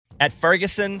At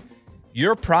Ferguson,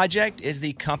 your project is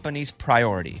the company's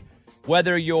priority.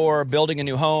 Whether you're building a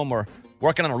new home or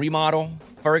working on a remodel,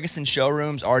 Ferguson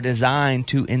showrooms are designed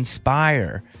to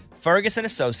inspire. Ferguson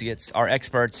Associates are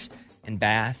experts in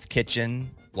bath, kitchen,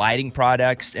 lighting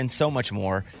products, and so much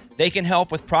more. They can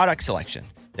help with product selection.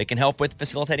 They can help with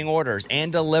facilitating orders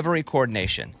and delivery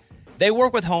coordination. They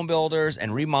work with home builders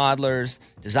and remodelers,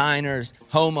 designers,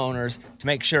 homeowners to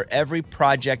make sure every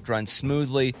project runs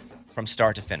smoothly from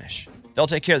start to finish. They'll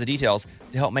take care of the details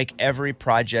to help make every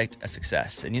project a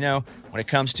success. And when it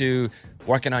comes to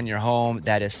working on your home,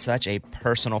 that is such a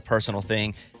personal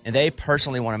thing. And they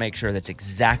personally want to make sure that's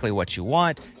exactly what you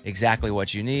want, exactly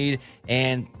what you need,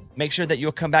 and make sure that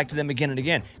you'll come back to them again and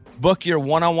again. Book your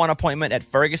one-on-one appointment at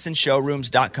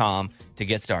FergusonShowrooms.com to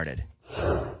get started.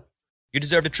 You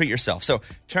deserve to treat yourself. So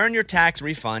turn your tax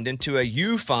refund into a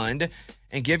U fund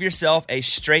and give yourself a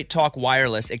Straight Talk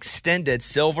Wireless Extended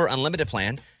Silver Unlimited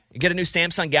plan. You get a new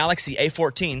Samsung Galaxy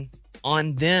A14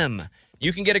 on them.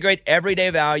 You can get a great everyday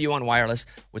value on wireless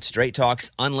with Straight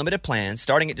Talk's unlimited plans,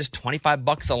 starting at just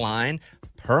 $25 a line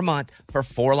per month for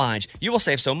 4 lines. You will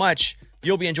save so much,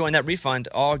 you'll be enjoying that refund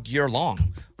all year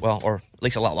long. Well, or at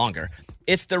least a lot longer.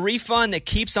 It's the refund that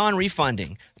keeps on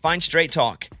refunding. Find Straight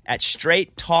Talk at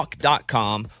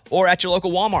straighttalk.com or at your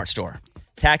local Walmart store.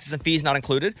 Taxes and fees not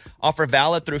included. Offer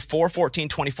valid through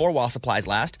 4/14/24 while supplies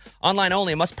last. Online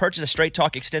only. Must purchase a Straight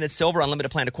Talk Extended Silver Unlimited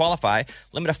plan to qualify.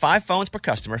 Limit of 5 phones per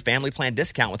customer. Family plan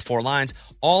discount with 4 lines.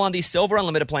 All on the Silver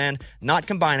Unlimited plan. Not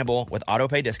combinable with auto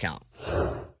pay discount.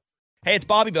 Hey, it's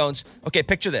Bobby Bones. Okay,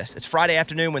 picture this. It's Friday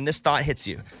afternoon when this thought hits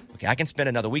you. Okay, I can spend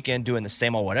another weekend doing the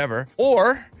same old whatever.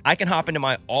 Or I can hop into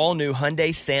my all-new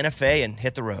Hyundai Santa Fe and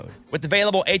hit the road. With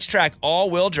available H-Track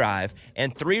all-wheel drive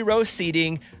and 3-row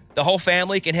seating, the whole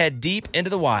family can head deep into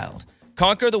the wild.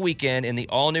 Conquer the weekend in the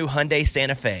all-new Hyundai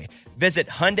Santa Fe. Visit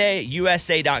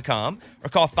HyundaiUSA.com or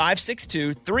call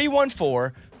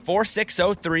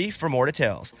 562-314-4603 for more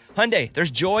details. Hyundai,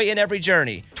 there's joy in every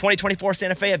journey. 2024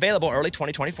 Santa Fe available early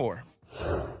 2024.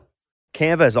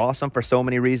 Canva is awesome for so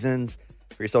many reasons,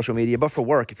 for your social media, but for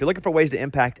work. If you're looking for ways to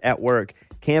impact at work,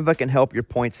 Canva can help your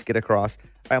points get across.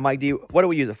 All right, Mike, what do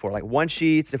we use it for? Like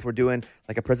one-sheets, if we're doing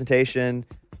like a presentation,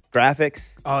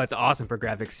 graphics? Oh, it's awesome for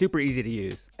graphics. Super easy to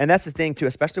use. And that's the thing, too,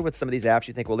 especially with some of these apps,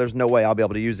 you think, well, there's no way I'll be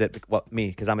able to use it, well, me,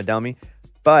 because I'm a dummy.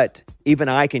 But even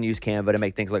I can use Canva to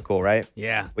make things look cool, right?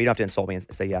 Yeah. Well, you don't have to insult me and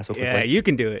say yeah so quickly. Yeah, you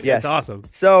can do it. Yes. It's awesome.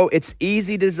 So it's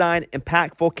easy design,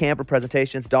 impactful Canva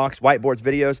presentations, docs, whiteboards,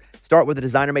 videos. Start with a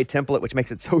designer-made template, which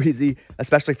makes it so easy,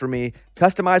 especially for me.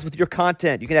 Customize with your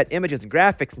content. You can add images and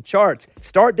graphics and charts.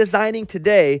 Start designing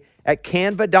today at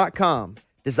canva.com.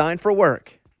 Design for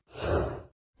work. Here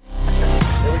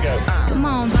we go. Come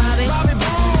on, Bobby.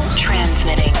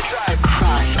 Transmitting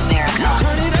across America.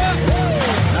 Turn it up.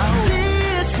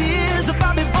 This is the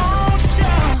Bobby Bones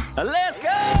Show. Let's go.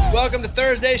 Welcome to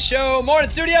Thursday's show. Morning,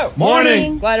 studio.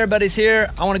 Morning. Glad everybody's here.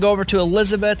 I want to go over to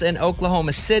Elizabeth in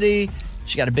Oklahoma City.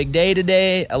 She got a big day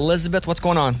today. Elizabeth, what's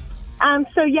going on?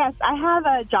 So yes, I have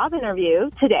a job interview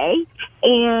today,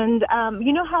 and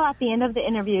you know how at the end of the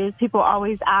interviews, people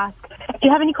always ask, do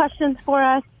you have any questions for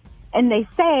us? And they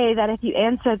say that if you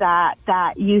answer that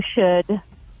you should,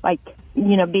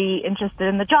 be interested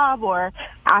in the job or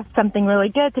ask something really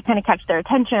good to kind of catch their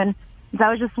attention. So I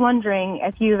was just wondering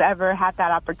if you've ever had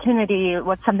that opportunity,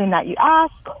 what's something that you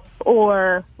ask,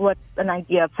 or what's an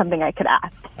idea of something I could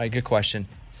ask? All right, good question.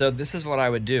 So this is what I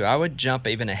would do. I would jump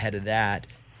even ahead of that.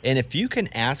 And if you can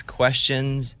ask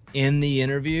questions in the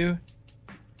interview,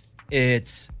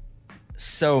 it's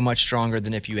so much stronger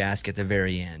than if you ask at the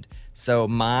very end. So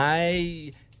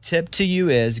my tip to you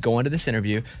is go into this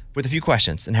interview with a few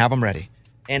questions and have them ready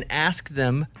and ask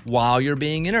them while you're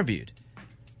being interviewed.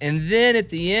 And then at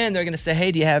the end, they're going to say,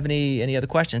 hey, do you have any other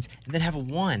questions? And then have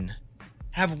one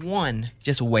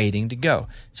just waiting to go.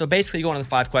 So basically you go on to the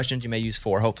 5 questions. You may use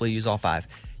 4. Hopefully you use all 5.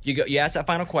 You ask that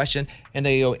final question and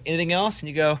they go, anything else? And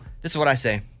you go, this is what I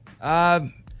say. Not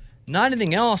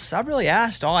anything else. I've really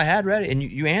asked all I had ready. And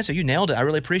you answer, you nailed it. I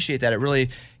really appreciate that. It really,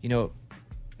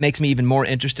 makes me even more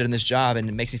interested in this job, and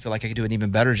it makes me feel like I could do an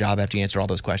even better job after you answer all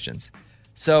those questions.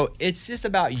 So it's just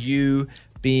about you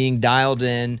being dialed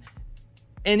in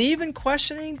and even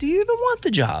questioning, do you even want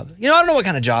the job? I don't know what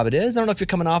kind of job it is. I don't know if you're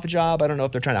coming off a job. I don't know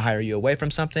if they're trying to hire you away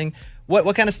from something.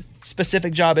 What kind of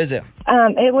specific job is it?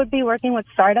 It would be working with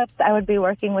startups. I would be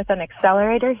working with an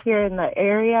accelerator here in the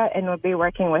area, and would be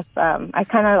working with, I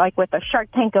kind of like with the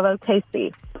Shark Tank of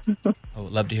OKC. Oh,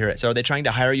 love to hear it. So are they trying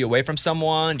to hire you away from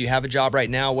someone? Do you have a job right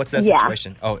now? What's that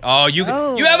situation? You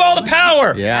have all the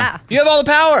power. Yeah. You have all the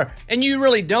power, and you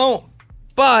really don't.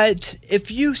 But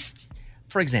if you,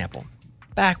 for example,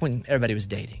 back when everybody was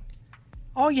dating,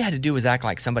 all you had to do was act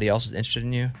like somebody else was interested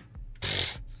in you.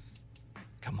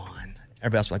 Come on.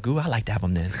 Everybody else was like, ooh, I like to have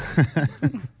them then.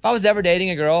 If I was ever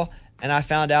dating a girl and I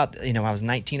found out, I was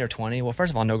 19 or 20, well,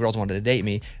 first of all, no girls wanted to date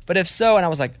me. But if so, and I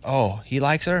was like, oh, he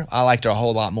likes her? I liked her a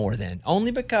whole lot more then.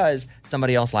 Only because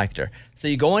somebody else liked her. So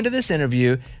you go into this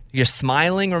interview, you're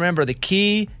smiling. Remember, the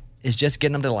key is just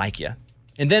getting them to like you.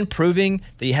 And then proving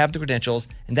that you have the credentials,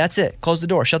 and that's it. Close the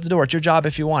door, shut the door. It's your job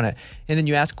if you want it. And then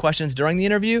you ask questions during the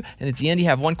interview, and at the end you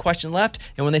have one question left.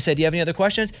 And when they say, do you have any other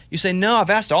questions? You say, no,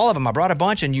 I've asked all of them. I brought a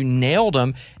bunch, and you nailed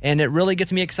them. And it really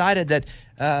gets me excited that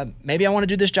maybe I want to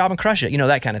do this job and crush it.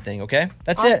 That kind of thing, okay?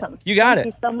 That's Awesome. it. You got it.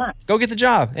 Thank you so much. Go get the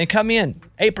job and cut me in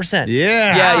 8%.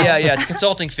 Yeah. Yeah. It's a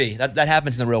consulting fee. That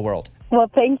happens in the real world.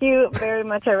 Well, thank you very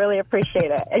much. I really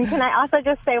appreciate it. And can I also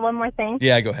just say one more thing?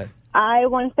 Yeah, go ahead. I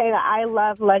want to say that I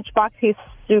love Lunchbox. He's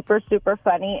super, super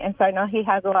funny. And so I know he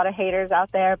has a lot of haters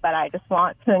out there, but I just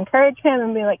want to encourage him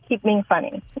and be like, keep being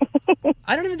funny.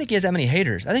 I don't even think he has that many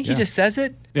haters. I think he just says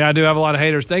it. Yeah, I do have a lot of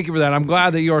haters. Thank you for that. I'm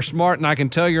glad that you are smart, and I can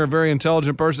tell you're a very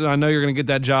intelligent person. I know you're going to get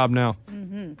that job now.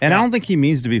 And I don't think he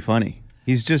means to be funny.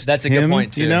 He's just That's a him, good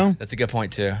point, too. You know? That's a good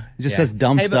point, too. He just says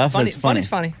dumb Hey, but stuff. It's funny. Funny's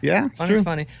funny. Yeah, it's Funny's true.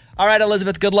 funny. All right,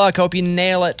 Elizabeth, good luck. Hope you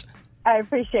nail it. I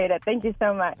appreciate it. Thank you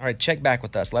so much. All right, check back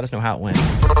with us. Let us know how it went.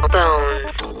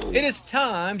 It is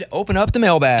time to open up the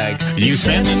mailbag. You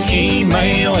send an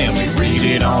email and we read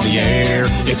it on the air.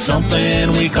 It's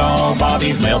something we call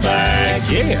Bobby's mailbag.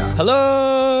 Yeah.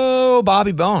 Hello,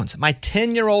 Bobby Bones. My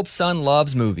 10-year-old son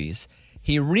loves movies.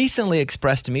 He recently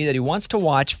expressed to me that he wants to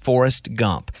watch Forrest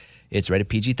Gump. It's rated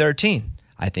PG-13.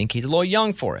 I think he's a little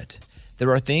young for it. There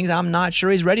are things I'm not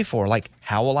sure he's ready for, like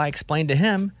how will I explain to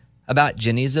him about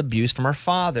Jenny's abuse from her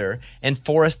father and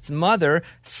Forrest's mother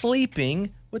sleeping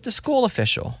with the school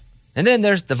official. And then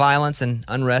there's the violence and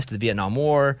unrest of the Vietnam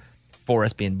War,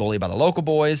 Forrest being bullied by the local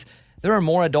boys. There are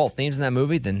more adult themes in that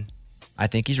movie than I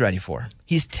think he's ready for.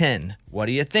 He's 10. What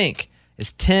do you think?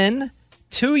 Is 10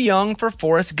 too young for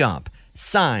Forrest Gump?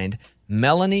 Signed,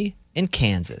 Melanie in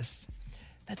Kansas.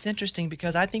 That's interesting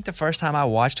because I think the first time I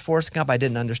watched Forrest Gump, I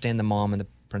didn't understand the mom and the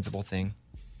principal thing.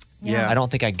 Yeah. I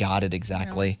don't think I got it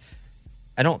exactly.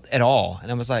 I don't at all.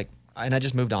 And I was like, and I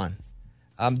just moved on.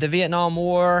 The Vietnam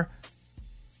War,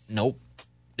 nope.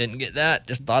 Didn't get that.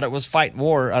 Just thought it was fight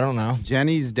war. I don't know.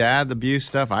 Jenny's dad, the abuse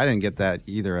stuff, I didn't get that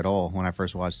either at all when I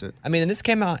first watched it. I mean, and this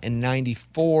came out in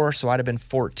 94, so I'd have been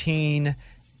 14.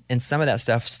 And some of that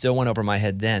stuff still went over my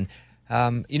head then.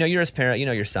 You're his parent. You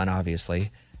know your son,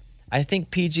 obviously. I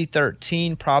think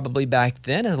PG-13 probably back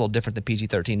then is a little different than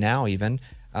PG-13 now even.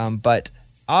 But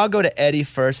I'll go to Eddie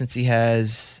first since he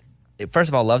has, first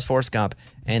of all, loves Forrest Gump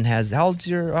and has, how old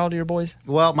are your boys?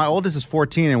 Well, my oldest is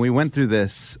 14, and we went through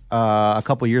this a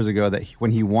couple years ago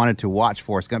when he wanted to watch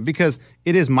Forrest Gump because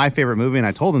it is my favorite movie, and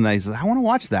I told him that. He says, I want to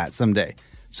watch that someday.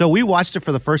 So we watched it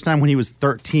for the first time when he was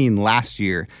 13 last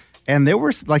year. And there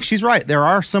were, like, she's right. There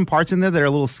are some parts in there that are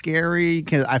a little scary.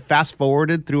 I fast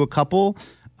forwarded through a couple.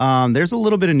 There's a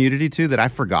little bit of nudity, too, that I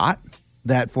forgot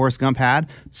that Forrest Gump had.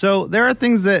 So there are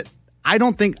things that I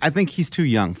think he's too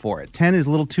young for it. 10 is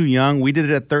a little too young. We did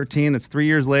it at 13. That's 3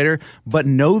 years later. But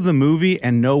know the movie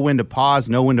and know when to pause,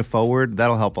 know when to forward.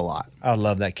 That'll help a lot. I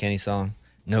love that Kenny song.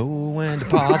 Know when to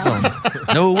pause on,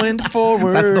 know when to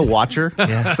forward. That's the watcher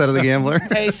instead of the gambler.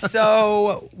 Hey,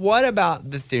 so what about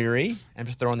the theory, I'm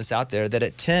just throwing this out there, that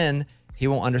at 10, he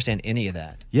won't understand any of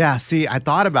that? Yeah, see, I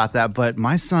thought about that, but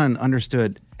my son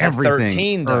understood everything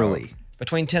 13, though, early.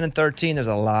 Between 10 and 13, there's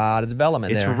a lot of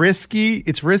development there.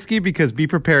 It's risky because be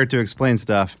prepared to explain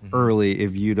stuff early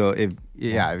if you don't.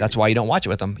 That's why you don't watch it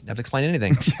with them. You have to explain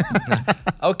anything.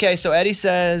 Okay, so Eddie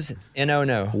says,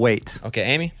 no. Wait. Okay,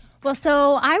 Amy? Well,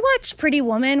 so I watched Pretty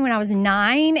Woman when I was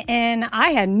 9, and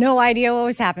I had no idea what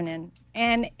was happening.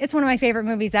 And it's one of my favorite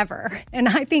movies ever. And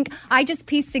I think I just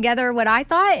pieced together what I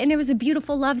thought, and it was a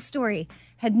beautiful love story.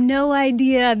 Had no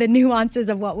idea the nuances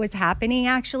of what was happening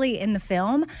actually in the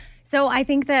film. So I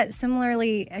think that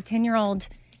similarly, a 10-year-old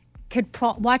could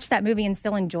watch that movie and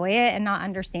still enjoy it and not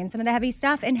understand some of the heavy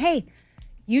stuff. And hey,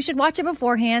 you should watch it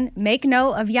beforehand. Make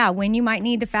note of, when you might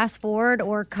need to fast forward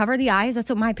or cover the eyes. That's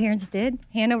what my parents did,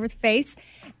 hand over the face.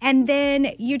 And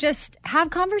then you just have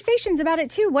conversations about it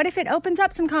too. What if it opens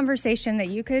up some conversation that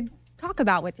you could talk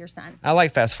about with your son? I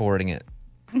like fast forwarding it.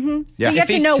 Mm-hmm. Yeah. But you have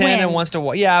If he's to know 10 when. and wants to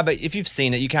watch, but if you've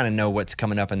seen it, you kind of know what's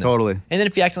coming up. Totally. And then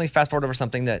if you accidentally fast forward over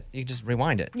something, that you just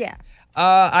rewind it. Yeah.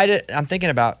 I'm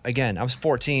thinking about, again, I was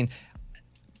 14.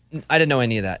 I didn't know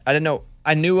any of that.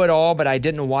 I knew it all, but I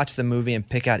didn't watch the movie and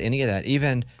pick out any of that.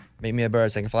 Even Make Me a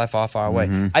Bird so I can fly far, far away.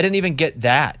 Mm-hmm. I didn't even get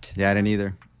that. Yeah, I didn't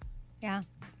either. Yeah.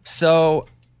 So,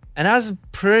 and I was a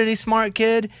pretty smart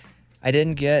kid. I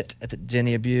didn't get at the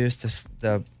Jenny abuse,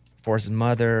 the Forrest's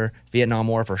mother, Vietnam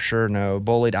War for sure. No,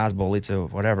 bullied. I was bullied, so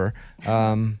whatever.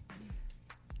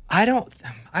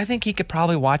 I think he could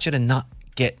probably watch it and not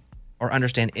get or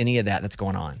understand any of that's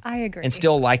going on. I agree. And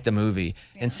still like the movie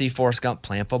and see Forrest Gump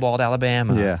playing football at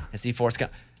Alabama. Yeah. And see Forrest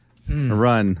Gump.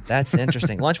 Run. That's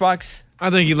interesting. Lunchbox? I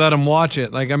think you let him watch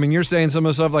it. Like, I mean, you're saying some of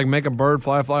the stuff like make a bird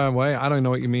fly away. I don't know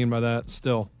what you mean by that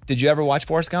still. Did you ever watch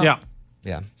Forrest Gump? Yeah.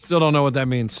 Yeah. Still don't know what that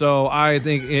means. So I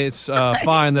think it's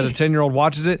fine that a 10-year-old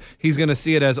watches it. He's going to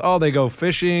see it as, they go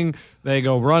fishing, they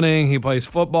go running, he plays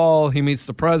football, he meets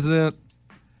the president.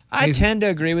 I tend to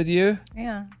agree with you.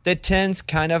 Yeah. That 10's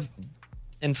kind of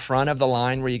in front of the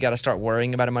line where you got to start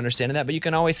worrying about him understanding that, but you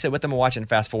can always sit with them and watch it and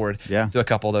fast forward through a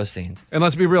couple of those scenes. And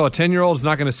let's be real, a 10-year-old is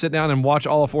not going to sit down and watch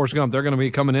all of Forrest Gump. They're going to be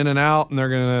coming in and out, and they're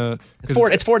going to...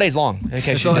 It's 4 days long, in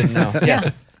case you didn't know.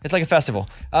 Yes. It's like a festival.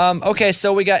 Okay,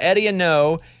 so we got Eddie and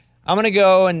no. I'm going to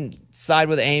go and side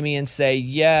with Amy and say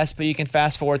yes, but you can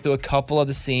fast forward through a couple of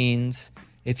the scenes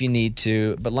if you need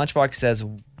to. But Lunchbox says...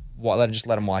 just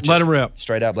let him watch it. Let him rip.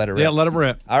 Straight up, let it rip. Yeah, let him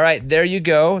rip. All right, there you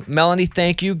go. Melanie,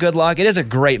 thank you. Good luck. It is a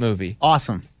great movie.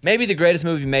 Awesome. Maybe the greatest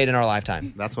movie made in our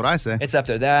lifetime. That's what I say. It's up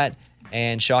there. That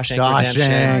and Shawshank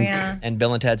Redemption and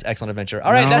Bill and Ted's Excellent Adventure.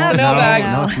 All right, that's the mailbag.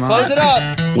 No, it's not. Close it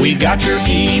up. We got your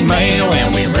email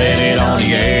and we read it on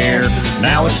the air.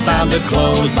 Now it's time to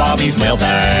close Bobby's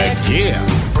mailbag. Yeah.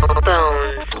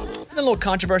 A little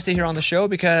controversy here on the show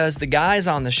because the guys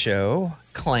on the show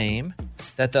claim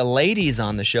that the ladies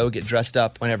on the show get dressed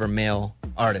up whenever male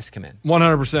artists come in.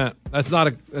 100%. That's not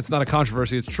a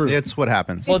controversy. It's true. It's what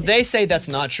happens. Well, they say that's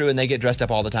not true, and they get dressed up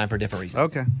all the time for different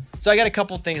reasons. Okay. So I got a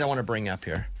couple things I want to bring up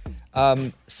here.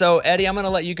 So Eddie, I'm going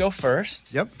to let you go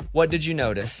first. Yep. What did you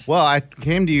notice? Well, I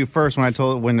came to you first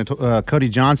when Cody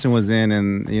Johnson was in,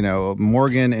 and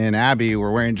Morgan and Abby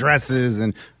were wearing dresses,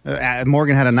 and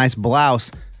Morgan had a nice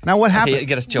blouse. Now what happened? Okay,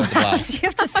 get us chill with the blouse. You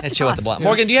have to stop. Chill with the blouse.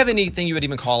 Morgan, do you have anything you would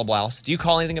even call a blouse? Do you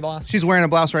call anything a blouse? She's wearing a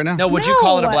blouse right now. No, would you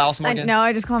call it a blouse, Morgan? No,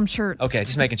 I just call them shirts. Okay,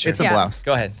 just making sure. It's a blouse.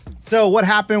 Go ahead. So what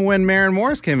happened when Maren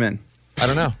Morris came in? I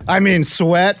don't know. I mean,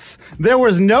 sweats. There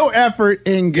was no effort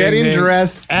in getting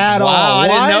dressed at all. Wow, I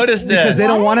didn't notice this. Because they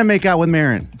don't want to make out with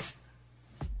Maren.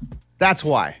 That's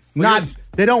why.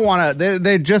 They don't want to.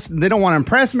 They don't want to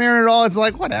impress Maren at all. It's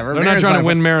like whatever. They're not trying to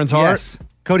win Maren's heart. Yes.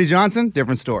 Cody Johnson,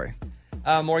 different story.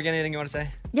 Morgan, anything you want to say?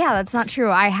 Yeah, that's not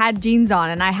true. I had jeans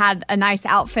on and I had a nice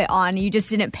outfit on. You just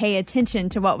didn't pay attention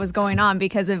to what was going on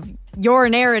because of your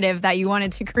narrative that you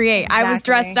wanted to create. Exactly. I was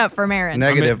dressed up for Maren.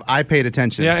 Negative. I paid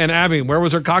attention. Yeah, and Abby, where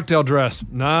was her cocktail dress?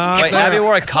 Wait, Abby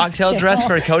wore a cocktail dress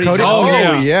for Cody Cody. Johnson?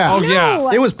 Oh, yeah. Oh,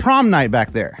 yeah. It was prom night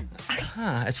back there.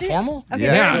 Huh, it's formal? Okay,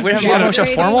 Yes. We have She a had bunch of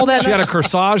formal that She had a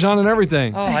corsage on and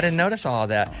everything. Oh, I didn't notice all of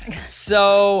that.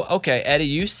 So, okay, Eddie,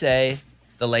 you say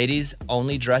the ladies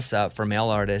only dress up for male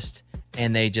artists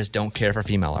and they just don't care for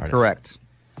female artists. Correct.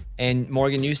 And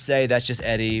Morgan, you say that's just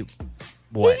Eddie.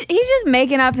 What? He's just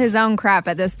making up his own crap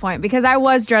at this point because I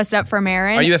was dressed up for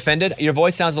Maren. Are you offended? Your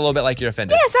voice sounds a little bit like you're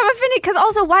offended. Yes, I'm offended because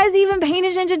also, why is he even paying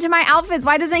attention to my outfits?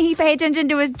 Why doesn't he pay attention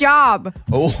to his job?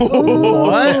 Oh.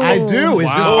 What? I do.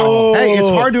 It's just, hey, it's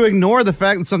hard to ignore the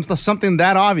fact that something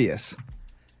that obvious.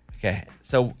 Okay,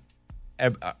 so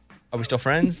are we still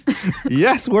friends?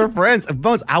 Yes, we're friends.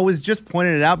 Bones, I was just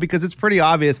pointing it out because it's pretty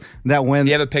obvious that when...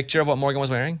 Do you have a picture of what Morgan was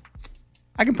wearing?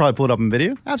 I can probably pull it up in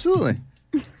video. Absolutely.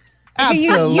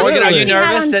 You Morgan, said are you she had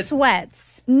nervous on that-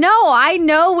 sweats? No, I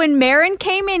know when Maren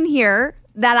came in here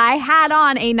that I had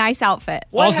on a nice outfit.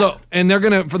 Also, and they're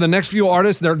going to, for the next few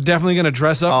artists, they're definitely going to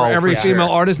dress up for every female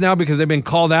artist now because they've been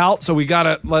called out. So we got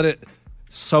to let it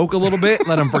soak a little bit,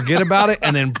 let them forget about it,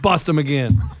 and then bust them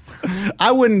again.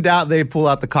 I wouldn't doubt they pull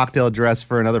out the cocktail dress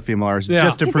for another female artist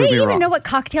just to Did prove they me even wrong. know what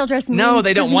cocktail dress means? No,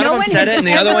 they don't. 'Cause One of them said has it, and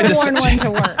the other one just ever worn one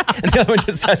to work. and the other one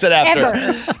just says it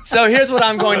after. So here's what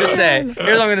I'm going to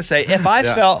say. If I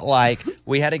felt like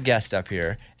we had a guest up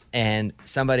here and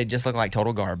somebody just looked like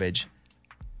total garbage,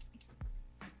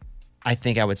 I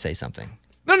think I would say something.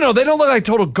 No, they don't look like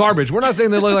total garbage. We're not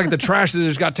saying they look like the trash that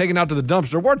just got taken out to the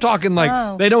dumpster. We're talking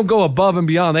like they don't go above and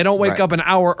beyond. They don't wake up an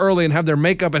hour early and have their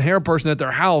makeup and hair person at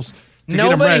their house.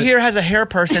 Nobody here has a hair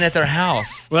person at their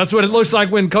house. Well, that's what it looks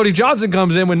like when Cody Johnson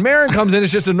comes in. When Maren comes in,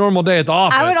 it's just a normal day at the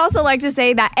office. I would also like to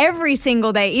say that every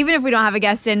single day, even if we don't have a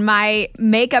guest in, my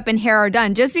makeup and hair are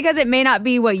done. Just because it may not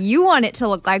be what you want it to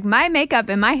look like, my makeup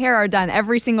and my hair are done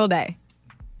every single day.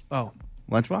 Oh.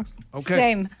 Lunchbox? Okay.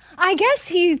 Same. I guess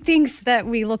he thinks that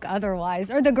we look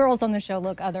otherwise, or the girls on the show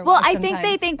look otherwise. Well, I think sometimes.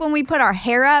 they think when we put our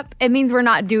hair up, it means we're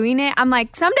not doing it. I'm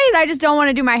like, some days I just don't want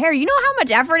to do my hair. You know how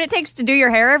much effort it takes to do your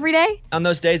hair every day? On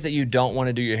those days that you don't want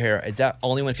to do your hair, is that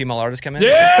only when female artists come in?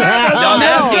 Yeah!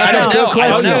 I don't know. I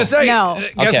was going to say, No.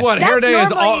 guess Okay. what? Hair That's day is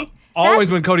normally-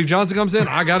 always when Cody Johnson comes in.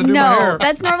 I got to do my hair. No,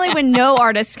 that's normally when no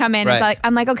artists come in. Right. It's like,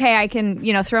 I'm like, okay, I can,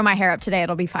 throw my hair up today.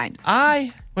 It'll be fine.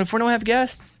 If we don't have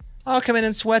guests, I'll come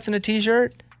in sweats and a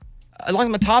t-shirt. As long as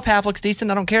my top half looks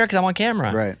decent, I don't care because I'm on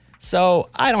camera. Right. So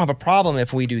I don't have a problem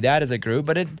if we do that as a group.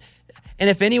 And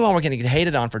if anyone we're going to get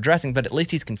hated on for dressing, but at least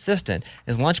he's consistent,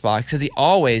 is Lunchbox, because he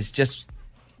always just...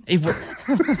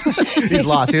 He's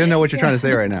lost. He doesn't know what you're trying to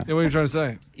say right now. Yeah, what are you trying to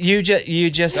say? You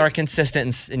just are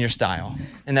consistent in your style,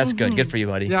 and that's good. Good for you,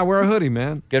 buddy. Yeah, I wear a hoodie,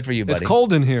 man. Good for you, buddy. It's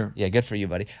cold in here. Yeah, good for you,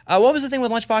 buddy. What was the thing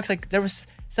with Lunchbox? Like, there was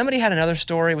somebody had another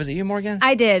story. Was it you, Morgan?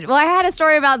 I did. Well, I had a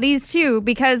story about these too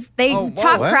because they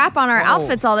talk what? crap on our Whoa.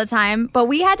 outfits all the time, but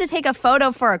we had to take a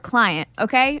photo for a client,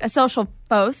 okay? A social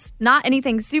post, not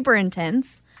anything super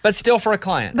intense, But still for a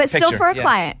client. but still Picture. for a Yes.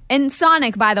 client. And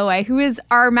Sonic, by the way, who is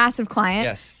our massive client.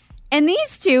 Yes. And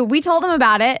these two, we told them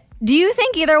about it. Do you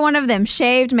think either one of them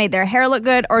shaved, made their hair look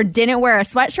good, or didn't wear a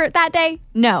sweatshirt that day?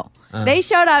 No. They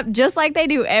showed up just like they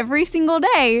do every single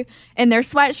day in their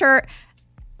sweatshirt.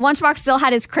 Lunchbox still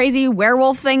had his crazy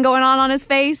werewolf thing going on his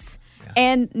face. Yeah.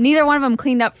 And neither one of them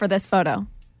cleaned up for this photo.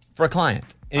 For a client.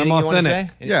 Anything I'm you want to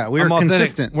authentic. say? Yeah, we I'm were authentic.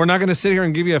 consistent. We're not going to sit here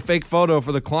and give you a fake photo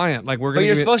for the client. Like we're But going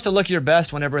you're to. supposed to look your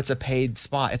best whenever it's a paid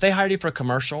spot. If they hired you for a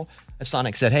commercial, if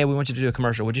Sonic said, "Hey, we want you to do a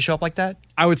commercial," would you show up like that?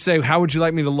 I would say, "How would you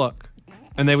like me to look?"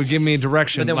 And they would give me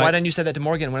direction. But then like- why didn't you say that to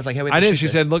Morgan when it's like, "Hey, we have I to didn't. shoot She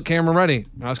this? said, "Look, camera ready."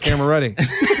 I was camera ready.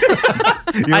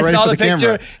 You were I ready saw for the picture.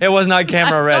 camera. It was not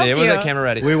camera ready. It told wasn't you. camera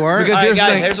ready. We weren't. Because All right, here's the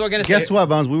guys, thing. here's what we're going to say. Guess what,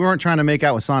 Bones? We weren't trying to make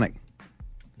out with Sonic.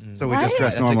 So we just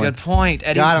dressed That's normally. a good point,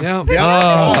 Eddie. Got him.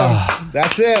 Yeah. Yep.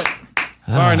 That's it.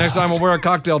 Sorry, next time I'll wear a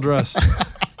cocktail dress. All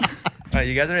right,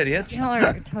 you guys are idiots. Y'all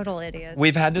are total idiots.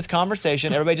 We've had this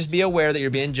conversation. Everybody just be aware that you're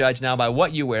being judged now by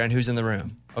what you wear and who's in the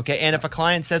room. Okay? And if a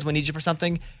client says we need you for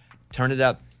something, turn it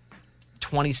up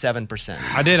 27%.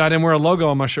 I did. I didn't wear a logo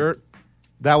on my shirt.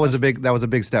 That was a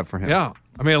big step for him. Yeah.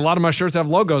 I mean, a lot of my shirts have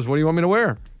logos. What do you want me to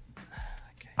wear?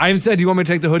 I even said, "Do you want me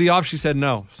to take the hoodie off?" She said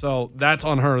no. So that's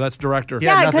on her. That's director.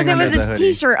 Yeah. Yeah, nothing because it under was the a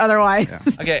hoodie. t-shirt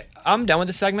otherwise. Okay, I'm done with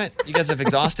this segment. You guys have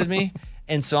exhausted me.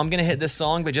 And so I'm going to hit this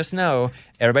song, but just know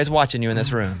everybody's watching you in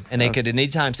this room. And they could at any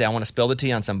time say, "I want to spill the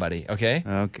tea on somebody," okay?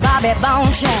 Okay. Bobby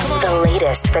Bone Show. The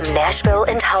latest from Nashville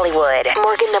and Hollywood.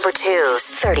 Morgan number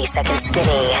 2's 30-Second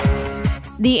Skinny.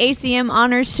 The ACM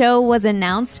Honors Show was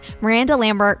announced. Miranda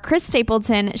Lambert, Chris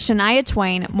Stapleton, Shania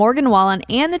Twain, Morgan Wallen,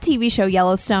 and the TV show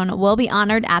Yellowstone will be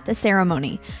honored at the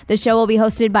ceremony. The show will be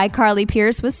hosted by Carly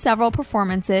Pearce with several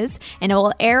performances, and it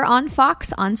will air on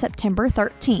Fox on September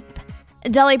 13th.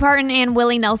 Dolly Parton and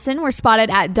Willie Nelson were spotted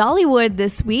at Dollywood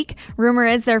this week. Rumor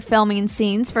is they're filming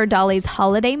scenes for Dolly's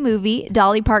holiday movie,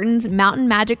 Dolly Parton's Mountain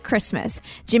Magic Christmas.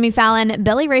 Jimmy Fallon,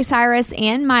 Billy Ray Cyrus,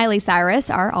 and Miley Cyrus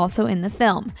are also in the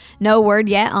film. No word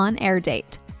yet on air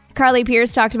date. Carly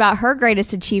Pearce talked about her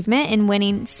greatest achievement in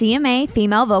winning CMA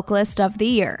Female Vocalist of the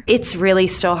Year. It's really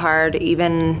still hard,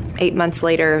 even 8 months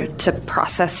later, to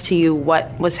process to you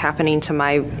what was happening to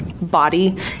my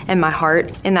body and my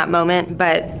heart in that moment.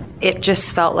 But it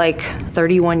just felt like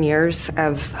 31 years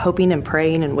of hoping and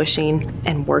praying and wishing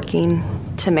and working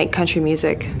to make country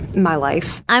music my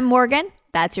life. I'm Morgan.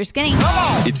 That's your skinny.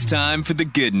 It's time for the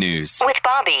good news. With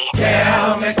Bobby.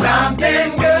 Tell me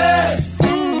something good.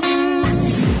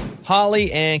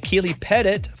 Holly and Keely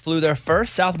Pettit flew their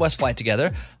first Southwest flight together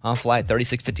on flight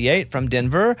 3658 from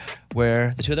Denver,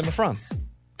 where the two of them are from,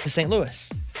 to St. Louis.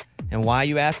 And why,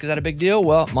 you ask, is that a big deal?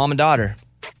 Well, mom and daughter,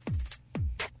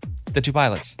 the two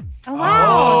pilots. Oh,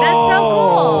 wow. That's so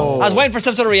cool. I was waiting for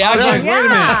some sort of I was reaction. like, wait a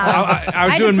minute. I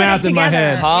was I doing didn't put math it in my together.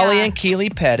 head. Holly and Keely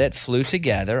Pettit flew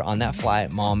together on that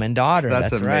flight, mom and daughter.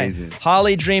 That's right. amazing.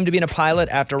 Holly dreamed of being a pilot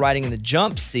after riding in the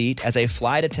jump seat as a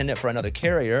flight attendant for another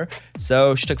carrier.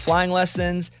 So she took flying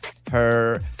lessons.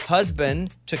 Her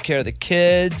husband took care of the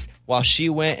kids while she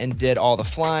went and did all the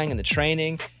flying and the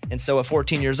training. And so at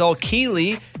 14 years old,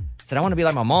 Keely said, "I want to be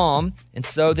like my mom." And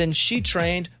so then she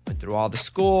trained, went through all the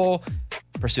school,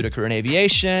 pursued a career in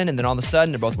aviation, and then all of a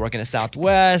sudden they're both working at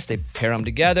Southwest. They pair them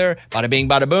together. Bada bing,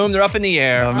 bada boom. They're up in the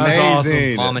air. Amazing. That's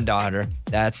awesome. Mom and daughter.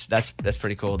 That's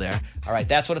pretty cool there. All right,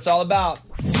 that's what it's all about.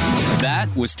 That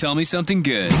was Tell Me Something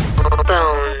Good.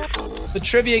 The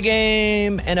trivia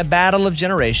game and a battle of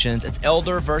generations. It's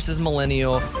elder versus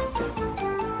millennial.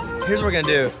 Here's what we're gonna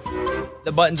do.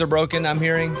 The buttons are broken, I'm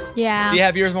hearing. Yeah. Do you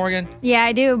have yours, Morgan? Yeah,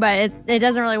 I do, but it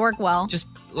doesn't really work well. Just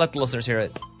let the listeners hear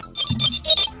it.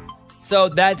 So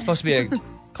that's supposed to be a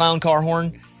clown car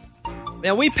horn.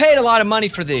 Now, we paid a lot of money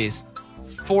for these.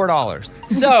 $4.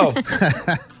 So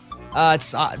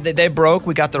they broke.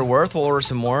 We got their worth. We'll order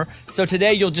some more. So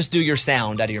today you'll just do your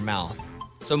sound out of your mouth.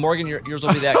 So Morgan, yours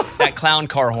will be that clown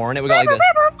car horn. It would go like this.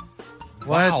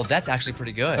 Wow, that's actually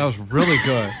pretty good. That was really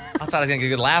good. I thought I was going to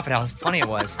get a good laugh at how funny it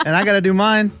was. And I got to do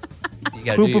mine. You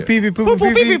got to do Poo pee pee, poo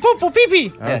pee pee. Poo pee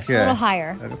pee. Yes. A little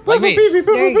higher. Like me. Pee pee,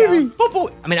 There you go.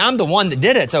 I mean, I'm the one that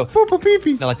did it, so. poo pee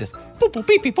pee. No, like this. Poo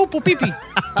pee pee, poo pee pee.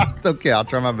 Okay, I'll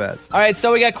try my best. All right,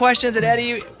 so we got questions that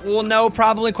Eddie will know,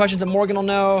 probably questions that Morgan will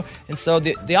know. And so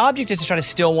the object is to try to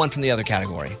steal one from the other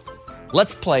category.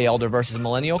 Let's play Elder versus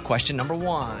Millennial. Question number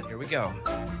 1. Here we go.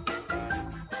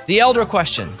 The Elder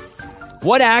question.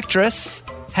 What actress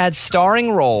had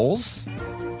starring roles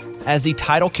as the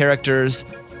title characters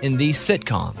in these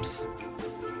sitcoms?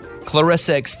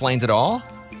 Clarissa Explains It All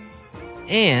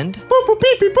and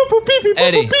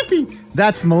Eddie.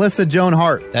 That's Melissa Joan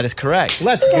Hart. That is correct.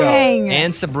 Let's go.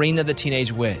 And Sabrina the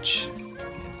Teenage Witch.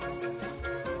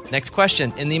 Next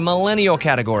question in the Millennial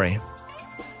category.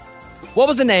 What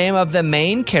was the name of the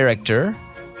main character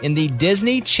in the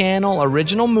Disney Channel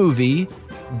original movie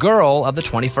Girl of the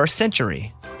 21st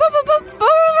Century?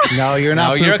 No, you're not.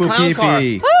 No, you're a clown car.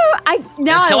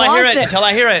 Until I hear it. Until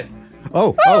I hear it.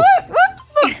 Oh.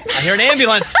 I hear an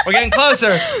ambulance. We're getting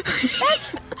closer.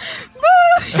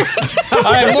 All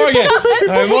right, Morgan.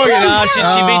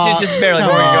 She beat you just barely.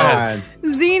 Morgan, go ahead.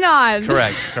 Xenon.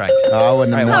 Correct. Oh, I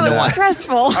wouldn't have known That was that.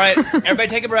 stressful. All right, everybody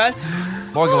take a breath.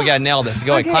 Morgan, we got to nail this.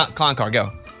 Go ahead. Clown car,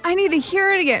 go. I need to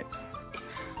hear it again.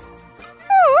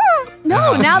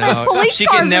 No, now there's police she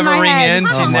cars can never in my ring head. in.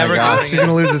 She Oh my never gosh, can she's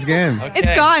gonna lose this game. Okay.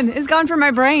 It's gone. It's gone from my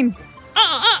brain.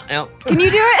 No. Can you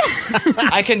do it?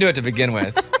 I can do it to begin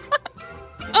with.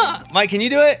 Mike, can you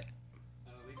do it?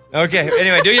 Okay.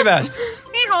 Anyway, do your best.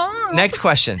 Next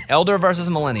question. Elder versus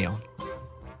Millennial.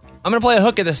 I'm going to play a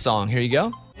hook of this song. Here you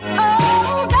go.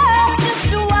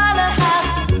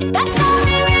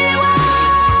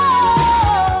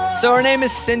 So her name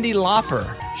is Cyndi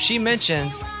Lauper. She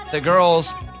mentions the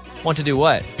girls want to do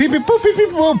what? Pee pee poo pee pee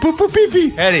poo poo poo pee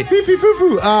pee. Eddie. Pee pee poo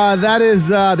poo. That is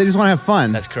they just want to have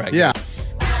fun. That's correct. Yeah.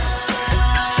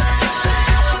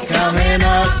 Coming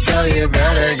up, so you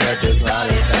better get this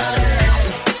party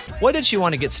started. What did she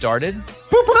want to get started?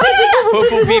 Poo poo pee pee poo Poo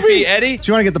poo pee pee. Eddie?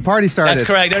 She want to get the party started. That's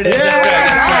correct. There it is. Yeah.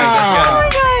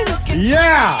 That's correct.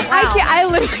 Yeah. I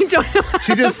literally don't know.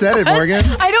 She just said it, Morgan.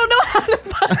 I don't know how to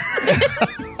buzz.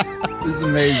 This is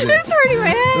amazing. It's hurting my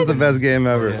This is head. the best game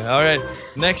ever. Yeah, all right.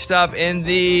 Next up in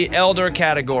the Elder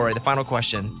category, the final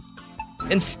question.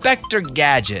 Inspector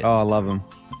Gadget. Oh, I love him.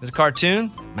 It's a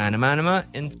cartoon. Mana,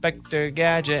 Inspector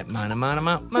Gadget. Mana,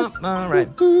 right.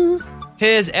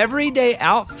 His everyday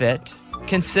outfit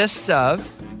consists of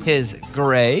his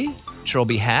gray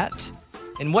trilby hat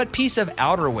and what piece of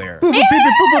outerwear? Poo pee pee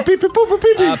poo pee pee poo poo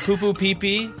pee pee. Poo poo pee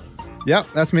pee. Yep,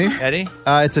 that's me. Eddie?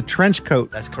 It's a trench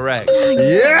coat. That's correct.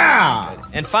 Yeah.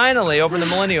 And finally, over in the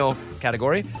Millennial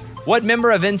category, what member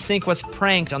of NSYNC was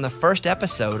pranked on the first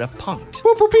episode of Punk'd?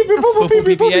 Poo poo pee pee poo poo pee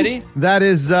pee poo pee. Eddie? That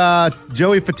is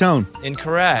Joey Fatone.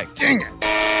 Incorrect. Dang it.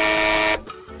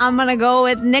 I'm going to go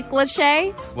with Nick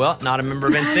Lachey. Well, not a member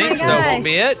of NSYNC, so gosh. won't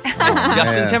be it.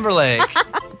 Justin Yeah. Timberlake.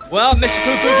 Well, Mr.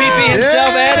 Poo Poo Pee Pee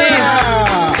himself,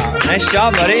 Eddie. Nice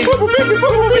job, buddy.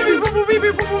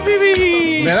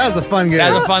 Man, that was a fun game.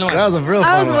 That was a fun one. That was a real fun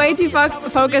I was one. way too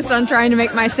focused on trying to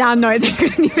make my sound noise. I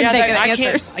couldn't even think of the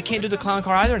answers. I can't do the clown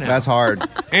car either now. That's hard.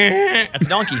 That's a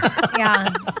donkey. Yeah.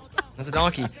 That's a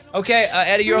donkey. Okay,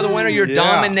 Eddie, you're the winner. You're Yeah.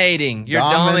 dominating. You're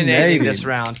dominating Dominating. this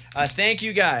round. Thank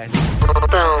you, guys.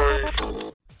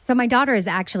 So my daughter is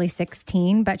actually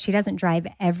 16, but she doesn't drive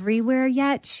everywhere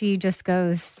yet. She just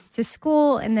goes to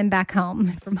school and then back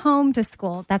home. From home to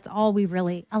school, that's all we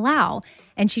really allow.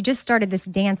 And she just started this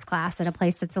dance class at a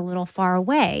place that's a little far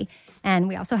away. And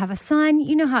we also have a son.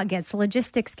 You know how it gets.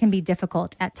 Logistics can be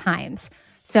difficult at times.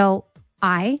 So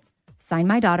I signed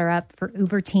my daughter up for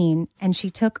Uber Teen, and she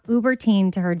took Uber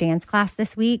Teen to her dance class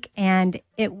this week, and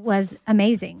it was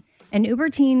amazing. An Uber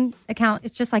Teen account,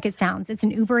 it's just like it sounds. It's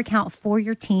an Uber account for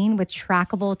your teen with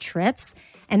trackable trips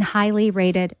and highly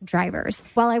rated drivers.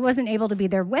 While I wasn't able to be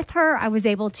there with her, I was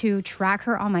able to track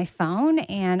her on my phone,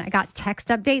 and I got text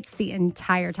updates the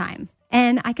entire time.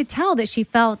 And I could tell that she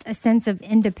felt a sense of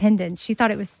independence. She thought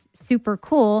it was super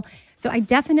cool. So I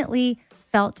definitely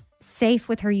felt safe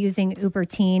with her using Uber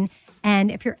Teen. And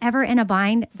if you're ever in a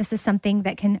bind, this is something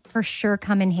that can for sure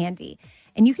come in handy.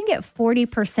 And you can get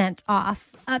 40%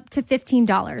 off, up to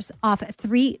 $15 off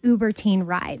 3 Uber Teen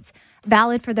rides,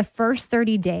 valid for the first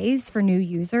 30 days for new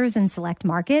users in select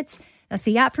markets. Now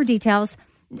see app for details.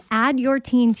 Add your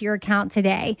teen to your account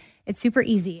today. It's super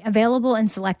easy. Available in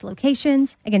select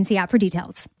locations. Again, see app for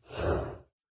details.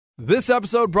 This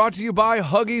episode brought to you by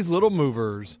Huggies Little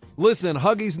Movers. Listen,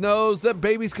 Huggies knows that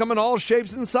babies come in all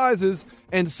shapes and sizes,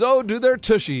 and so do their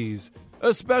tushies,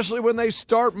 especially when they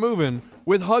start moving.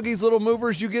 With Huggies Little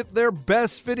Movers, you get their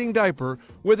best fitting diaper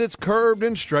with its curved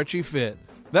and stretchy fit.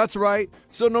 That's right,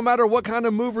 so no matter what kind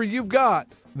of mover you've got,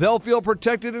 they'll feel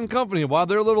protected and comfy while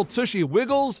their little tushy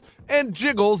wiggles and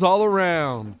jiggles all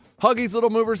around. Huggies Little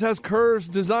Movers has curves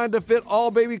designed to fit all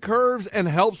baby curves and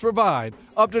helps provide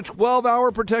up to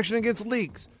 12-hour protection against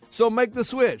leaks. So make the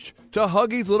switch to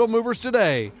Huggies Little Movers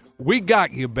today. We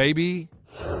got you, baby.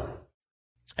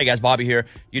 Hey guys, Bobby here.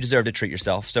 You deserve to treat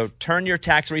yourself. So turn your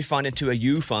tax refund into a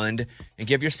U fund and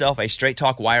give yourself a Straight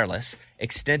Talk Wireless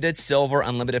Extended Silver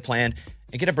Unlimited plan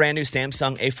and get a brand new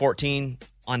Samsung A14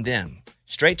 on them.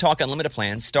 Straight Talk Unlimited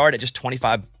plans start at just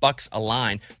 $25 a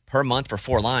line per month for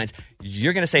 4 lines.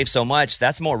 You're going to save so much.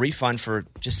 That's more refund for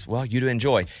just, well, you to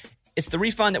enjoy. It's the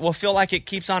refund that will feel like it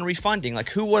keeps on refunding. Like,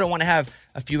 who wouldn't want to have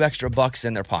a few extra bucks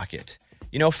in their pocket?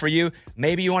 You know, for you,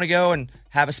 maybe you want to go and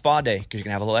have a spa day because you're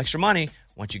going to have a little extra money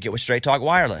once you get with Straight Talk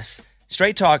Wireless.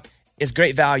 Straight Talk is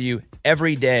great value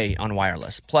every day on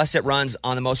wireless. Plus, it runs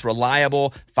on the most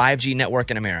reliable 5G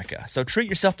network in America. So treat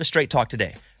yourself to Straight Talk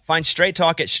today. Find Straight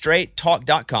Talk at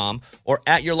straighttalk.com or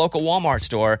at your local Walmart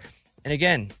store. And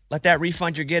again, let that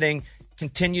refund you're getting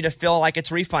continue to feel like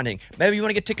it's refunding. Maybe you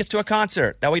want to get tickets to a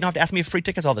concert. That way you don't have to ask me for free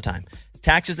tickets all the time.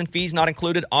 Taxes and fees not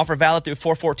included. Offer valid through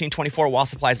 4/14/24 while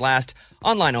supplies last.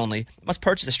 Online only. Must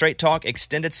purchase a Straight Talk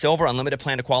Extended Silver Unlimited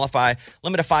plan to qualify.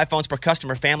 Limit of 5 phones per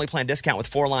customer. Family plan discount with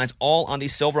 4 lines, all on the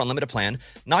Silver Unlimited plan.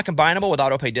 Not combinable with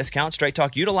autopay discount. Straight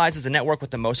Talk utilizes the network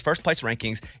with the most first-place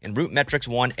rankings in Root Metrics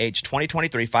 1H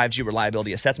 2023 5G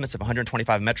reliability assessments of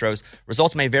 125 metros.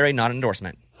 Results may vary, not an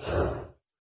endorsement.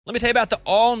 Let me tell you about the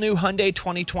all-new Hyundai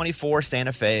 2024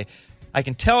 Santa Fe. I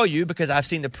can tell you because I've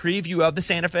seen the preview of the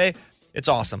Santa Fe. It's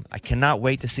awesome. I cannot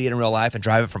wait to see it in real life and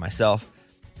drive it for myself.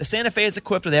 The Santa Fe is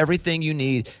equipped with everything you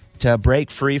need to break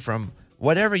free from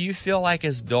whatever you feel like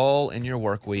is dull in your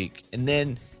work week. And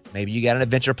then maybe you got an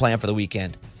adventure plan for the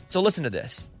weekend. So listen to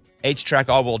this. H-Track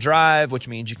all-wheel drive, which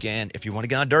means you can, if you want to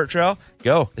get on a dirt trail,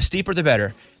 go. The steeper, the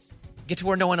better. Get to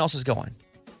where no one else is going.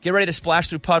 Get ready to splash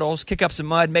through puddles, kick up some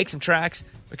mud, make some tracks,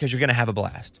 because you're going to have a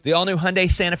blast. The all-new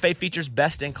Hyundai Santa Fe features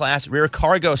best-in-class rear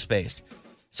cargo space.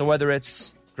 So whether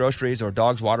it's groceries or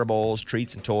dogs' water bowls,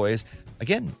 treats, and toys,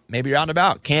 again, maybe you're out and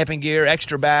about, camping gear,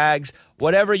 extra bags,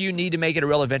 whatever you need to make it a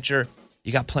real adventure,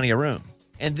 you got plenty of room.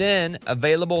 And then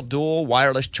available dual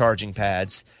wireless charging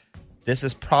pads. This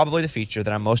is probably the feature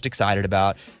that I'm most excited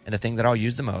about and the thing that I'll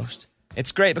use the most.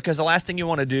 It's great because the last thing you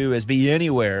want to do is be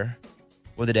anywhere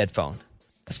with a dead phone,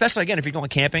 especially, again, if you're going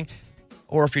camping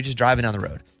or if you're just driving down the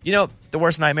road. You know, the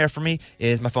worst nightmare for me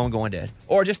is my phone going dead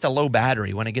or just a low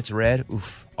battery when it gets red.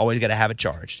 Oof, always got to have it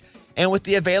charged. And with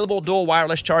the available dual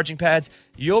wireless charging pads,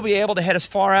 you'll be able to head as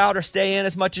far out or stay in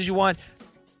as much as you want.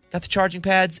 Got the charging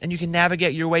pads, and you can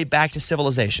navigate your way back to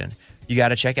civilization. You got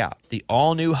to check out the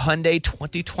all-new Hyundai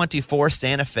 2024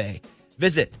 Santa Fe.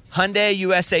 Visit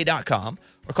HyundaiUSA.com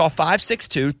or call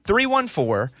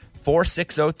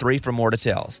 562-314-4603 for more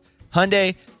details.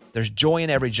 Hyundai, there's joy in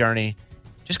every journey.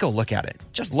 Just go look at it.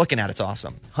 Just looking at it's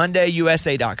awesome.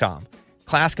 HyundaiUSA.com.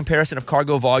 Class comparison of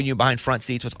cargo volume behind front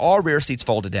seats with all rear seats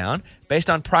folded down based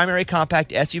on primary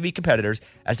compact SUV competitors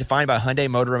as defined by Hyundai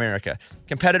Motor America.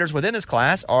 Competitors within this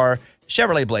class are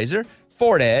Chevrolet Blazer,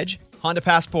 Ford Edge, Honda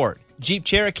Passport, Jeep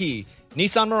Cherokee,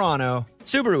 Nissan Murano,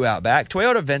 Subaru Outback,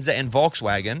 Toyota Venza, and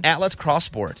Volkswagen Atlas Cross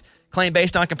Sport. Claim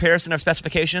based on comparison of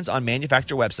specifications on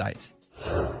manufacturer websites.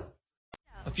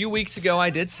 A few weeks ago, I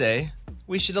did say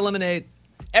we should eliminate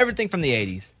everything from the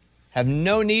 80s. Have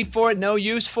no need for it, no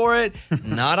use for it.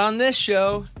 Not on this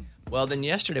show. Well, then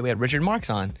yesterday we had Richard Marx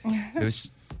on,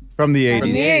 who's from the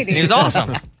 80s. He was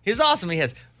awesome. He was awesome. He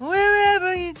has,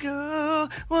 wherever you go,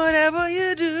 whatever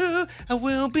you do, I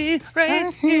will be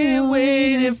right here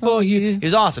waiting for you. He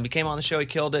was awesome. He came on the show. He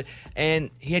killed it.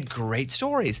 And he had great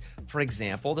stories. For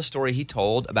example, the story he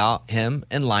told about him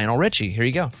and Lionel Richie. Here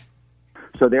you go.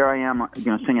 So there I am,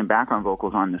 singing background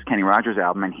vocals on this Kenny Rogers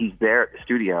album, and he's there at the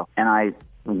studio. And I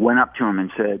went up to him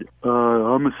and said,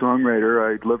 I'm a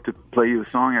songwriter. I'd love to play you a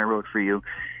song I wrote for you.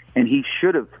 And he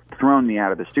should have thrown me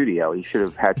out of the studio. He should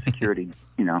have had security,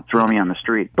 throw me on the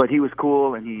street. But he was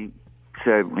cool, and he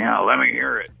said, let me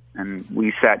hear it. And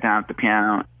we sat down at the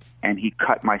piano, and he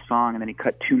cut my song, and then he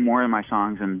cut 2 more of my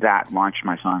songs, and that launched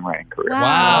my songwriting career.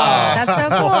 Wow. That's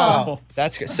so cool.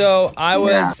 That's good. So I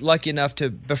was lucky enough to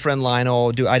befriend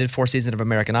Lionel. I did 4 seasons of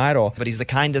American Idol, but he's the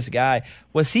kindest guy.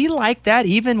 Was he like that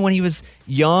even when he was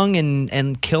young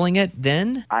and killing it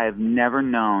then? I have never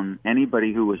known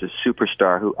anybody who was a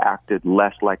superstar who acted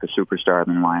less like a superstar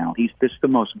than Lionel. He's just the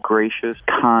most gracious,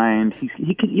 kind.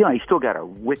 He can, he's still got a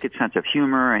wicked sense of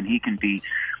humor, and he can be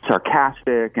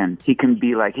sarcastic, and he can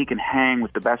be like, he can hang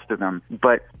with the best of them.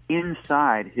 But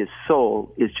inside his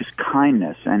soul is just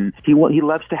kindness, and he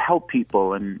loves to help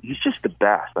people, and he's just the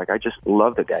best. Like, I just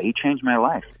love the guy. He changed my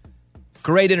life.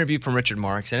 Great interview from Richard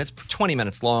Marx, and it's 20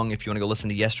 minutes long if you want to go listen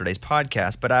to yesterday's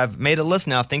podcast. But I've made a list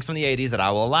now of things from the 80s that I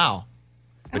will allow.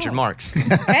 Richard Marx.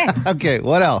 Okay,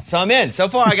 what else? So I'm in. So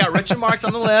far, I got Richard Marx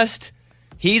on the list.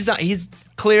 He's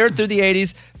cleared through the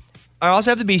 80s. I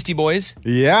also have the Beastie Boys.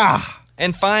 Yeah.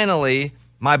 And finally,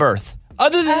 my birth.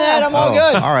 Other than that, I'm all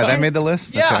good. All right, that made the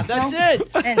list? Yeah, Okay. that's it.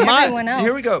 And everyone else.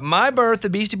 Here we go. My birth, the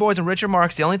Beastie Boys, and Richard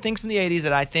Marx, the only things from the 80s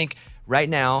that I think right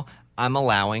now I'm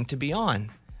allowing to be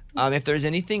on. If there's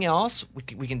anything else,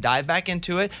 we can dive back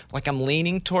into it. Like I'm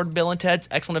leaning toward Bill and Ted's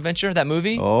Excellent Adventure, that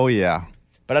movie. Oh, yeah.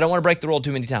 But I don't want to break the rule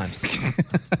too many times.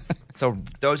 So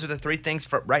those are the 3 things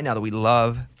for right now that we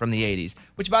love from the 80s.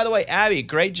 Which, by the way, Abby,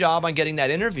 great job on getting that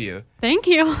interview. Thank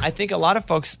you. I think a lot of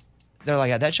folks, they're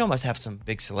like, that show must have some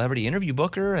big celebrity interview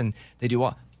booker, and they do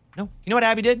what? No. You know what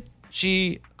Abby did?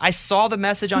 I saw the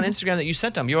message on Instagram that you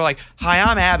sent them. You were like, "Hi,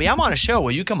 I'm Abby. I'm on a show.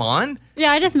 Will you come on?"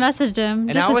 Yeah, I just messaged him.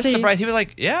 And I was surprised. He was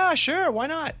like, "Yeah, sure. Why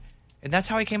not?" And that's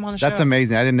how he came on the show. That's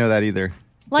amazing. I didn't know that either.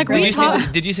 Like, did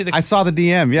you see the? I saw the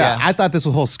DM. Yeah. I thought this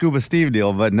was a whole Scuba Steve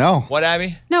deal, but no. What,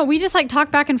 Abby? No, we just like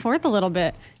talked back and forth a little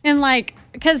bit. And like,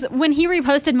 because when he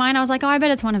reposted mine, I was like, oh, I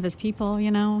bet it's one of his people,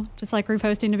 just like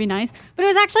reposting to be nice. But it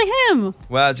was actually him.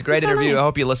 Well, it's a great so interview. nice. I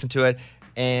hope you listen to it.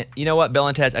 And you know what? Bill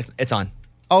and Ted's, it's on.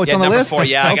 Oh, it's on the number list? 4.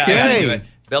 Yeah, I got to do Okay. it.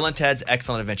 Bill and Ted's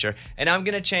Excellent Adventure. And I'm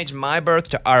going to change my birth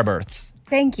to our births.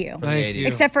 Thank you. Thank you.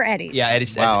 Except for Eddie's. Yeah,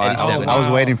 Eddie's, Wow, Eddie's 70. I was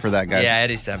waiting for that, guys. Yeah,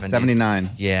 Eddie's 70. 79.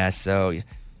 Yeah, so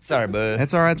sorry, bud.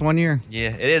 It's all right. It's 1 year.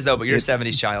 Yeah, it is, though, but you're a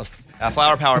 70s child.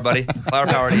 Flower power, buddy. Flower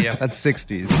power to you. That's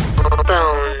 60s.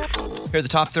 Here are the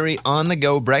top 3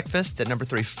 on-the-go breakfast. At number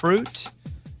 3, fruit.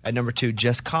 At number 2,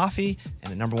 just coffee.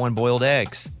 And at number 1, boiled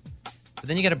eggs. But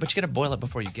then you got to boil it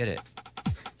before you get it.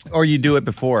 Or you do it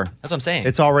before. That's what I'm saying.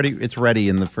 It's ready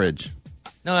in the fridge.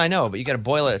 No, I know, but you got to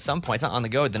boil it at some point. It's not on the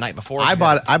go the night before. I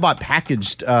bought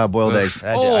packaged boiled eggs.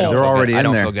 I don't They're already in there. I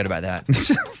don't feel good about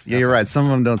that. Yeah, you're right. Some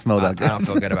of them don't smell that good. I don't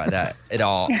feel good about that at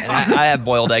all. And I have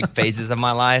boiled egg phases of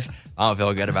my life. I don't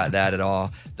feel good about that at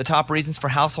all. The top reasons for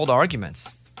household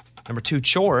arguments. Number 2,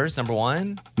 chores. Number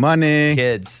 1, money.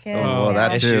 Kids. Oh,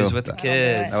 that too. Issues with the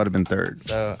kids. That would have been third.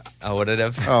 So, would it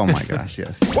have? Oh my gosh,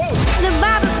 yes.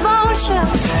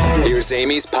 Here's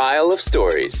Amy's pile of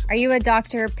stories. Are you a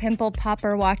Dr. Pimple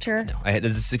Popper watcher?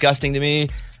 This is disgusting to me.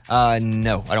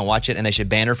 No, I don't watch it, and they should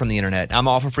ban her from the internet. I'm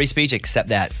all for free speech, except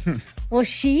that. Well,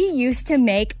 she used to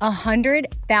make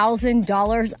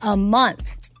 $100,000 a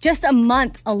month, just a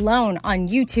month alone on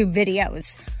YouTube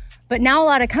videos. But now a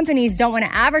lot of companies don't want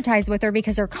to advertise with her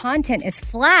because her content is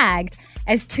flagged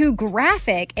as too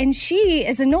graphic, and she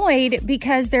is annoyed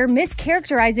because they're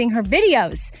mischaracterizing her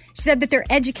videos. She said that they're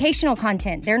educational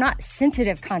content. They're not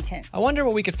sensitive content. I wonder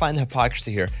where we could find the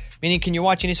hypocrisy here. Meaning, can you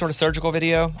watch any sort of surgical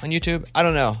video on YouTube? I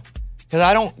don't know. Because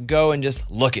I don't go and just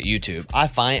look at YouTube.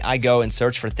 I go and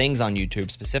search for things on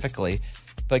YouTube specifically.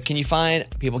 But can you find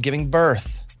people giving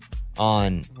birth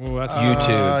on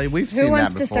YouTube? We've seen Who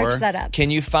wants that to before. search that up?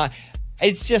 Can you find...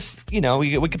 It's just, we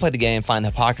could play the game, find the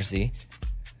hypocrisy.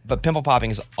 But pimple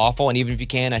popping is awful, and even if you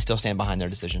can, I still stand behind their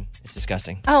decision. It's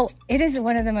disgusting. Oh, it is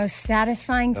one of the most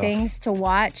satisfying things to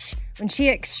watch. When she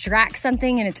extracts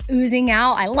something and it's oozing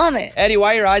out, I love it. Eddie,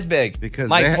 why are your eyes big? Because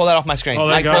Mike, pull that off my screen. Oh,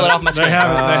 they Mike, got pull it. that off my screen. They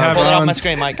have it. They have pull it. that off my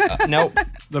screen, Mike. Nope.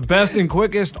 The best and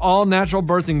quickest all-natural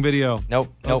birthing video.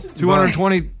 Nope.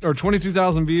 220 or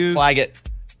 22,000 views. Flag it.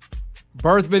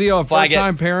 Birth video of Flag it.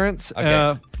 first-time parents.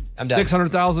 Okay. I'm done.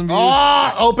 600,000 views.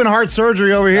 Oh, open heart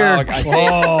surgery over here. I see.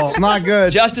 It's not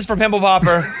good. Justice for Pimple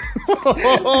Popper.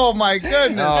 Oh, my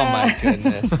goodness. Oh, my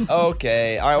goodness.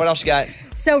 Okay. All right, what else you got?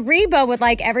 So Reba would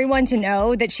like everyone to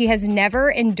know that she has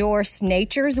never endorsed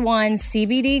Nature's One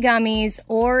CBD gummies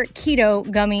or keto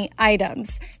gummy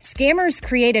items. Scammers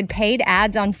created paid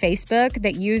ads on Facebook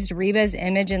that used Reba's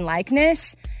image and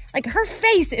likeness. Like, her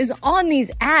face is on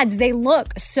these ads. They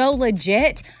look so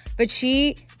legit, but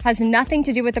she has nothing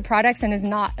to do with the products and is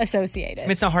not associated. I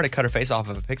mean, it's not hard to cut her face off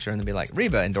of a picture and then be like,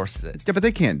 Reba endorses it. Yeah, but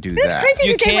they can't do It's that.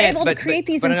 crazy that they were able to create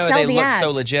these and I know sell they the look ads.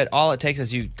 so legit. All it takes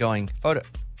is you going,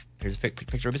 here's a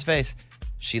picture of his face.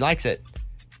 She likes it.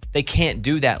 They can't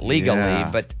do that legally, Yeah.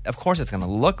 but of course it's going to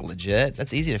look legit.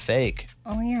 That's easy to fake.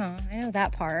 Oh yeah, I know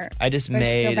that part. I just But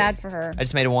made feel bad for her. I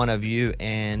just made one of you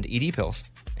and ED pills.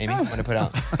 Amy, I'm going to put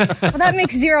out. Well, that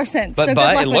makes zero sense. But so good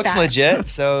luck it with looks that. legit,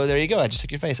 so there you go. I just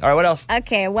took your face. All right, what else?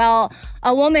 Okay, well,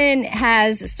 a woman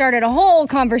has started a whole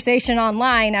conversation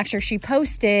online after she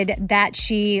posted that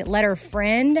she let her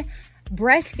friend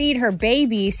breastfeed her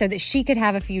baby so that she could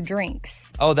have a few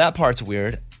drinks. Oh, that part's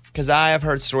weird. Because I have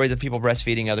heard stories of people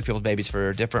breastfeeding other people's babies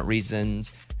for different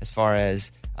reasons, as far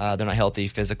as they're not healthy,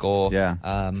 physical. Yeah.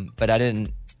 But I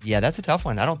didn't. Yeah, that's a tough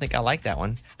one. I don't think I like that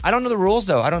one. I don't know the rules,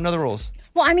 though. I don't know the rules.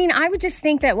 Well, I mean, I would just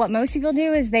think that what most people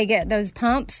do is they get those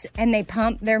pumps and they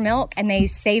pump their milk and they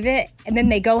save it and then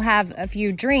they go have a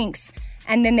few drinks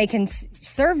and then they can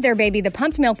serve their baby the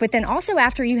pumped milk. But then also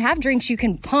after you have drinks, you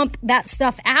can pump that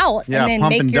stuff out Yeah, and then pump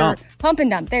make and your dump. pump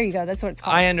and dump. There you go. That's what it's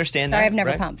called. I understand Sorry, that. I've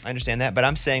never right? pumped. I understand that. But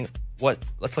I'm saying,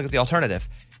 let's look at the alternative.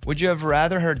 Would you have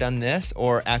rather her done this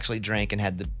or actually drank and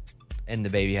had the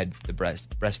baby had the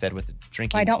breastfed with the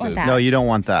drinking? Well, I don't want boob? that. No, you don't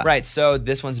want that. Right. So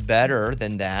this one's better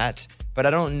than that. But I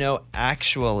don't know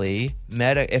actually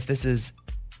if this is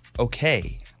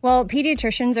okay. Well,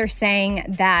 pediatricians are saying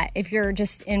that if you're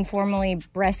just informally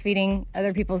breastfeeding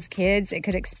other people's kids, it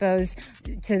could expose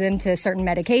to them to certain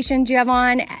medications you have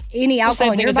on, any alcohol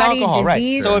Same in thing your as body, alcohol,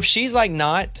 disease. right? So if she's like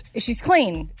not, If she's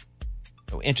clean.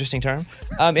 interesting term.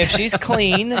 If she's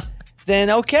clean, then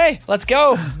okay, let's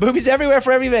go. Boobies everywhere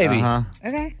for every baby.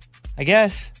 Okay. I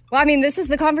guess. Well, I mean, this is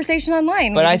the conversation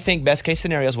online. But I think best case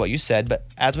scenario is what you said. But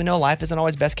as we know, life isn't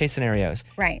always best case scenarios.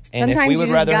 Right. And Sometimes if we you would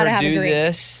just rather gotta her have a do drink.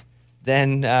 this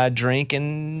than drink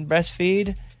and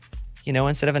breastfeed,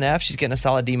 instead of an F, she's getting a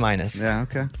solid D minus. Yeah,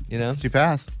 okay. She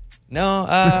passed. No,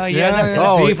 D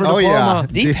for diploma.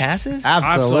 D passes?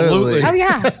 Absolutely. Oh,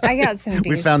 yeah. I got some D's.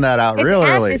 We found that out It's real F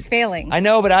early. is failing. I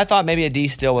know, but I thought maybe a D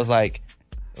still was like,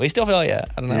 we still fail you. I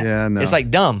don't know. Yeah, no. It's like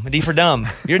dumb. D for dumb.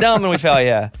 You're dumb and we fail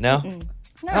you. No?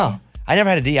 No. Oh, I never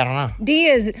had a D. I don't know. D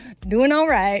is doing all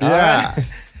right. Yeah.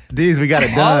 D's, we got it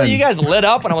All done. of you guys lit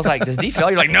up and I was like, does D fail?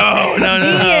 You're like, no.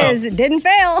 D is didn't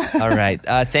fail. All right.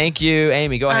 Thank you,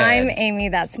 Amy. Go ahead. I'm Amy.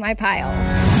 That's my pile.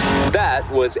 That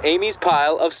was Amy's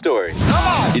pile of stories.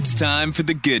 It's time for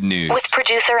the good news. With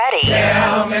producer Eddie.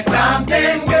 Tell me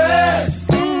something good.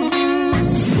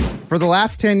 For the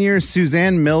last 10 years,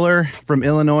 Suzanne Miller from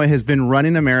Illinois has been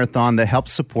running a marathon that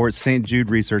helps support St. Jude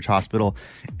Research Hospital.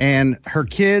 And her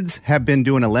kids have been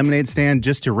doing a lemonade stand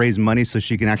just to raise money so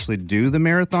she can actually do the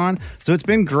marathon. So it's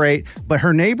been great. But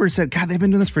her neighbors said, God, they've been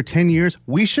doing this for 10 years.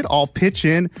 We should all pitch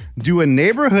in, do a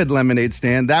neighborhood lemonade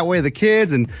stand. That way the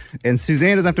kids and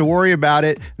Suzanne doesn't have to worry about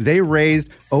it. They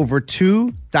raised over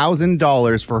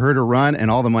 $2,000 for her to run, and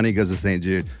all the money goes to St.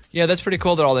 Jude. Yeah, that's pretty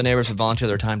cool that all the neighbors would volunteer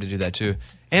their time to do that too.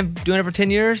 And doing it for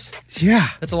 10 years? Yeah.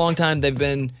 That's a long time. They've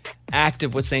been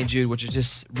active with St. Jude, which is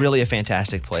just really a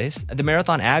fantastic place. The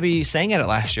marathon, Abby sang at it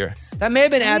last year. That may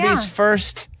have been Abby's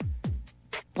first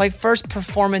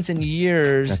performance in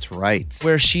years. That's right.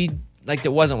 Where she, that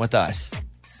wasn't with us.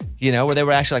 Where they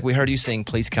were actually like, we heard you sing,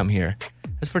 please come here.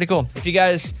 That's pretty cool. If you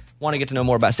guys want to get to know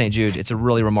more about St. Jude, it's a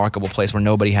really remarkable place where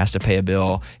nobody has to pay a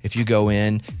bill. If you go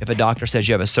in, if a doctor says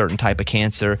you have a certain type of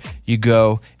cancer, you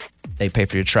go, they pay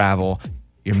for your travel,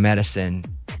 your medicine,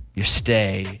 your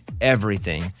stay,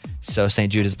 everything. So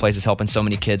St. Jude is a place that's helping so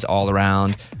many kids all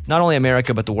around, not only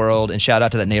America, but the world. And shout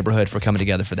out to that neighborhood for coming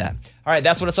together for that. All right,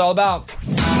 that's what it's all about.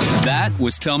 That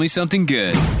was Tell Me Something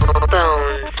Good.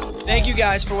 Thank you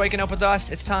guys for waking up with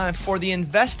us. It's time for the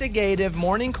investigative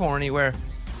morning corny, where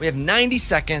we have 90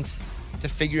 seconds to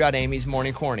figure out Amy's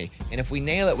morning corny. And if we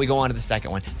nail it, we go on to the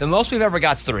second one. The most we've ever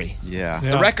got is 3. Yeah.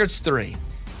 The record's 3.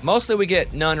 Mostly we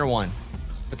get none or 1.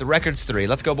 But the record's 3.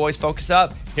 Let's go, boys. Focus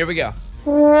up. Here we go.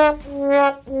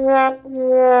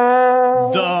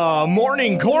 The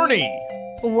morning corny.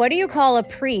 What do you call a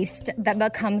priest that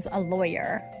becomes a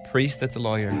lawyer? Priest, that's a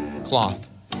lawyer. Cloth.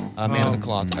 A man of the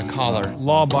cloth. A collar.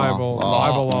 Law Bible.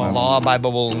 Bible law. Law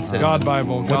Bible and citizen. God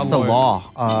Bible. What's God the lawyer.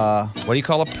 law? What do you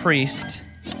call a priest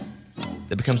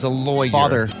that becomes a lawyer?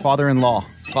 Father-in-law.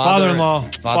 Father-in-law.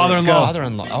 Father-in-law.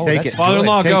 Father-in-law. Oh, Take that's it.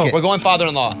 Father-in-law, good. go. We're going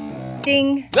father-in-law.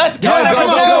 Ding. Let's go. Yeah,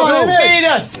 go. Beat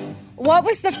us. What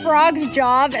was the frog's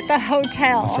job at the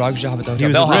hotel? Frog job at the He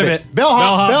hotel. was a ribbit.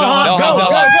 Bellhop. Go.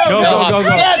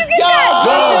 Let's go.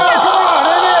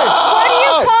 What do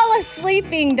you call a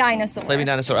sleeping dinosaur? Sleeping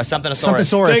dinosaur. Something-asaurus.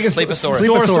 Something-saurus. Sleeposaurus.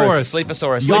 Sleeposaurus.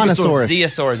 Sleeposaurus. Yawnosaurus.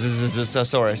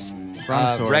 Zeosaurus.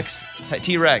 Brontosaurus. Rex.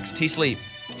 T-Rex. T-Sleep.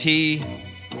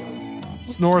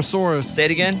 Snorosaurus. Say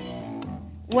it again.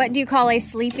 What do you call a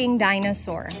sleeping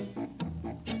dinosaur?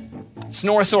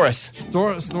 Snorosaurus.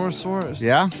 Snorosaurus.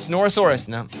 Yeah? Snorosaurus.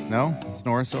 No. No?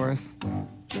 Snorosaurus?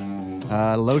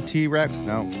 Low T-Rex?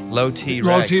 No. Low T-Rex.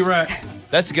 Low T-Rex.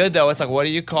 That's good, though. It's like, what do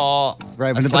you call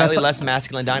Right, a but slightly that's not- less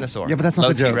masculine dinosaur? Yeah, but that's not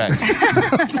Low the joke. T-Rex.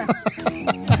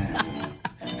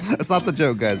 That's not the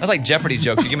joke, guys. That's like Jeopardy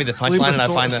jokes. You give me the punchline and I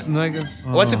find the... Negus.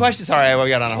 What's the question? Sorry, we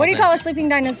got on a What do you whole call a sleeping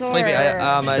dinosaur? thing. Sleepy,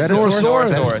 Dinosaurus.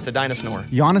 Snorosaurus. A dinosaur.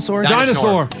 Yonosaurus?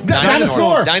 Dinosaur.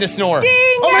 Dinosaur. Dinosaur. Ding!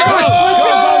 Oh my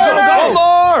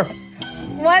God. Go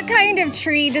more. What kind of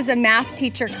tree does a math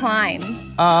teacher climb?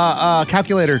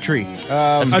 Calculator tree.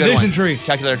 That's a good Addition one. tree.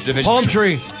 Calculator division. Palm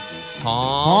tree.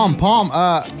 Palm.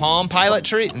 Palm pilot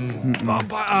tree. No.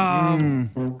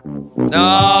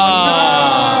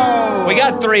 We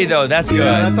got 3 though. That's good.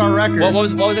 Yeah, that's our record. What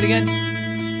was it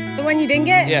again? The one you didn't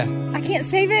get? Yeah. I can't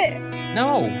save it.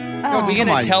 No. Oh. Are you come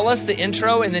gonna on. tell us the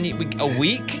intro and then a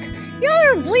week? Y'all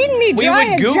are bleeding me We dry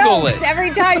would of Google jokes it.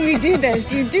 every time you do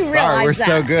this. You do realize Sorry, we're that.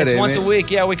 so good, It's Amy. once a week.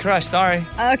 Yeah, we crushed. Sorry.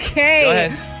 Okay. Go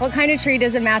ahead. What kind of tree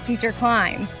does a math teacher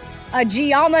climb? A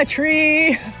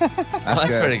geometry.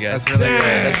 That's pretty good. That's really good.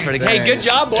 That's pretty good. Hey, Dang. good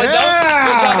job, boys. Yeah.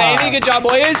 Good job, Amy. Good job,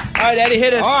 boys. All right, Eddie,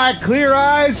 hit us. All right, clear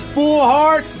eyes, full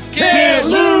hearts, Can't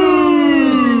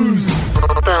lose.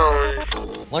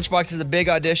 Lunchbox is a big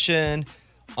audition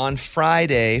on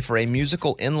Friday for a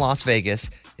musical in Las Vegas.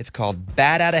 It's called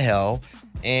Bat Outta Hell,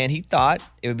 and he thought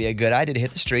it would be a good idea to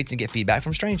hit the streets and get feedback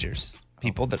from strangers,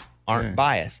 people that aren't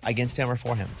biased against him or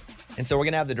for him. And so we're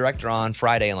going to have the director on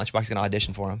Friday, and Lunchbox is going to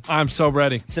audition for him. I'm so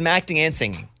ready. Some acting and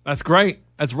singing. That's great.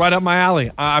 That's right up my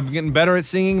alley. I'm getting better at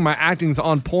singing. My acting's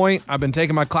on point. I've been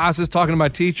taking my classes, talking to my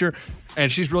teacher, and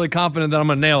she's really confident that I'm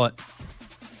going to nail it.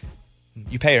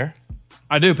 You pay her.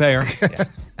 I do pay her. Yeah.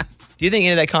 Do you think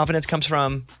any of that confidence comes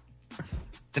from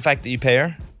the fact that you pay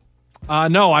her?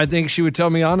 No, I think she would tell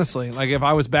me honestly. Like, if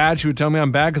I was bad, she would tell me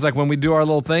I'm bad. Because, like, when we do our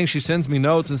little thing, she sends me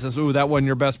notes and says, ooh, that wasn't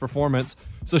your best performance.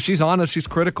 So she's honest. She's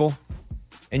critical.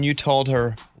 And you told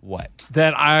her what?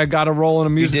 That I got a role in a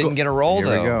musical. You didn't get a role, Here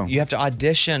we though. go. You have to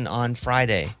audition on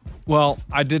Friday. Well,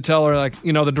 I did tell her, like,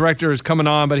 the director is coming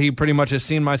on, but he pretty much has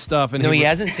seen my stuff. And No, he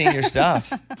hasn't seen your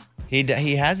stuff.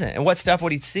 He hasn't. And what stuff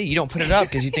would he see? You don't put it up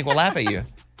because you think we'll laugh at you.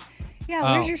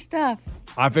 Yeah, where's your stuff?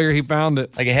 I figure he found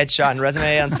it. Like a headshot and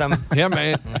resume on some... Yeah,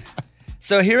 man.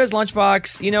 So here is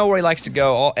Lunchbox. You know where he likes to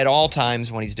go at all times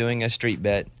when he's doing a street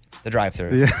bit? The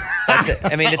drive-thru. Yeah. That's it.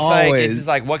 I mean, it's just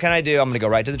like, what can I do? I'm going to go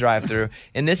right to the drive-thru.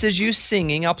 And this is you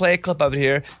singing. I'll play a clip of it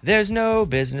here. There's no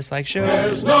business like show.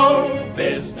 There's no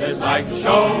business like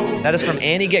show. That is from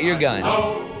Annie Get Your Gun.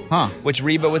 Huh. Which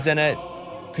Reba was in it,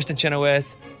 Kristen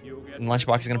Chenoweth, and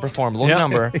Lunchbox is going to perform a little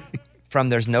number from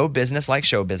There's No Business Like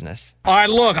Show Business. All right,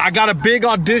 look, I got a big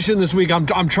audition this week. I'm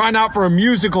trying out for a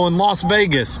musical in Las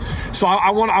Vegas. So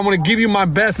I want to give you my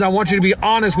best, and I want you to be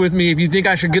honest with me if you think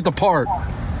I should get the part.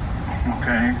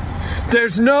 Okay.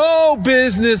 There's no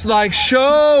business like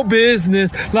show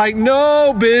business, like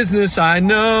no business I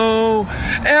know.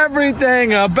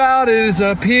 Everything about it is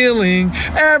appealing,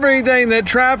 everything that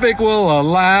traffic will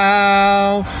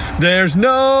allow. There's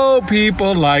no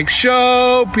people like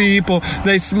show people,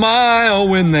 they smile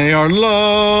when they are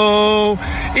low.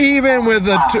 Even with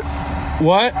the...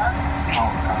 What?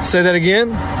 Say that again?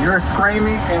 You're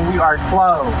screaming and we are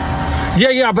closed.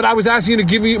 Yeah, but I was asking you to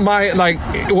give me my,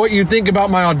 what you think about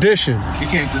my audition. You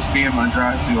can't just be in my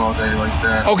drive-thru all day like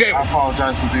that. Okay. I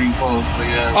apologize for being closed, but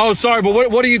yeah. Oh, sorry, but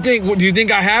what do you think? Do you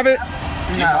think I have it?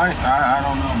 No, I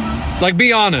don't know, man. Like,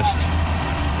 be honest.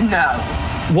 No.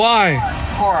 Why?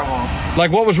 Horrible.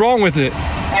 Like, what was wrong with it?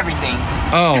 Everything.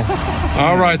 Oh.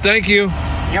 All right, thank you.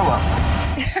 You're welcome.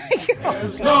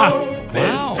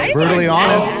 Wow. Brutally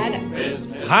honest.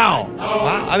 How?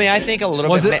 Wow. I mean, I think a little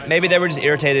Was bit. Maybe they were just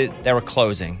irritated they were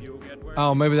closing.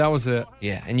 Oh, maybe that was it.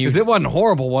 Yeah. And you. Because it wasn't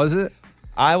horrible, was it?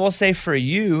 I will say for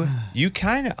you, you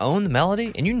kind of own the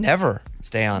melody and you never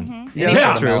stay on any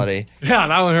Yeah. sort of melody. Yeah,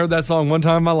 and I only heard that song one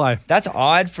time in my life. That's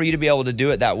odd for you to be able to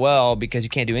do it that well because you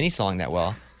can't do any song that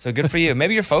well. So good for you.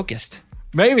 Maybe you're focused.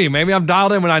 Maybe I'm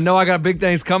dialed in. When I know I got big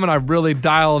things coming, I really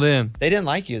dialed in. They didn't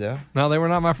like you though. No, they were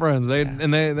not my friends. They're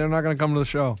not going to come to the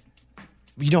show.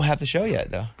 You don't have the show yet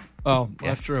though. Oh,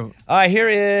 that's true. All right, here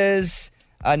is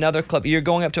another clip. You're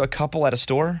going up to a couple at a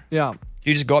store? Yeah.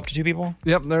 You just go up to two people?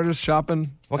 Yep, they're just shopping.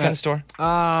 What kind of store?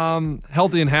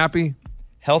 Healthy and Happy.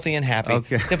 Healthy and Happy.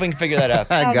 Okay. See if we can figure that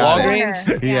out. I got it.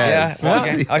 Walgreens? Yes.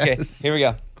 Yeah. Okay, here we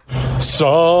go.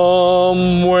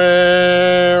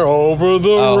 Somewhere over the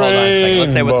Oh, hold on a second.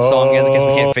 Let's say what the song is in case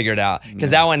we can't figure it out.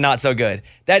 Because that one, not so good.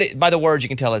 By the words, you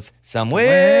can tell it's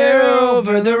somewhere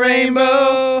over the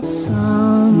rainbow.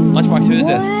 Lunchbox, who is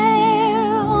this?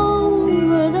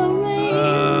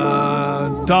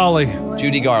 Dolly.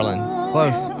 Judy Garland.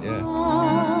 Close. Yeah.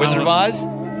 Wizard of Oz?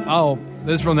 Oh,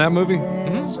 this is from that movie?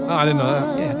 Mm-hmm. Oh, I didn't know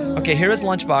that. Yeah. Okay, here is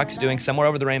Lunchbox doing Somewhere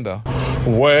Over the Rainbow.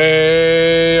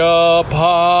 Way up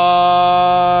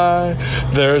high,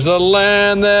 there's a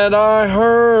land that I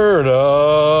heard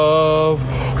of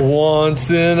once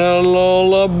in a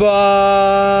lullaby,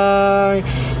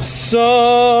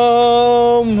 somewhere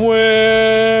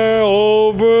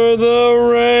over the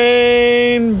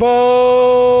rainbow.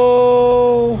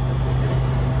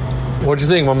 What'd you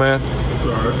think, my man?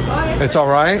 It's all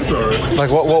right. It's all right?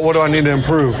 Like, what do I need to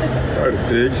improve?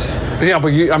 Yeah,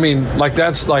 but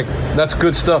that's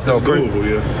good stuff, though. It's doable,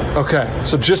 yeah. Okay,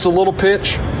 so just a little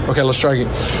pitch. Okay, let's try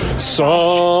again. Somewhere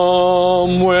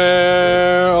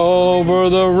over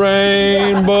the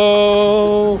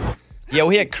rainbow. Yeah,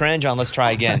 we hit cringe on Let's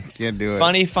Try Again. Can't do it.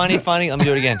 Funny. Let me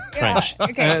do it again. Cringe.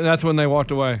 And that's when they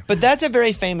walked away. But that's a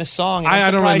very famous song. And I'm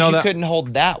I don't surprised really know you that. couldn't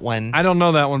hold that one. I don't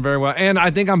know that one very well. And I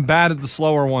think I'm bad at the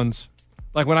slower ones.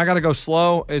 Like when I got to go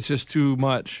slow, it's just too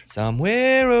much.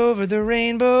 Somewhere over the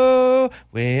rainbow,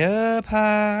 way up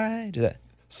high. Do that.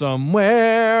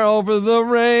 Somewhere over the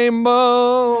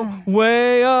rainbow,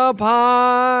 way up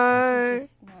high.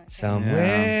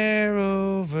 Somewhere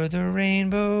over the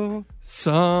rainbow.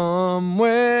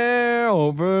 Somewhere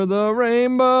over the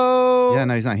rainbow. Yeah,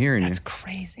 no, he's not hearing That's you.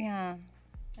 crazy. Yeah.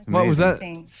 What was that?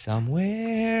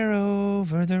 Somewhere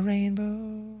over the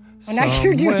rainbow. Well, now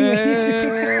you're doing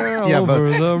Somewhere Yeah, but- over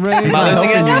the Am rainbow. I losing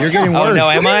it? You're getting Oh worse. no,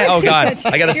 am I? Oh Too God, much.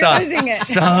 I gotta You're stop. losing it.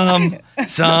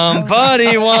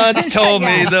 Somebody once told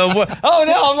me the word. Oh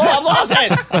no, I'm lost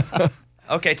it.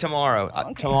 Okay, tomorrow.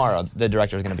 Tomorrow, the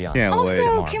director is gonna be on. Can't wait. Also,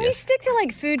 Tomorrow, can we yes. stick to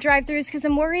like food drive-thrus? Because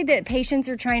I'm worried that patients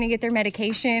are trying to get their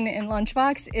medication and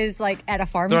Lunchbox is like at a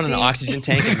pharmacy. Throwing an oxygen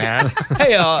tank and mad.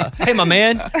 Hey, my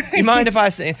man, you mind if I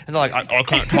say? And they're like, I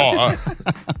can't talk.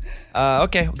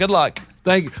 Okay, good luck.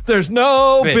 Thank you. There's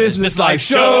no business like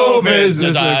show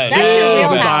business. That's your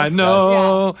Business wheelhouse. I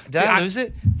know. Did I lose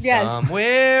it? Yes.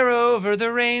 Somewhere over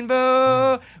the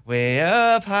rainbow, way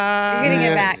up high. You're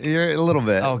getting it back. You're a little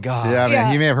bit. Oh, God. Yeah, I mean,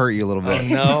 Yeah. he may have hurt you a little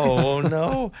bit. Oh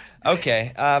no.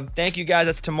 Okay. Thank you guys.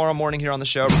 That's tomorrow morning here on the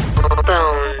show.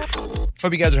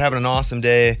 Hope you guys are having an awesome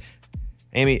day.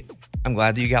 Amy, I'm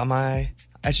glad that you got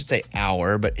I should say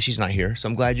our, but she's not here. So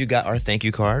I'm glad you got our thank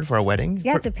you card for our wedding.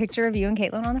 Yeah, it's a picture of you and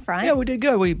Caitlin on the front. Yeah, we did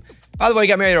good. By the way, we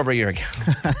got married over a year ago.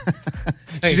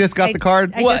 She just got the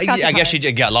card? I just got the I guess she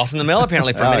card. got lost in the mail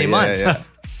apparently for many yeah, months. yeah.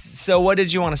 So what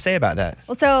did you want to say about that?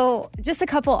 Well, so just a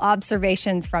couple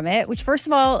observations from it, which first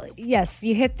of all, yes,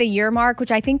 you hit the year mark,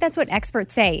 which I think that's what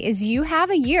experts say, is you have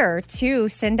a year to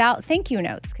send out thank you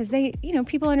notes because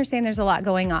people understand there's a lot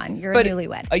going on. You're a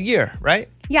newlywed. A year, right?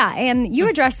 Yeah, and you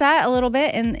addressed that a little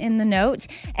bit in the note.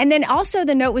 And then also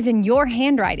the note was in your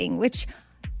handwriting, which,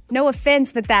 no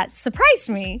offense, but that surprised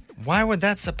me. Why would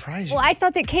that surprise you? Well, I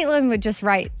thought that Caitlin would just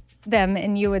write them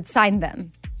and you would sign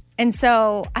them. And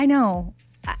so, I know.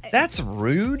 That's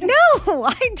rude. No,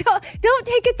 I don't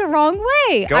take it the wrong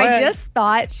way. Go I ahead. just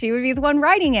thought she would be the one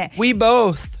writing it. We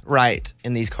both write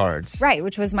in these cards. Right,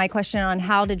 which was my question on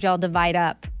how did y'all divide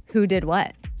up who did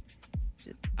what?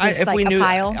 Just If like we a knew,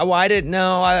 pile? well, I didn't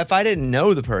know. If I didn't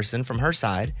know the person from her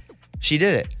side, she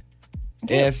did it.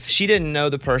 If she didn't know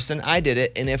the person, I did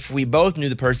it. And if we both knew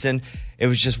the person, it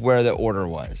was just where the order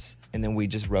was. And then we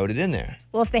just wrote it in there.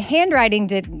 Well, if the handwriting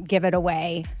didn't give it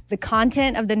away, the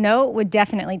content of the note would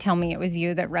definitely tell me it was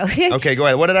you that wrote it. Okay, go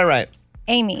ahead. What did I write?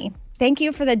 Amy, thank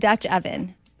you for the Dutch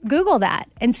oven. Google that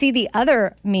and see the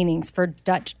other meanings for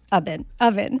Dutch oven.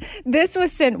 This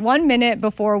was sent 1 minute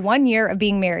before 1 year of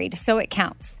being married, so it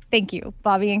counts. Thank you,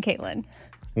 Bobby and Caitlin.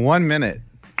 1 minute.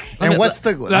 And what's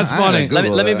the? That's I gotta funny.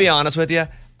 Google Let me that. be honest with you.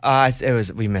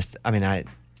 We missed. I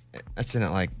sent it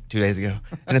like 2 days ago,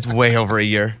 and it's way over a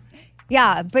year.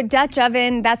 Yeah, but Dutch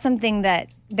oven, that's something that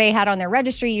they had on their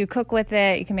registry. You cook with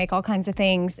it, you can make all kinds of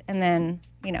things. And then,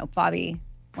 Bobby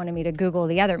wanted me to Google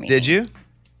the other meaning. Did you?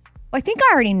 Well, I think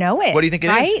I already know it. What do you think it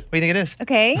is? right? What do you think it is?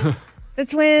 Okay.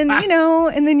 That's when,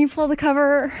 and then you pull the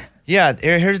cover. Yeah,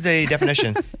 here's the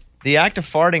definition. The act of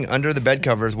farting under the bed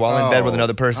covers while in bed with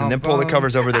another person, then pull the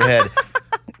covers over their head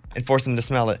and force them to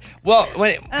smell it. Well,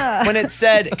 when it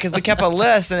said, because we kept a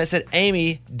list and it said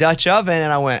Amy, Dutch oven,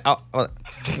 and I went, oh.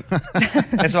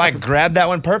 And so I grabbed that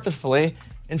one purposefully.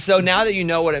 And so now that you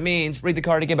know what it means, read the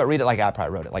card again, but read it like I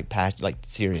probably wrote it, like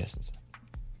serious. And stuff.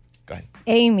 Go ahead.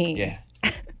 Amy. Yeah.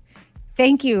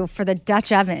 Thank you for the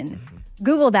Dutch oven.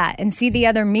 Google that and see the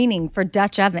other meaning for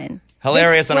Dutch oven.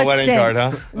 Hilarious This on a was wedding sent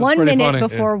card, huh? 1 minute funny.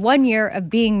 before 1 year of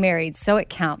being married, so it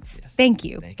counts. Thank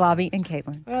you, Bobby and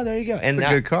Caitlin. Oh, there you go. And It's a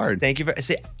good card. Thank you.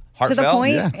 See, Heartfelt. To the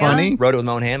point. Yeah, funny. Wrote it with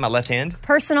my own hand, my left hand.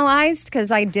 Personalized,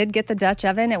 because I did get the Dutch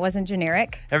oven. It wasn't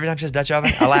generic. Every time she says Dutch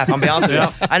oven, I laugh. I'll be honest with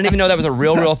you. I didn't even know that was a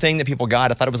real thing that people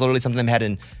got. I thought it was literally something they had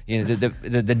in,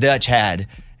 the Dutch had.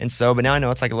 And so, but now I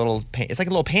know it's like a little pan. It's like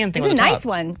a little pan thing. It's on a the nice top.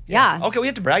 one. Yeah. Okay, we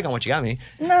have to brag on what you got me.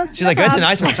 No. She's like, it's a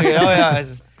nice one. So, oh yeah.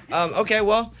 Okay,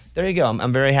 well, there you go.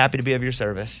 I'm very happy to be of your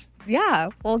service. Yeah.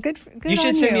 Well, good. You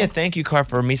should send me a thank you card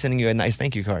for me sending you a nice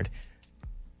thank you card.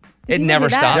 It you never do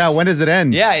that? stops. Yeah, when does it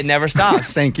end? Yeah, it never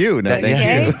stops. Thank you. No,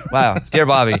 thank you. Wow. Dear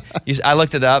Bobby, I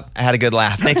looked it up. I had a good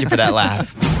laugh. Thank you for that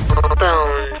laugh.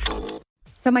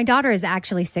 So my daughter is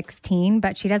actually 16,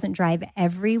 but she doesn't drive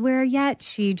everywhere yet.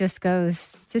 She just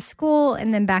goes to school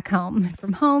and then back home.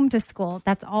 From home to school,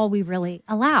 that's all we really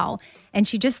allow. And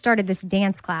she just started this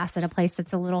dance class at a place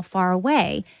that's a little far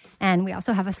away. And we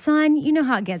also have a son. You know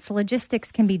how it gets.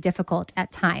 Logistics can be difficult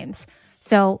at times.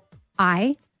 So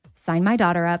I signed my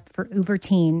daughter up for Uber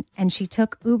Teen, and she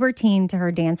took Uber Teen to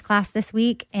her dance class this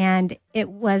week, and it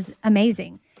was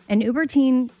amazing. An Uber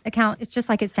Teen account, it's just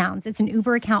like it sounds. It's an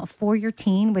Uber account for your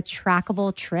teen with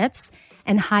trackable trips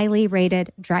and highly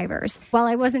rated drivers. While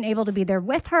I wasn't able to be there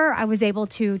with her, I was able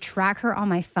to track her on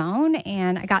my phone,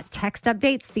 and I got text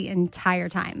updates the entire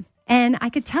time. And I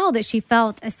could tell that she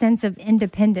felt a sense of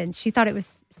independence. She thought it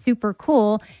was super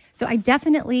cool. So I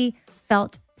definitely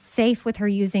felt safe with her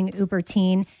using Uber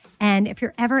Teen. And if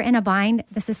you're ever in a bind,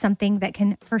 this is something that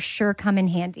can for sure come in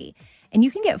handy. And you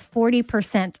can get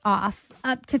 40% off,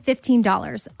 up to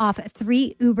 $15 off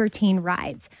 3 Uber Teen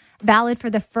rides. Valid for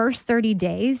the first 30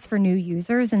 days for new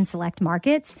users in select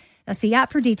markets. Now see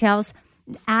app for details.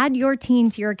 Add your teen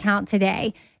to your account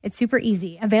today. It's super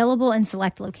easy. Available in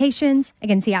select locations.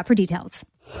 Again, see app for details.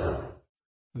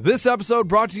 This episode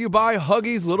brought to you by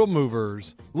Huggies Little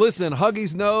Movers. Listen,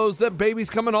 Huggies knows that babies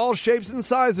come in all shapes and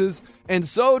sizes, and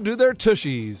so do their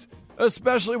tushies.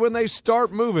 Especially when they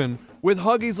start moving. With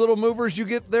Huggies Little Movers, you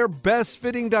get their best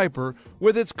fitting diaper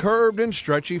with its curved and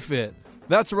stretchy fit.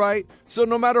 That's right, so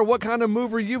no matter what kind of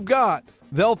mover you've got,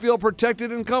 they'll feel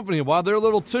protected and comfy while their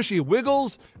little tushy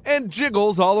wiggles and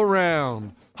jiggles all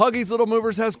around. Huggies Little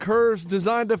Movers has curves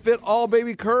designed to fit all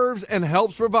baby curves and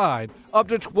helps provide up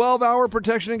to 12-hour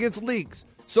protection against leaks.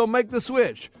 So make the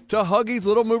switch to Huggies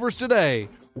Little Movers today.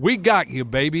 We got you,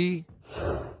 baby.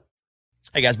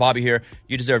 Hey guys, Bobby here.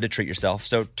 You deserve to treat yourself.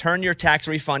 So turn your tax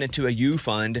refund into a U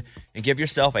fund and give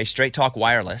yourself a Straight Talk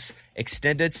Wireless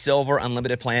Extended Silver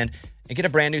Unlimited plan and get a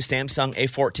brand new Samsung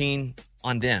A14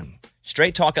 on them.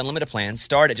 Straight Talk Unlimited plans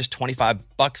start at just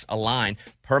 $25 a line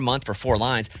per month for 4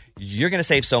 lines. You're going to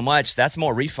save so much. That's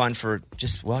more refund for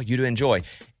just, well, you to enjoy.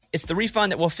 It's the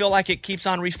refund that will feel like it keeps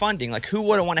on refunding. Like, who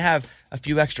wouldn't want to have a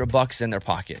few extra bucks in their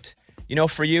pocket? You know,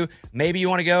 for you, maybe you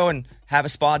want to go and have a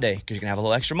spa day because you're going to have a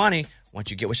little extra money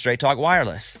once you get with Straight Talk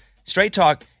Wireless. Straight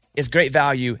Talk is great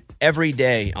value every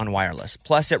day on wireless.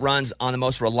 Plus, it runs on the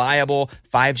most reliable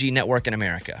 5G network in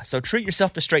America. So treat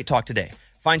yourself to Straight Talk today.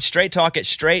 Find Straight Talk at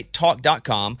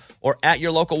straighttalk.com or at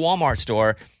your local Walmart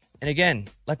store. And again,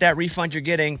 let that refund you're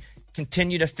getting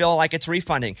continue to feel like it's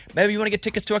refunding. Maybe you want to get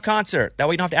tickets to a concert. That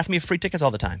way you don't have to ask me for free tickets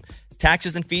all the time.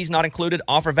 Taxes and fees not included.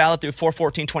 Offer valid through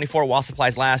 4/14/24 while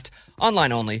supplies last.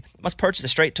 Online only. Must purchase a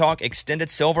Straight Talk Extended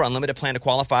Silver Unlimited plan to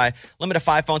qualify. Limit of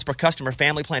 5 phones per customer.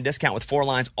 Family plan discount with 4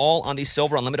 lines, all on the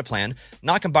Silver Unlimited plan.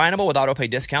 Not combinable with auto pay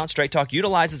discount. Straight Talk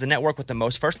utilizes the network with the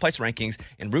most first-place rankings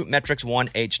in Root Metrics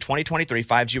 1H 2023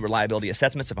 5G reliability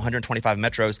assessments of 125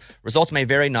 metros. Results may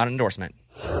vary, not an endorsement.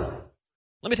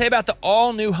 Let me tell you about the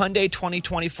all-new Hyundai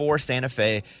 2024 Santa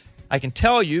Fe. I can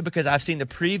tell you because I've seen the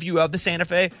preview of the Santa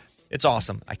Fe. It's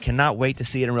awesome. I cannot wait to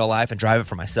see it in real life and drive it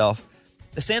for myself.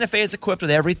 The Santa Fe is equipped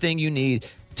with everything you need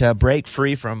to break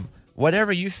free from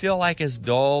whatever you feel like is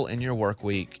dull in your work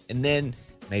week. And then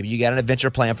maybe you got an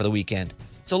adventure plan for the weekend.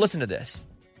 So listen to this.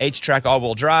 H-Track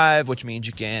all-wheel drive, which means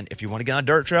you can, if you want to get on a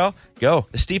dirt trail, go.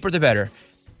 The steeper, the better.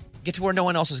 Get to where no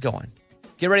one else is going.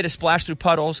 Get ready to splash through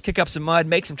puddles, kick up some mud,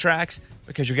 make some tracks,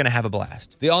 because you're going to have a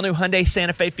blast. The all-new Hyundai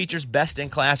Santa Fe features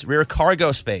best-in-class rear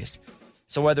cargo space.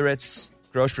 So whether it's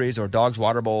groceries or dogs'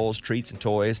 water bowls, treats, and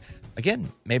toys,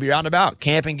 again, maybe you're out and about,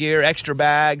 camping gear, extra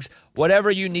bags, whatever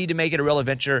you need to make it a real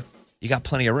adventure, you got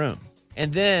plenty of room.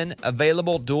 And then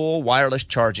available dual wireless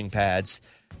charging pads.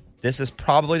 This is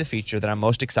probably the feature that I'm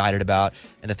most excited about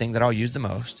and the thing that I'll use the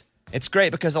most. It's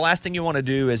great because the last thing you want to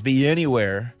do is be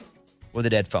anywhere with a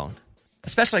dead phone,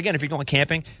 especially, again, if you're going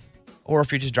camping or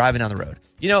if you're just driving down the road.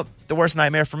 You know, the worst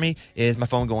nightmare for me is my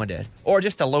phone going dead or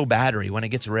just a low battery. When it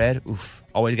gets red,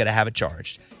 always got to have it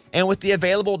charged. And with the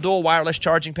available dual wireless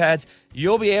charging pads,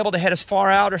 you'll be able to head as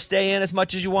far out or stay in as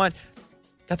much as you want.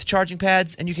 Got the charging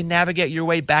pads, and you can navigate your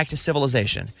way back to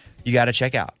civilization. you got to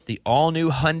check out the all-new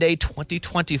Hyundai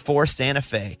 2024 Santa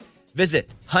Fe.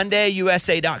 Visit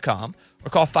HyundaiUSA.com or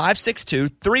call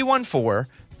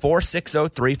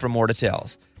 562-314-4603 for more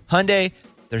details. Hyundai,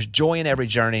 there's joy in every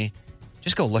journey.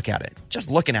 Just go look at it.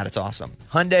 Just looking at it's awesome.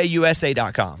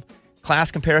 HyundaiUSA.com.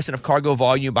 Class comparison of cargo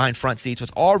volume behind front seats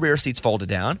with all rear seats folded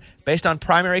down based on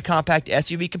primary compact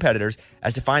SUV competitors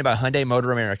as defined by Hyundai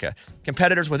Motor America.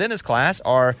 Competitors within this class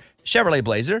are Chevrolet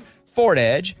Blazer, Ford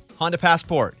Edge, Honda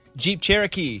Passport, Jeep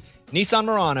Cherokee, Nissan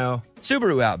Murano,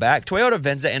 Subaru Outback, Toyota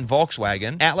Venza, and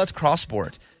Volkswagen Atlas Cross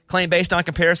Sport. Claim based on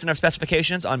comparison of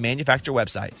specifications on manufacturer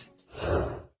websites. I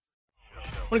want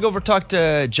to go over and talk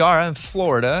to Jara in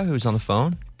Florida, who's on the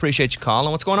phone. Appreciate you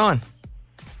calling. What's going on?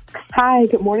 Hi,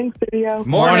 good morning, studio.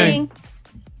 Morning.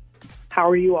 How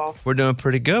are you all? We're doing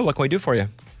pretty good. What can we do for you?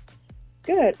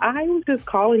 Good. I was just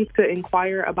calling to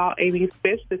inquire about Amy's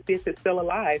fish to see if it's still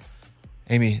alive.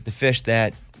 Amy, the fish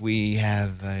that we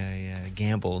have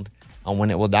gambled on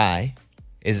when it will die,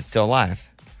 is it still alive?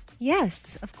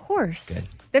 Yes, of course. Good.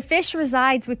 The fish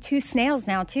resides with 2 snails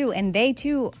now, too, and they,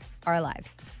 too, are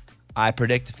alive. I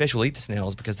predict the fish will eat the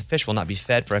snails because the fish will not be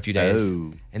fed for a few days.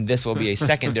 Oh. And this will be a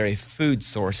secondary food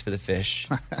source for the fish.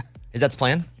 Is that the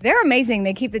plan? They're amazing.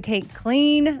 They keep the tank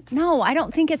clean. No, I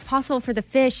don't think it's possible for the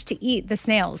fish to eat the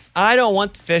snails. I don't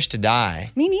want the fish to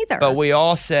die. Me neither. But we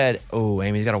all said, oh,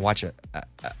 Amy's got to watch a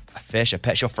fish, a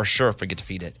pet. She'll for sure forget to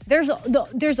feed it.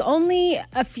 There's only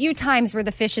a few times where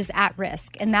the fish is at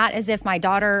risk, and that is if my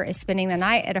daughter is spending the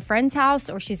night at a friend's house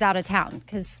or she's out of town,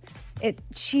 because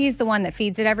she's the one that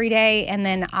feeds it every day, and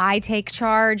then I take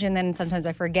charge, and then sometimes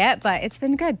I forget, but it's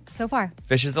been good so far.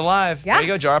 Fish is alive. Yeah. There you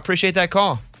go, Jar. Appreciate that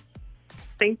call.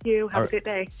 Thank you. Have a good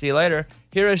day. See you later.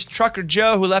 Here is Trucker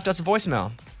Joe, who left us a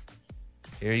voicemail.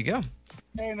 Here you go.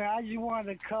 Hey, man, I just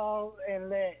wanted to call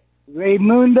and let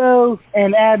Raymundo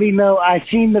and Abby know I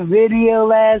seen the video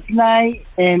last night,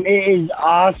 and it is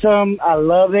awesome. I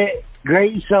love it.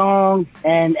 Great song,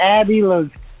 and Abby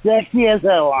looks sexy as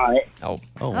hell on it. Oh,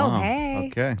 wow. Hey.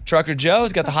 Okay. Trucker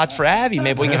Joe's got the hots for Abby.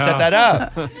 Maybe we can set that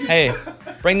up. Hey,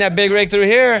 bring that big rig through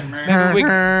here. Maybe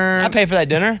I pay for that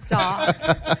dinner. Stop.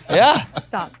 Yeah.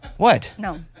 Stop. What?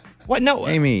 No. What? No.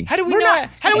 Amy. How do we know?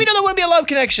 How do we know that wouldn't be a love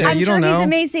connection? I'm sure he's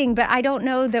amazing, but I don't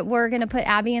know that we're going to put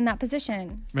Abby in that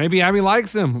position. Maybe Abby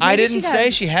likes him. I Maybe didn't she say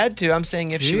does. she had to. I'm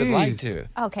saying if she would like to.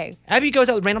 Okay. Abby goes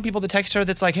out with random people that text her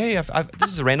that's like, hey,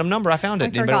 this is a random number. I found it.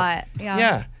 I forgot. Yeah.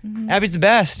 Yeah. Mhm. Abby's the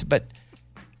best, but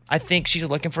I think she's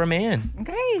looking for a man.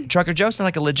 Okay. Trucker Joe sounds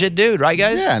like a legit dude, right,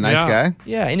 guys? Yeah, nice guy.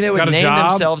 Yeah, anybody Got would a name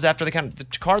job? themselves after the kind of the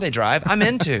car they drive. I'm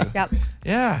into. Yep.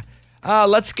 Yeah.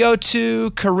 Let's go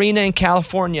to Karina in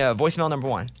California. Voicemail number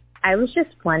 1. I was just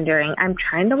wondering, I'm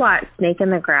trying to watch Snake in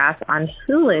the Grass on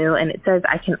Hulu, and it says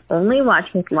I can only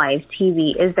watch with live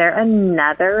TV. Is there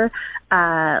another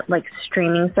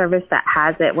streaming service that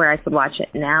has it where I could watch it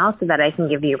now so that I can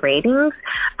give you ratings?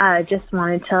 Just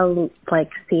wanted to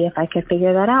see if I could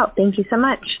figure that out. Thank you so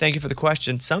much. Thank you for the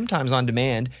question. Sometimes on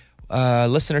demand,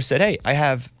 listeners said, hey, I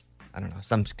have,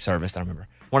 some service, I don't remember,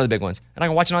 one of the big ones, and I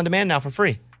can watch it on demand now for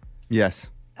free.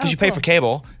 Yes. Because you pay for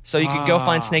cable. So you could go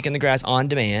find Snake in the Grass on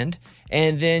demand,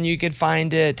 and then you could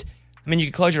find it. You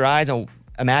could close your eyes and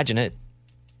imagine it.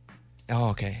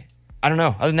 Oh, okay. I don't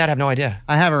know. Other than that, I have no idea.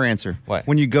 I have her answer. What?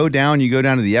 When you go down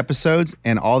to the episodes,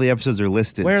 and all the episodes are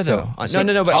listed. Where, So- though? so-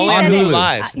 No, but She only on said Hulu it.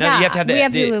 Live. No, you have to have we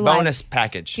have the Hulu Live. bonus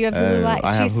package. Do you have Hulu Live?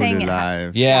 I have She's saying Hulu it.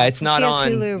 Live. Yeah, it's not She has on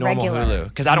Hulu normal regular. Hulu.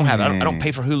 Because I don't have it. I don't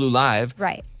pay for Hulu Live.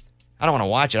 Right. I don't want to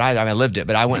watch it either. I lived it,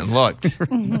 but I went and looked.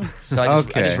 So I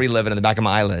just relive it in the back of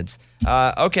my eyelids.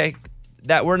 Okay.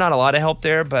 That we're not a lot of help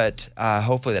there, but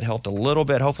hopefully that helped a little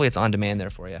bit. Hopefully it's on demand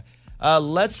there for you.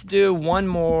 Let's do one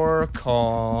more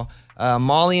call.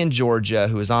 Molly in Georgia,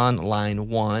 who is on line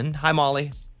 1. Hi,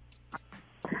 Molly.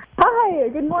 Hi,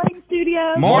 good morning,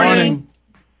 studio. Morning.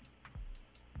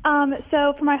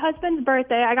 So for my husband's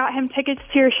birthday, I got him tickets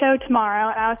to your show tomorrow,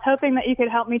 and I was hoping that you could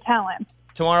help me tell him.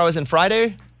 Tomorrow isn't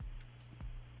Friday?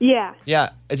 Yeah. Yeah.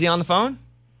 Is he on the phone?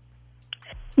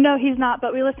 No, he's not,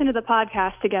 but we listen to the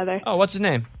podcast together. Oh, what's his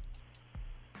name?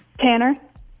 Tanner.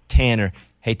 Tanner.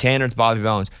 Hey, Tanner, it's Bobby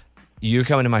Bones. You're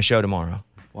coming to my show tomorrow.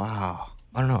 Wow.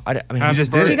 I don't know. You Happy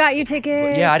just birthday. did She it. got you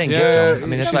tickets. Yeah, I didn't gift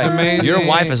him. It's that's like, amazing. your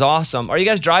wife is awesome. Are you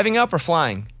guys driving up or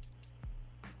flying?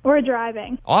 We're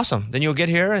driving. Awesome. Then you'll get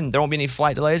here and there won't be any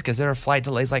flight delays because there are flight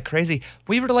delays like crazy.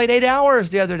 We were delayed 8 hours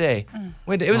the other day.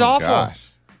 It was awful. Gosh.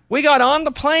 We got on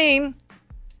the plane,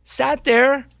 sat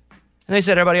there, and they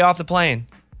said, everybody off the plane.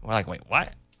 We're like, wait,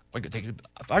 what?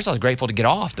 First, I was grateful to get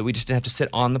off, that we just didn't have to sit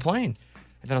on the plane.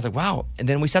 And then I was like, wow. And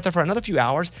then we sat there for another few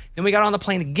hours. Then we got on the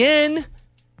plane again.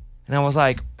 And I was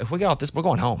like, if we get off this, we're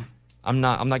going home. I'm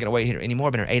not going to wait here anymore.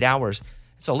 I've been here 8 hours.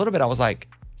 So a little bit I was like,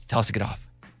 tell us to get off.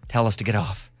 Tell us to get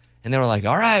off. And they were like,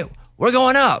 all right, we're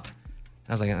going up.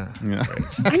 I was like, great.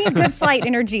 I need good flight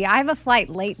energy. I have a flight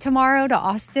late tomorrow to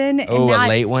Austin. And Oh, a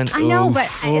late one? I know, Oof. but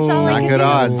it's all I Not can good do.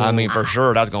 odds. I mean, for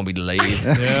sure, that's going to be delayed.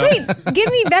 Wait,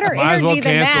 give me better Might as well energy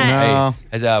than cancel. that.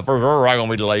 Hey, for sure, I'm going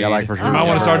to be delayed. Yeah, like for sure. You might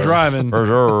want to start driving. For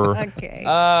sure. Okay.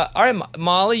 All right,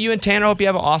 Molly, you and Tanner, hope you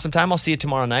have an awesome time. I'll see you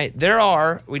tomorrow night.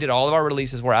 We did all of our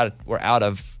releases. We're out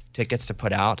of tickets to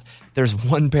put out. There's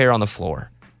one pair on the floor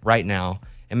right now,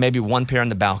 and maybe one pair on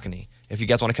the balcony. If you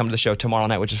guys want to come to the show tomorrow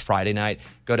night, which is Friday night,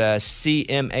 go to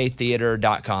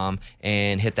cmatheater.com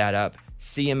and hit that up.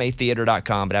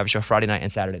 cmatheater.com, but I have a show Friday night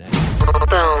and Saturday night.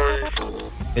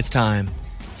 It's time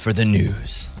for the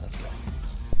news. Let's go.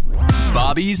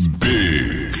 Bobby's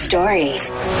Big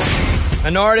Stories.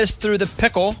 An artist threw the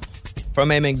pickle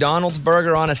from a McDonald's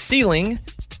burger on a ceiling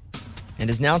and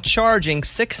is now charging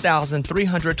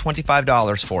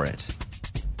 $6,325 for it.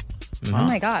 Oh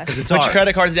my gosh. Put your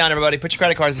credit cards down, everybody. Put your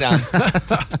credit cards down.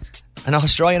 An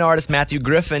Australian artist, Matthew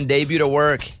Griffin, debuted a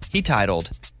work he titled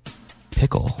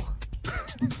Pickle.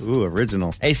 Ooh,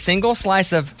 original. A single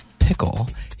slice of pickle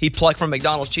he plucked from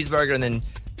McDonald's cheeseburger and then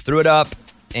threw it up,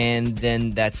 and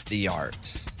then that's the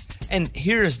art. And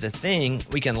here's the thing.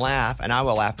 We can laugh, and I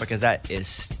will laugh because that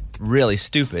is really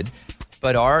stupid.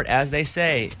 But art, as they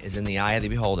say, is in the eye of the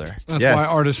beholder. That's why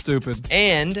art is stupid.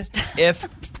 And if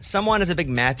someone is a big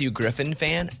Matthew Griffin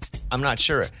fan, I'm not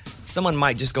sure. Someone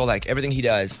might just go like, everything he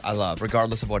does, I love,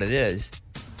 regardless of what it is.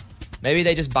 Maybe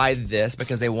they just buy this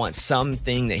because they want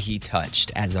something that he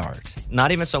touched as art.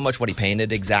 Not even so much what he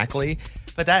painted exactly,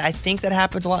 but I think that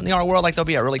happens a lot in the art world. Like there'll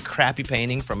be a really crappy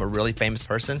painting from a really famous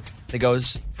person that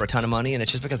goes for a ton of money, and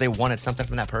it's just because they wanted something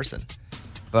from that person.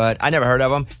 But I never heard of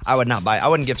them. I would not buy. I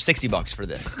wouldn't give $60 for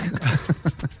this.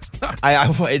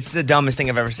 It's the dumbest thing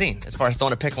I've ever seen as far as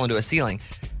throwing a pickle into a ceiling.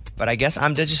 But I guess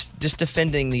I'm just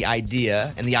defending the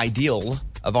idea and the ideal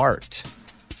of art.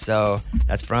 So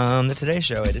that's from the Today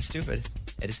Show. It is stupid.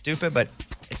 It is stupid, but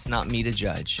it's not me to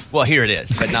judge. Well, here it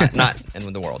is, but not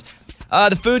in the world.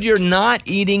 The food you're not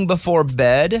eating before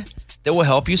bed that will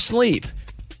help you sleep.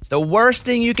 The worst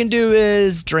thing you can do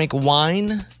is drink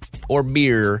wine or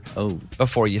beer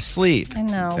before you sleep. I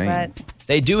know, but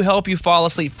they do help you fall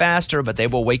asleep faster, but they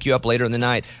will wake you up later in the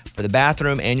night for the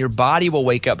bathroom, and your body will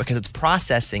wake up because it's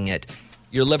processing it.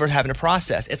 Your liver's having to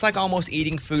process. It's like almost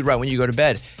eating food right when you go to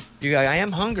bed. You're like, I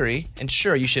am hungry, and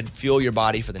sure, you should fuel your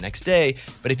body for the next day,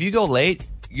 but if you go late,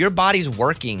 your body's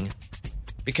working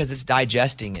because it's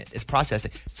digesting it, it's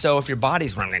processing. So if your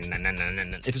body's running,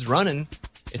 if it's running,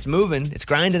 it's moving, it's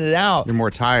grinding it out. You're more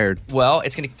tired. Well,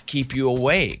 it's going to keep you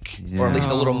awake, or at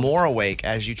least a little more awake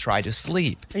as you try to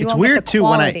sleep. It's weird too.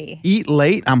 When I eat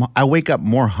late, I wake up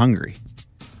more hungry,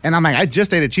 and I'm like, I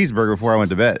just ate a cheeseburger before I went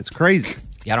to bed. It's crazy.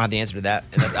 Yeah, I don't have the answer to that.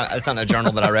 That's not in a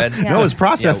journal that I read. No, it's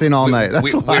processing all night.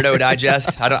 That's why. Weirdo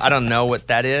digest. I don't know what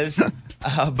that is.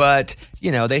 But,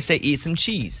 they say eat some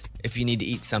cheese if you need to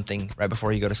eat something right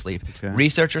before you go to sleep. Okay.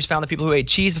 Researchers found that people who ate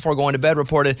cheese before going to bed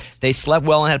reported they slept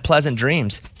well and had pleasant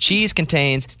dreams. Cheese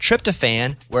contains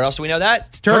tryptophan. Where else do we know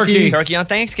that? Turkey. Turkey on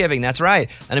Thanksgiving. That's right.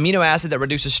 An amino acid that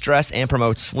reduces stress and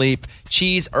promotes sleep.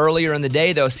 Cheese earlier in the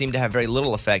day, though, seemed to have very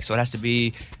little effect. So it has to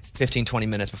be 15, 20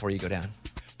 minutes before you go down.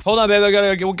 Hold on, baby.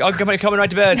 I'm coming right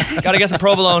to bed. Gotta get some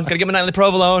provolone. Gotta get my nightly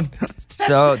provolone.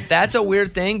 So that's a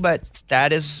weird thing, but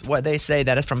that is what they say.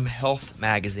 That is from Health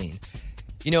Magazine.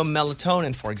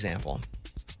 Melatonin, for example.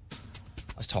 I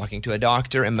was talking to a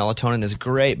doctor, and melatonin is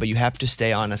great, but you have to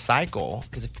stay on a cycle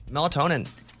because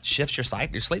melatonin shifts your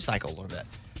sleep cycle a little bit.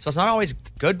 So it's not always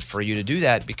good for you to do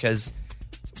that because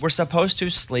we're supposed to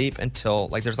sleep until,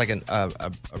 there's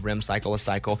a REM cycle, a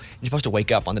cycle, and you're supposed to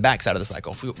wake up on the backside of the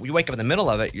cycle. If you wake up in the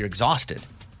middle of it, you're exhausted.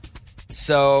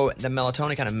 So the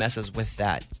melatonin kind of messes with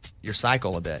your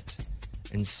cycle a bit.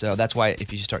 And so that's why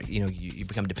if you start, you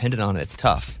become dependent on it, it's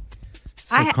tough.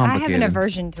 So I have an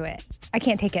aversion to it. I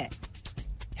can't take it.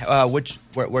 How are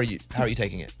you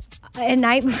taking it? At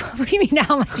night? What do you mean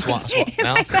now?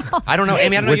 I don't know,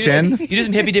 Amy. I don't know. You do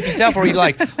some hippy dippy stuff where you're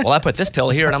like, well, I put this pill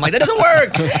here, and I'm like, that doesn't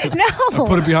work. No, I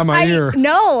put it behind my ear.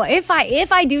 No, if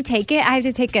I do take it, I have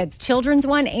to take a children's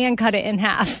one and cut it in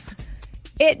half.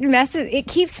 It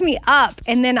keeps me up,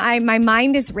 and then my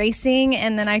mind is racing,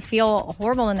 and then I feel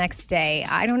horrible the next day.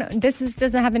 I don't know.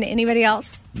 Doesn't happen to anybody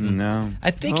else. No. I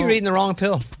think you're eating the wrong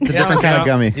pill. It's a different kind of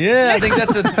gummy. Yeah, I think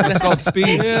that's called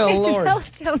speed. Yeah, it's Lord.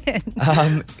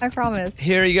 melatonin. I promise.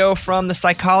 Here you go from the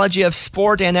Psychology of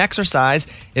Sport and Exercise.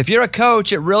 If you're a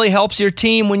coach, it really helps your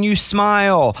team when you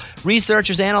smile.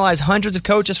 Researchers analyzed hundreds of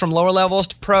coaches from lower levels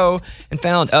to pro and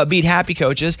found upbeat, happy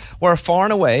coaches were far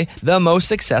and away the most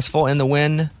successful in the win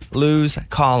win-lose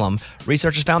column.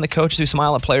 Researchers found that coaches who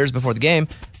smile at players before the game,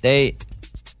 they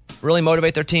really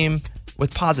motivate their team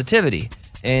with positivity,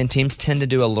 and teams tend to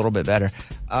do a little bit better.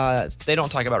 They don't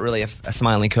talk about really a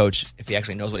smiling coach if he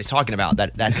actually knows what he's talking about.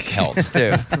 That helps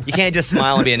too. You can't just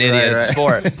smile and be an idiot at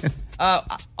sport.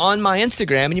 On my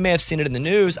Instagram, and you may have seen it in the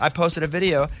news, I posted a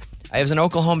video. It was an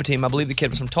Oklahoma team. I believe the kid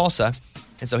was from Tulsa,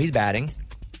 and so he's batting.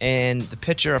 And the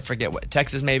pitcher, I forget what,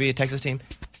 Texas maybe, a Texas team,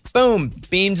 boom,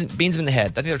 beams him in the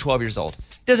head. I think they're 12 years old.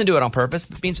 Doesn't do it on purpose,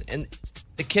 but beams, and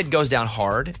the kid goes down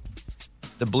hard.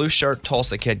 The blue shirt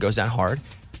Tulsa kid goes down hard.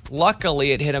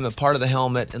 Luckily, it hit him a part of the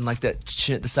helmet and like the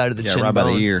side of the chin right bone.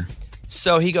 by the ear.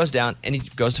 So he goes down and he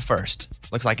goes to first.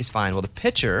 Looks like he's fine. Well, the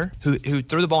pitcher who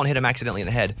threw the ball and hit him accidentally in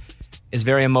the head is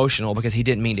very emotional because he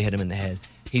didn't mean to hit him in the head.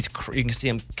 You can see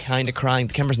him kind of crying.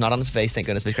 The camera's not on his face, thank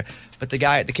goodness. But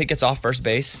the kid gets off first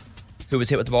base, who was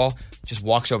hit with the ball, just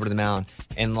walks over to the mound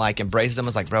and like embraces him.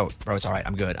 Was like, bro, it's all right.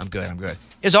 I'm good. It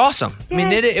was awesome. Yes, I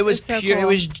mean, it was so pure. cool. It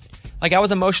was like I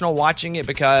was emotional watching it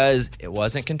because it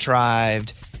wasn't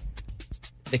contrived.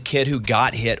 The kid who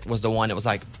got hit was the one that was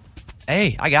like,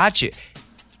 hey, I got you.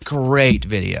 Great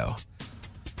video.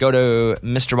 Go to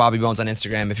Mr. Bobby Bones on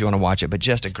Instagram if you want to watch it, but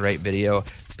just a great video.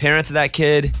 Parents of that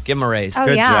kid, give them a raise. Oh,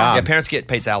 Good yeah. job. Yeah, parents get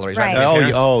paid salaries, right? Right.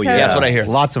 Parents? Oh, yeah. That's what I hear.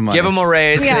 Lots of money. Give them a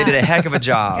raise because Yeah. they did a heck of a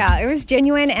job. Yeah, it was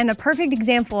genuine and a perfect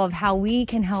example of how we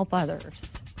can help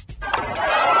others.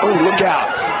 Oh, look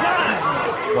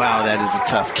out. Wow, that is a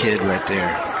tough kid right there.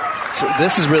 So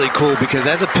this is really cool because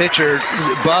as a pitcher,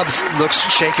 Bubs looks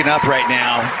shaken up right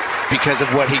now because of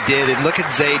what he did. And look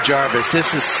at Zay Jarvis.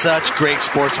 This is such great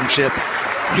sportsmanship.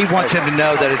 He wants him to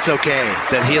know that it's okay,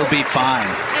 that he'll be fine.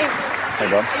 Hey,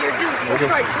 bub. Look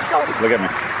at me.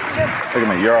 Look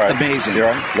at me. You're all right. Amazing. You're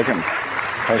all right. Look at me.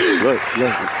 Hey,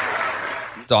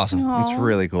 look. It's awesome. Aw, It's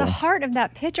really cool. The heart of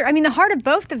that pitcher. I mean, the heart of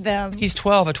both of them. He's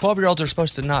 12. A 12-year-olds are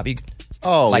supposed to not be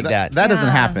like that. That doesn't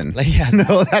Yeah. happen. Like, yeah.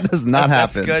 No, that does not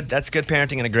happen. That's good. That's good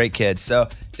parenting and a great kid. So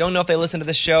don't know if they listen to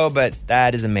the show, but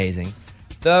that is amazing.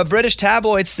 The British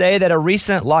tabloids say that a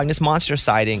recent Loch Ness Monster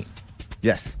sighting.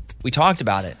 Yes. We talked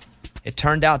about it. It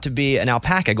turned out to be an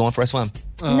alpaca going for a swim.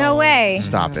 No way.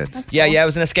 Stop it. Yeah, it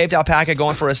was an escaped alpaca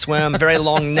going for a swim, very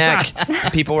long neck.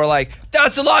 People were like,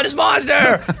 that's the Loch Ness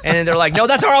Monster. And they're like, no,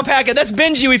 that's our alpaca. That's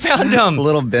Benji. We found him.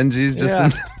 Little Benjis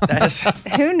just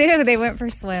Who knew they went for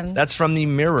swims? That's from the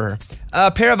Mirror. A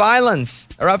pair of islands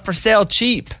are up for sale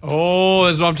cheap. Oh,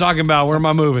 that's what I'm talking about. Where am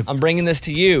I moving? I'm bringing this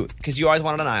to you because you always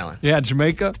wanted an island. Yeah,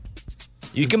 Jamaica.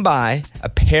 You can buy a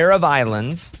pair of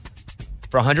islands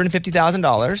for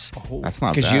 $150,000. That's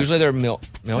not because bad. usually they're millions.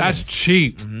 That's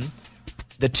cheap. Mm-hmm.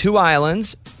 The two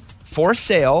islands for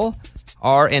sale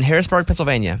are in Harrisburg,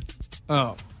 Pennsylvania.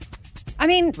 Oh. I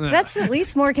mean, that's at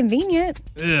least more convenient.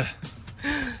 Ugh.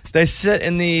 They sit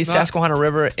in the Susquehanna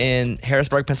River in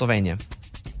Harrisburg, Pennsylvania.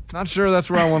 Not sure that's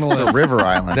where I want to live. River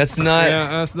Island. That's not. Yeah,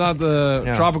 that's not the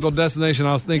No. tropical destination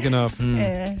I was thinking of.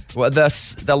 Well,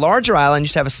 the larger island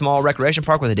used to have a small recreation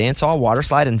park with a dance hall, water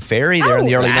slide, and ferry there in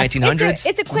the early 1900s.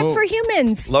 It's equipped for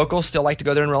humans. Locals still like to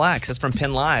go there and relax. That's from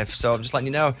Penn Live. So I'm just letting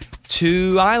you know,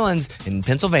 two islands in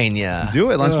Pennsylvania.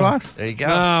 Do it, Lunchbox. There you go.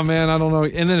 Ah, man, I don't know.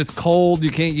 And then it's cold.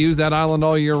 You can't use that island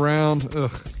all year round.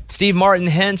 Ugh. Steve Martin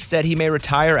hints that he may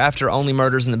retire after Only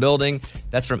Murders in the Building.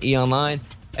 That's from E! Online.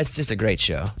 It's just a great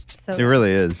show. So It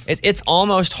really is. It's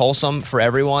almost wholesome for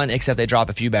everyone, except they drop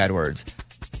a few bad words.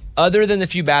 Other than the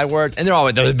few bad words, and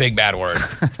they're the big bad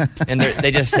words, and they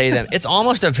just say them. It's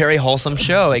almost a very wholesome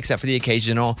show, except for the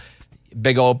occasional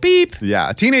big old beep. Yeah,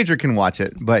 a teenager can watch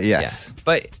it, but yes. Yeah.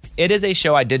 But it is a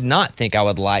show I did not think I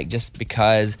would like, just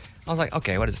because I was like,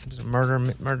 okay, what is this?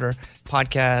 Murder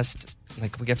podcast?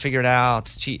 Like, we got to figure it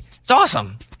out. It's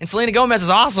awesome. And Selena Gomez is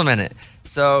awesome in it.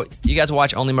 So you guys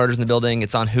watch Only Murders in the Building.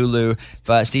 It's on Hulu.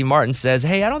 But Steve Martin says,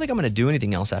 hey, I don't think I'm going to do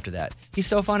anything else after that. He's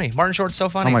so funny. Martin Short's so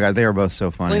funny. Oh my God, they are both so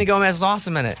funny. Selena Gomez is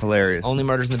awesome in it. Hilarious. Only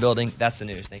Murders in the Building. That's the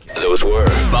news. Thank you. Those were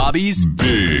Bobby's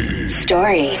Big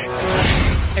Stories.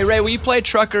 Hey, Ray, will you play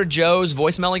Trucker Joe's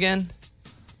voicemail again?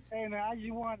 Hey, man, I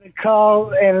just wanted to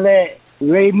call and let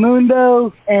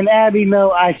Raymundo and Abby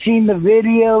know I seen the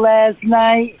video last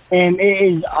night, and it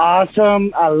is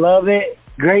awesome. I love it.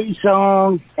 Great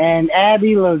song, and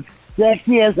Abby looks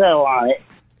sexy as hell on it.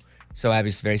 So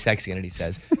Abby's very sexy in it, he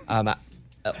says.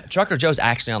 Trucker Joe's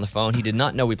actually on the phone. He did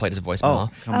not know we played his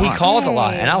voicemail. He calls a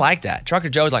lot, and I like that. Trucker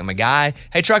Joe's like my guy.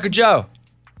 Hey, Trucker Joe.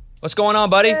 What's going on,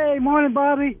 buddy? Hey, morning,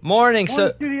 Bobby. Morning.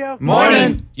 So, studio.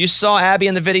 morning. You saw Abby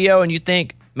in the video, and you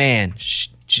think, man,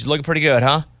 she's looking pretty good,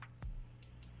 huh?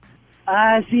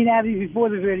 I seen Abby before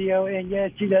the video, and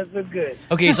yes, she does look good.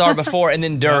 Okay, you saw her before and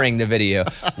then during the video.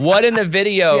 What in the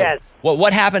video? Yes.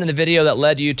 What happened in the video that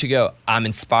led you to go, I'm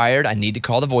inspired, I need to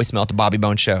call the voicemail to Bobby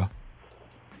Bones Show?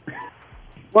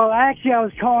 Well, actually, I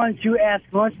was calling to ask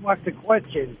Lunchbox a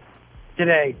question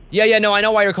today. Yeah, no, I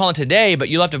know why you're calling today, but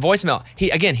you left a voicemail.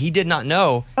 He did not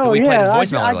know that we played his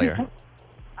voicemail earlier.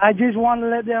 I just wanted to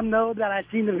let them know that I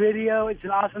seen the video. It's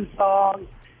an awesome song.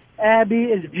 Abby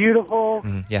is beautiful.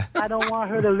 Yeah. I don't want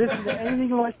her to listen to anything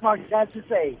Lunchbox has to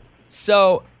say.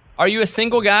 So, are you a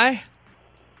single guy?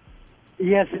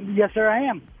 Yes, sir, I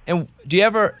am. And do you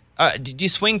ever, do you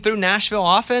swing through Nashville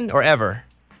often or ever?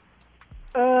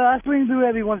 I swing through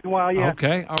every once in a while, yeah.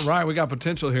 Okay, all right, we got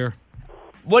potential here.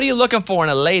 What are you looking for in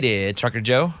a lady, Trucker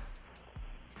Joe?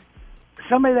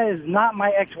 Somebody that is not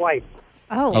my ex-wife.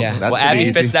 Oh, yeah. Well, Abby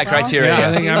fits that criteria. Yeah,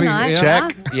 I think Abby,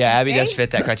 Check. Yeah, Abby does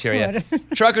fit that criteria.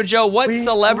 Trucker Joe, what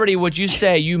celebrity would you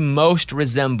say you most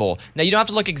resemble? Now, you don't have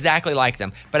to look exactly like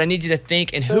them, but I need you to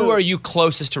think, and who are you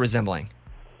closest to resembling?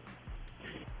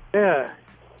 Yeah.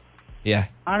 Yeah.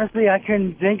 Honestly, I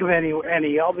couldn't think of any.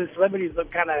 All the celebrities look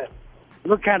kind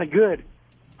of good.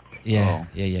 Yeah.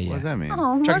 What does that mean?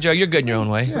 Oh, Trucker Joe, you're good in your own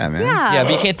way. Yeah, man. Yeah,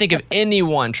 but you can't think of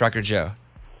anyone, Trucker Joe.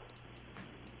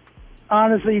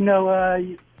 Honestly, no.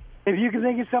 If you can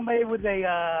think of somebody with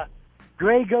a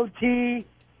gray goatee,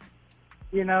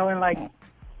 and like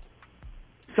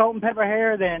salt and pepper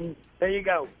hair, then there you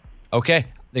go. Okay.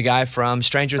 The guy from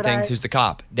Stranger Things who's the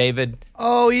cop. David.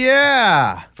 Oh,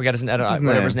 yeah. Forgot his, What's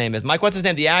whatever his name is. Mike, what's his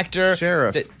name? The actor?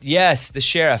 Sheriff. Yes, the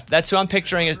sheriff. That's who I'm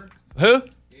picturing as. Who?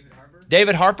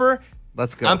 David Harper?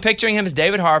 Let's go. I'm picturing him as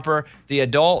David Harper, the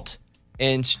adult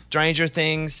in Stranger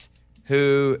Things,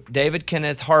 who David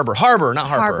Kenneth Harbour. Harbour, not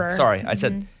Harper. Harbour. Sorry, I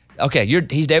said. Okay,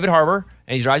 he's David Harbour,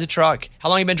 and he drives a truck. How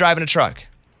long have you been driving a truck?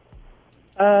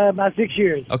 About 6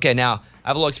 years. Okay, now, I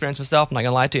have a little experience myself. I'm not going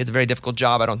to lie to you. It's a very difficult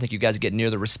job. I don't think you guys get near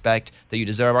the respect that you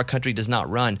deserve. Our country does not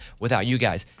run without you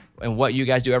guys. And what you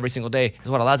guys do every single day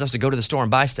is what allows us to go to the store and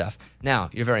buy stuff.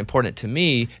 Now, you're very important to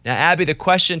me. Now, Abby, the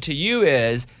question to you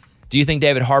is, do you think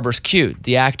David Harbour's cute,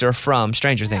 the actor from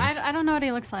Stranger Things? I don't know what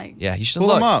he looks like. Yeah, you should Pull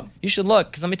look. him up. You should look,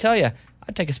 because let me tell you,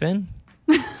 I'd take a spin.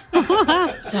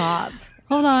 Stop.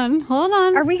 Hold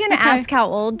on. Are we going to ask how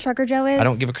old Trucker Joe is? I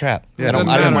don't give a crap. Yeah, I don't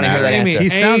want to hear that Amy, answer. He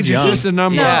sounds age young. is just a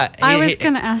number. Yeah, I was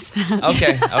going to ask that.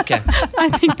 Okay. I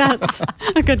think that's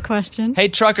a good question. Hey,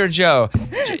 Trucker Joe,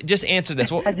 just answer this.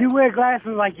 I do wear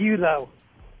glasses like you, though.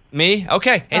 Me?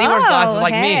 Okay. And he wears glasses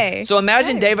like hey. me. So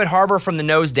imagine David Harbour from the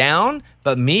nose down,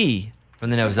 but me from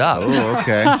the nose up. Oh,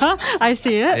 okay. I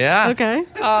see it. Yeah. Okay.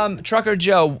 Trucker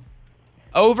Joe,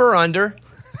 over or under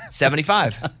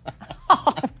 75?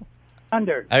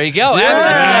 Under. There you go.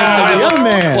 Yeah, young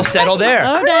man. We'll settle there.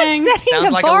 Oh, dang. Setting Sounds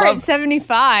the like a bar love- at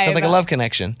 75. Sounds like a love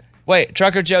connection. Wait,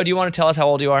 Trucker Joe, do you want to tell us how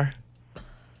old you are?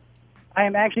 I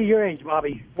am actually your age,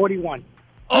 Bobby. 41.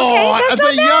 Oh, that's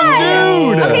a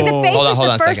young dude. Okay, the face Hold on, is hold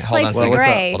the on a first second. Hold on place a to second.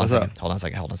 gray. Hold on a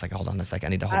second. I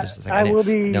need to hold this a second. I will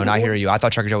be. No, not hear you. I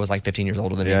thought Trucker Joe was like 15 years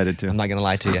older than me. Yeah, I did too. I'm not going to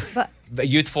lie to you. But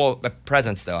youthful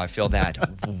presence, though. I feel that.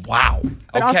 Wow.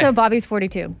 But Okay. also, Bobby's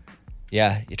 42.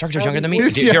 Yeah, Trucker Joe's younger than me?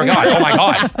 He's Dear younger. God. Oh, my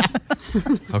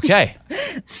God. Okay.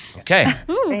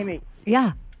 Amy,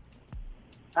 Yeah.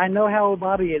 I know how old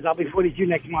Bobby is. I'll be 42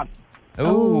 next month.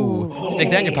 Ooh. Stick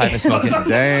that in your pipe and smoke it.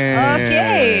 Dang.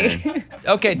 Okay.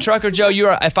 Okay, Trucker Joe,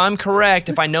 if I'm correct,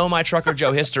 if I know my Trucker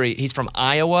Joe history, he's from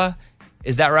Iowa.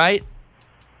 Is that right?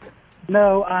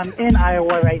 No, I'm in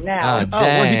Iowa right now. Oh,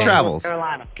 well, he dang. travels. North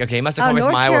Carolina. Okay, he must have come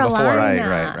North from Iowa before. Carolina.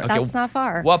 Right. Okay. That's not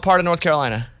far. What part of North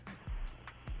Carolina?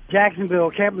 Jacksonville,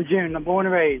 Camp Lejeune. I'm born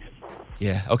and raised.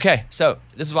 Yeah. Okay. So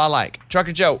this is what I like.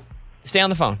 Trucker Joe, stay on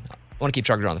the phone. I want to keep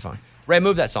Trucker Joe on the phone. Ray,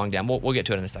 move that song down. We'll get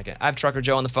to it in a second. I have Trucker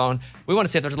Joe on the phone. We want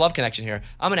to see if there's a love connection here.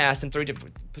 I'm going to ask them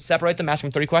separate them, ask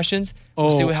them 3 questions. We'll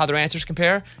see how their answers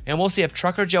compare, and we'll see if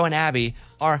Trucker Joe and Abby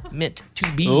are meant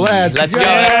to be. Let's go. go.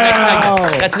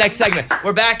 That's next segment.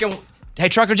 We're back, and hey,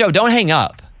 Trucker Joe, don't hang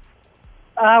up.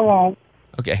 I won't.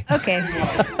 Okay. Okay.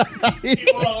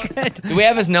 Do we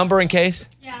have his number in case?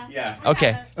 Yeah.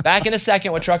 Okay. Back in a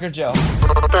second with Trucker Joe.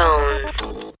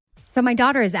 So my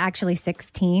daughter is actually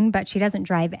 16, but she doesn't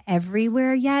drive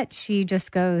everywhere yet. She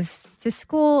just goes to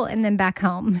school and then back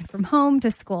home. From home to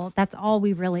school, that's all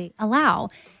we really allow.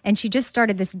 And she just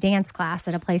started this dance class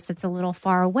at a place that's a little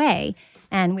far away.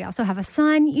 And we also have a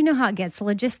son. You know how it gets.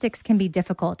 Logistics can be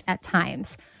difficult at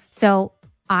times. So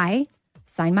I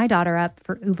signed my daughter up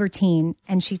for Uber Teen,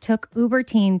 and she took Uber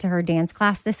Teen to her dance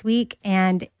class this week,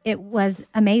 and it was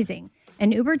amazing.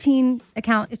 An Uber Teen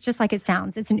account, it's just like it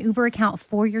sounds. It's an Uber account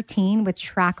for your teen with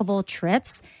trackable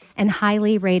trips and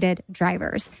highly rated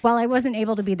drivers. While I wasn't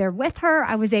able to be there with her,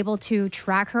 I was able to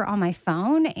track her on my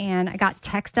phone, and I got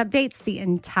text updates the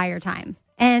entire time.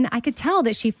 And I could tell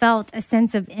that she felt a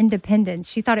sense of independence.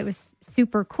 She thought it was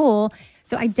super cool.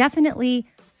 So I definitely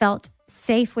felt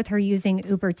safe with her using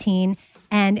Uber Teen.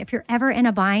 And if you're ever in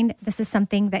a bind, this is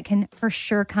something that can for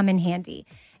sure come in handy.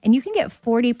 And you can get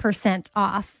 40%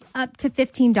 off, up to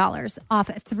 $15 off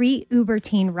 3 Uber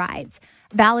Teen rides.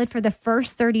 Valid for the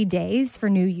first 30 days for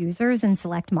new users in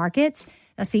select markets.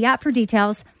 Now see app for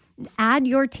details. Add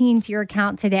your teen to your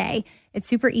account today. It's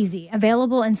super easy.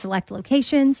 Available in select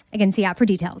locations. Again, see app for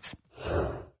details.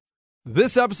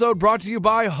 This episode brought to you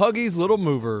by Huggies Little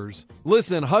Movers.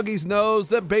 Listen, Huggies knows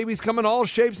that babies come in all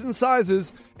shapes and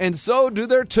sizes, and so do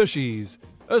their tushies.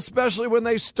 Especially when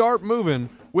they start moving.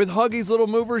 With Huggies Little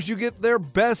Movers, you get their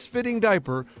best fitting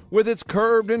diaper with its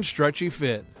curved and stretchy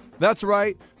fit. That's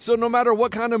right, so no matter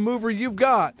what kind of mover you've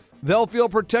got, they'll feel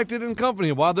protected and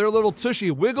comfy while their little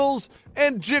tushy wiggles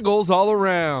and jiggles all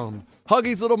around.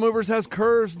 Huggies Little Movers has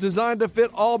curves designed to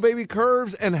fit all baby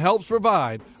curves and helps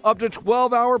provide up to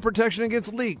 12-hour protection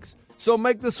against leaks. So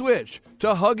make the switch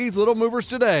to Huggies Little Movers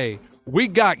today. We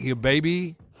got you,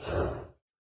 baby.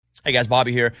 Hey guys,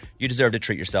 Bobby here. You deserve to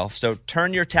treat yourself. So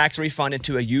turn your tax refund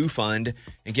into a U fund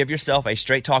and give yourself a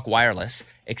Straight Talk Wireless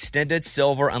Extended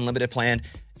Silver Unlimited plan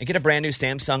and get a brand new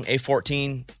Samsung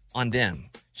A14 on them.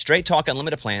 Straight Talk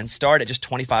Unlimited plans start at just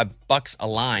 $25 a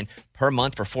line per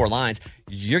month for 4 lines.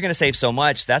 You're going to save so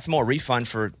much. That's more refund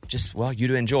for just, well, you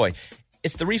to enjoy.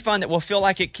 It's the refund that will feel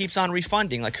like it keeps on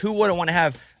refunding. Like, who wouldn't want to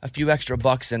have a few extra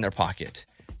bucks in their pocket?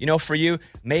 You know, for you,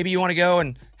 maybe you want to go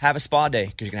and have a spa day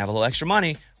because you're going to have a little extra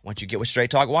money once you get with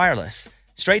Straight Talk Wireless.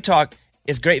 Straight Talk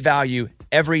is great value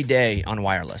every day on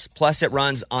wireless. Plus, it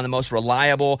runs on the most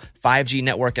reliable 5G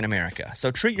network in America.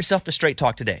 So treat yourself to Straight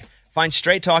Talk today. Find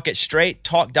Straight Talk at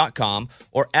straighttalk.com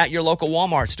or at your local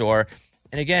Walmart store.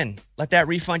 And again, let that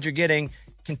refund you're getting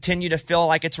continue to feel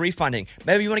like it's refunding.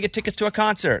 Maybe you want to get tickets to a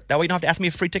concert. That way you don't have to ask me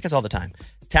for free tickets all the time.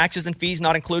 Taxes and fees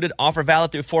not included. Offer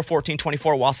valid through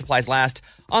 4/14/24 while supplies last.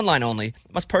 Online only.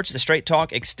 Must purchase a Straight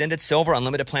Talk Extended Silver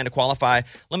Unlimited plan to qualify.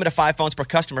 Limit of 5 phones per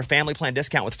customer. Family plan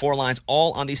discount with 4 lines,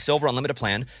 all on the Silver Unlimited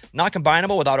plan. Not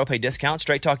combinable with auto pay discount.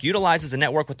 Straight Talk utilizes the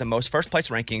network with the most first-place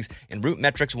rankings in Root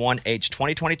Metrics 1H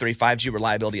 2023 5G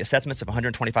reliability assessments of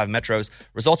 125 metros.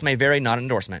 Results may vary, not an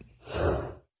endorsement.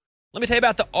 Let me tell you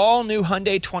about the all-new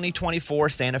Hyundai 2024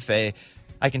 Santa Fe.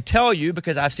 I can tell you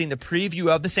because I've seen the preview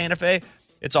of the Santa Fe.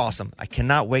 It's awesome. I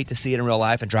cannot wait to see it in real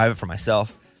life and drive it for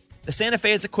myself. The Santa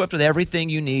Fe is equipped with everything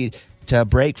you need to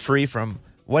break free from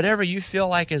whatever you feel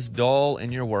like is dull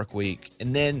in your work week.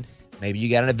 And then maybe you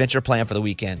got an adventure plan for the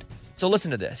weekend. So listen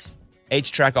to this.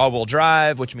 H-Track all-wheel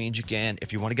drive, which means you can,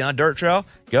 if you want to get on a dirt trail,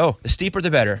 go. The steeper,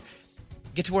 the better.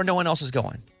 Get to where no one else is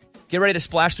going. Get ready to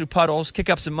splash through puddles,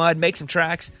 kick up some mud, make some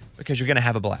tracks, because you're going to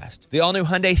have a blast. The all-new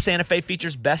Hyundai Santa Fe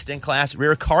features best-in-class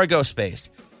rear cargo space.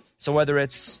 So whether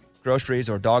it's groceries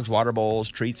or dogs' water bowls,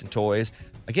 treats, and toys,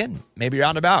 again, maybe you're out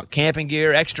and about, camping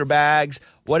gear, extra bags,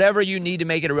 whatever you need to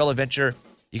make it a real adventure,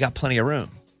 you got plenty of room.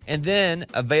 And then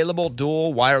available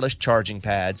dual wireless charging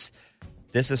pads.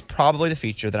 This is probably the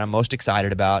feature that I'm most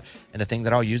excited about and the thing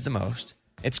that I'll use the most.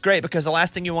 It's great because the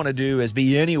last thing you want to do is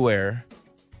be anywhere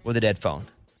with a dead phone,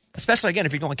 especially, again,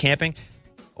 if you're going camping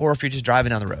or if you're just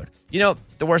driving down the road. You know,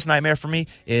 the worst nightmare for me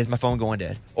is my phone going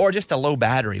dead or just a low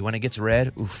battery. When it gets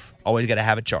red, always got to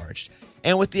have it charged.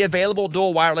 And with the available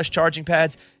dual wireless charging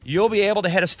pads, you'll be able to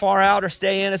head as far out or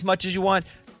stay in as much as you want.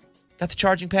 Got the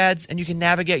charging pads, and you can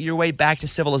navigate your way back to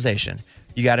civilization.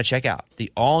 You got to check out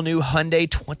the all-new Hyundai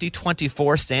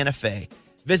 2024 Santa Fe.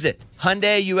 Visit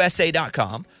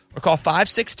HyundaiUSA.com or call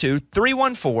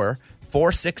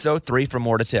 562-314-4603 for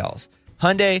more details.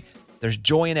 Hyundai, there's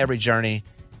joy in every journey.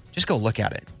 Just go look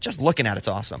at it. Just looking at it's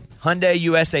awesome.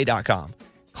 HyundaiUSA.com.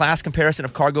 Class comparison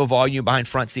of cargo volume behind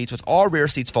front seats with all rear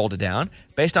seats folded down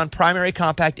based on primary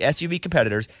compact SUV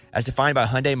competitors as defined by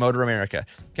Hyundai Motor America.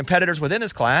 Competitors within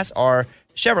this class are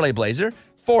Chevrolet Blazer,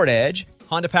 Ford Edge,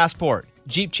 Honda Passport,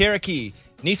 Jeep Cherokee,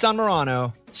 Nissan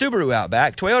Murano, Subaru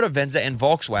Outback, Toyota Venza, and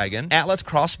Volkswagen Atlas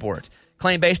Cross Sport.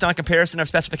 Claim based on comparison of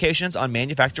specifications on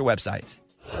manufacturer websites.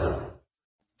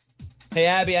 Hey,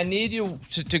 Abby, I need you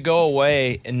to go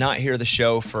away and not hear the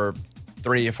show for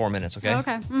 3 or 4 minutes, okay?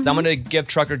 Okay. Mm-hmm. So I'm going to give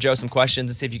Trucker Joe some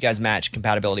questions and see if you guys match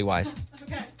compatibility-wise.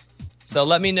 Okay. So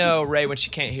let me know, Ray, when she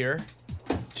can't hear.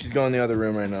 She's going in the other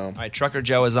room right now. All right, Trucker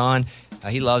Joe is on.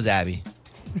 He loves Abby.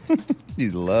 He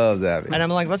loves Abby. And I'm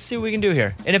like, let's see what we can do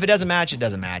here. And if it doesn't match, it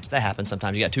doesn't match. That happens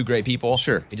sometimes. You got 2 great people.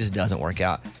 Sure. It just doesn't work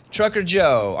out. Trucker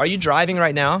Joe, are you driving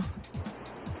right now?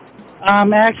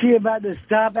 I'm actually about to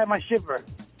stop at my shipper.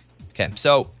 Okay,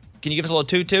 so can you give us a little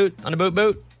toot-toot on the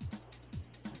boot-boot?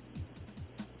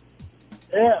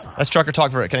 Yeah. That's trucker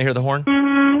talk for it. Can I hear the horn?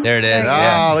 Mm-hmm. There it is. Oh,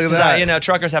 yeah. look at 'Cause that. you know,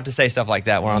 truckers have to say stuff like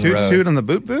that. We're on the Toot road. toot on the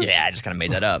boot boot? Yeah, I just kind of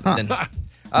made that up. Then,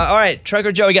 all right,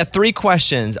 Trucker Joe, you got 3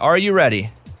 questions. Are you ready?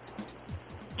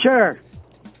 Sure.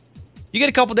 You get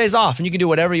a couple days off and you can do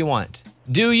whatever you want.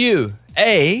 Do you,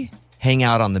 A, hang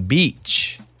out on the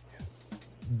beach? Yes.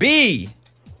 B,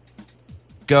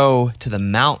 go to the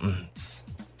mountains?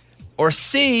 Or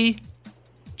C,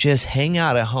 just hang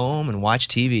out at home and watch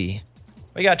TV?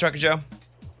 What you got, Trucker Joe?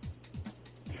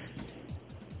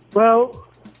 Well,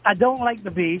 I don't like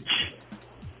the beach.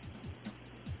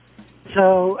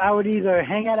 So I would either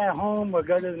hang out at home or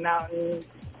go to the mountains,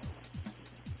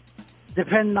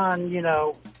 depending on,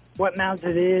 what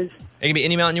mountain it is. It can be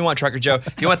any mountain you want, Trucker Joe.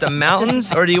 Do you want the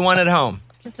mountains or do you want it at home?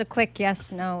 Just a quick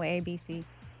yes, no, A, B, C.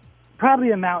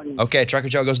 Probably a mountain. Okay, Trucker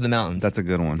Joe goes to the mountains. That's a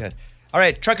good one. Good. All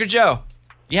right, Trucker Joe,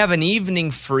 you have an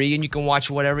evening free and you can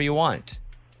watch whatever you want.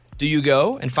 Do you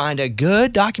go and find a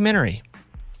good documentary?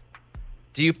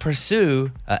 Do you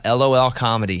pursue a LOL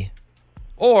comedy?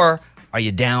 Or are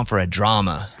you down for a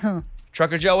drama? Huh.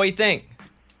 Trucker Joe, what do you think?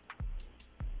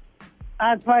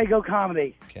 I'd probably go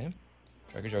comedy. Okay.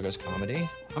 Trucker Joe goes comedy.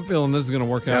 I'm feeling this is going to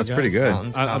work out. That's pretty guys. good.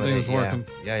 Mountains I comedy, think it's working.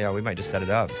 Yeah, we might just set it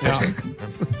up. Yeah.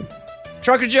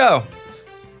 Trucker Joe,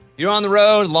 you're on the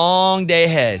road, long day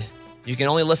ahead. You can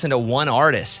only listen to one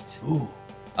artist. Ooh.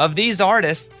 Of these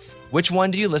artists, which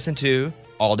one do you listen to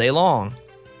all day long?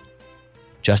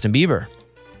 Justin Bieber,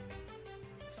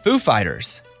 Foo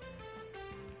Fighters,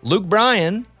 Luke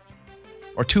Bryan,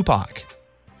 or Tupac?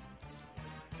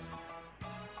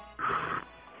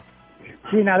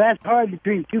 See, now that's hard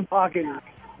between Tupac and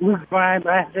Luke Bryan,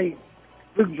 but I say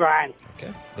Luke Bryan.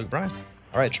 Okay, Luke Bryan.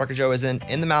 All right, Trucker Joe is in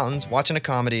the mountains watching a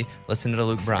comedy, listening to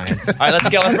Luke Bryan. All right, let's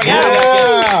go. Let's bring Abby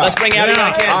back in. Let's bring Abby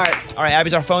back in. All right,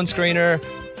 Abby's our phone screener.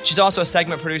 She's also a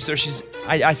segment producer.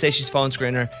 I say she's phone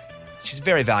screener. She's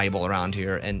very valuable around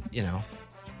here. And,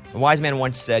 a wise man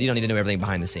once said, you don't need to know everything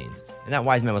behind the scenes. And that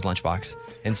wise man was Lunchbox.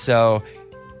 And so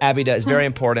Abby is very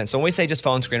important. So when we say just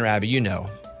phone screener, Abby, you know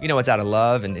it's out of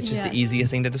love, and it's just the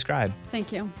easiest thing to describe.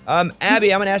 Thank you.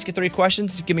 Abby, I'm going to ask you 3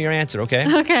 questions. Just give me your answer, okay?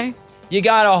 Okay. You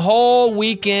got a whole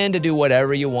weekend to do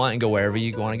whatever you want and go wherever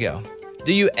you want to go.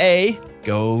 Do you A,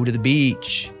 go to the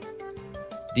beach?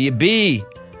 Do you B,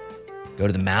 go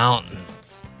to the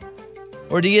mountains?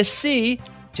 Or do you C,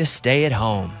 just stay at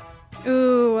home?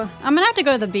 Ooh, I'm going to have to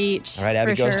go to the beach. All right,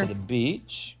 Abby goes to the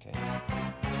beach. Okay.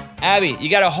 Abby, you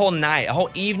got a whole night, a whole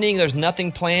evening. There's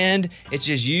nothing planned. It's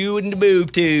just you and the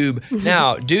boob tube.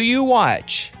 Now, do you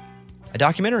watch a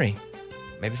documentary?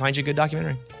 Maybe find you a good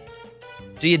documentary.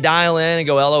 Do you dial in and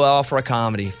go LOL for a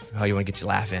comedy? Oh, you want to get you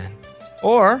laughing?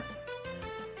 Or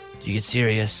do you get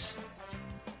serious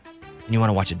and you want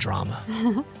to watch a drama?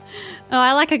 Oh,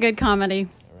 I like a good comedy.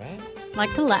 All right.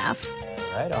 Like to laugh.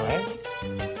 All right.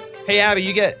 Hey, Abby,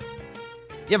 you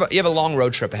have a long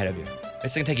road trip ahead of you.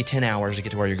 It's going to take you 10 hours to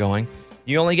get to where you're going.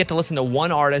 You only get to listen to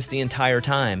one artist the entire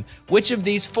time. Which of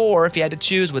these 4, if you had to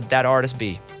choose, would that artist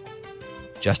be?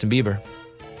 Justin Bieber,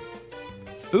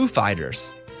 Foo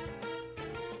Fighters,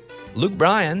 Luke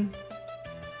Bryan,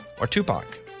 or Tupac?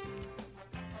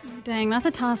 Dang, that's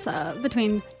a toss-up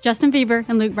between Justin Bieber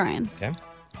and Luke Bryan. Okay.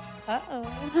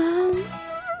 Uh-oh.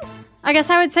 I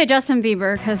guess I would say Justin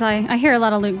Bieber because I hear a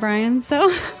lot of Luke Bryan, so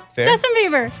Fair. Justin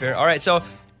Bieber. That's fair. All right, so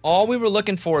all we were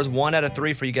looking for is 1 out of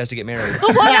 3 for you guys to get married.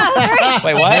 1 out of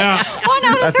 3? Wait, what? Yeah. 1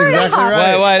 out of That's 3. exactly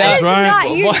right. Wait, that's right. Not,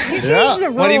 you changed the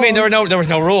rules. What do you mean? There was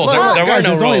no rules. Well, there guys, were no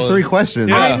there's rules. only 3 questions.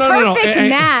 Yeah. Perfect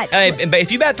match. Hey, but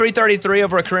if you bat 333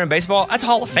 over a career in baseball, that's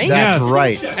Hall of Fame. That's Yes.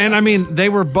 right. And I mean, they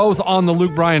were both on the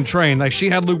Luke Bryan train. Like,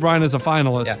 she had Luke Bryan as a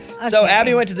finalist. Yeah. So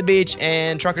Abby went to the beach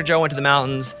and Trucker Joe went to the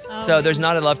mountains. So there's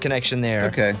not a love connection there.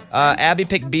 Okay. Abby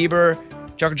picked Bieber.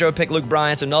 Trucker Joe picked Luke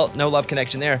Bryan, so no love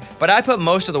connection there. But I put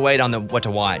most of the weight on what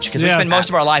to watch because we spend most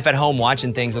of our life at home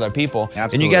watching things with our people.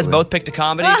 Absolutely. And you guys both picked a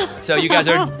comedy, so you guys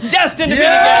are destined to be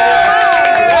together.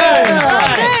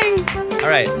 All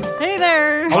right. Hey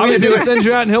there. All we do is send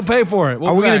you out and he'll pay for it.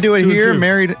 Are we going to do it here,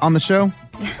 married on the show?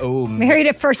 Oh, Married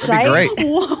at first sight. That'd be great.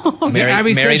 Whoa.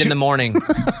 Married in the morning.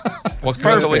 That's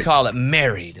what we call it.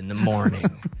 Married in the morning.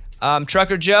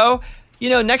 Trucker Joe,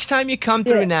 next time you come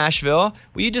through Nashville,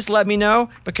 will you just let me know?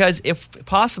 Because if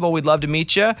possible, we'd love to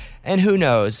meet you. And who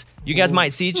knows? You guys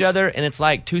might see each other, and it's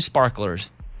like 2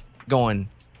 sparklers going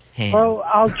ham. Well,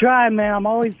 I'll try, man. I'm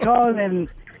always calling, and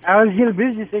I always get a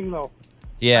busy signal.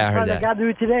 Yeah, I heard I that. got to do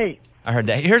it today. I heard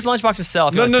that. Here's Lunchbox's cell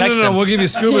if you want to text him. No. We'll give you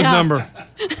Scuba's number.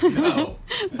 Oh,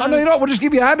 no, you know what? We'll just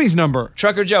give you Abby's number.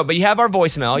 Trucker Joe, but you have our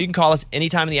voicemail. You can call us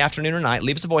anytime in the afternoon or night.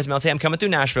 Leave us a voicemail. Say, I'm coming through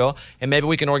Nashville, and maybe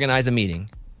we can organize a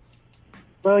meeting.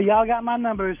 Well, y'all got my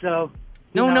number, so...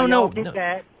 No. y'all get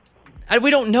that. And we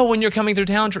don't know when you're coming through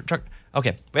town.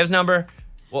 Okay, we have his number.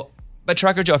 Well, but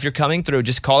Trucker Joe, if you're coming through,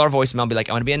 just call our voicemail and be like,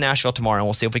 I'm going to be in Nashville tomorrow, and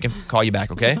we'll see if we can call you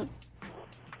back, okay?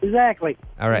 Exactly.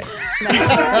 All right.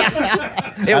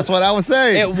 That's what I was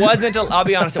saying. It wasn't, I'll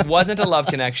be honest, it wasn't a love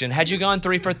connection. Had you gone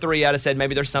 3 for 3, I'd have said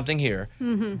maybe there's something here.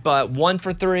 Mm-hmm. But 1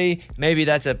 for 3, maybe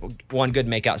that's one good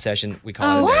makeout session. We call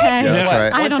Oh, it. what? Yeah, that's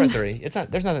right. I 1 for don't- 3. It's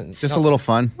not. There's nothing. Just a little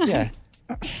fun. Yeah.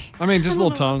 I mean, just a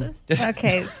little tongue.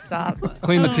 Okay, stop.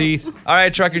 Clean the teeth. All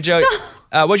right, Trucker Joe.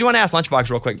 What do you want to ask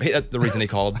Lunchbox real quick? That's the reason he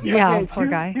called. Yeah, Okay, poor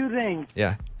guy. Two things.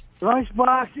 Yeah.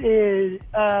 Lunchbox is,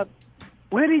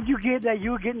 where did you get that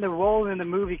you were getting the role in the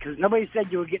movie? Because nobody said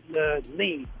you were getting the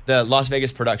lead. The Las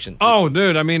Vegas production. Oh,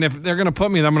 dude. I mean, if they're going to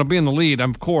put me, I'm going to be in the lead,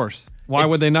 of course. Why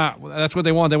would they not? That's what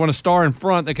they want. They want a star in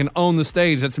front that can own the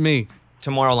stage. That's me.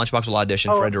 Tomorrow, Lunchbox will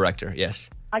audition for a director. Yes.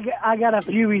 I got a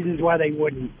few reasons why they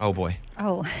wouldn't. Oh, boy.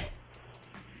 Oh.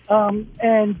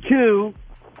 And 2,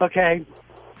 okay,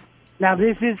 now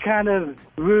this is kind of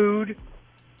rude,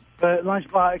 but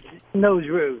Lunchbox knows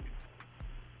rude.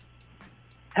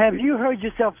 Have you heard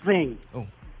yourself sing?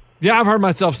 Yeah, I've heard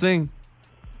myself sing.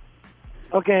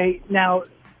 Okay, now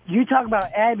you talk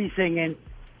about Abby singing,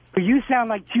 but you sound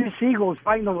like 2 seagulls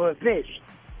fighting over a fish.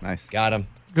 Nice. Got him.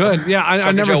 Good. Yeah, I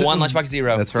Trucker never. Joe 1, Lunchbox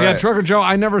 0. That's right. Yeah, Trucker Joe,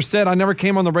 I never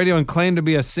came on the radio and claimed to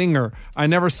be a singer. I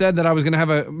never said that I was going to have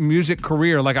a music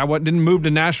career. Like, didn't move to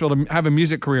Nashville to have a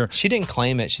music career. She didn't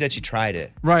claim it. She said she tried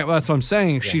it. Right, well, that's what I'm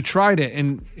saying. She tried it,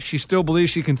 and she still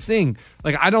believes she can sing.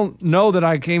 Like, I don't know that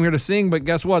I came here to sing, but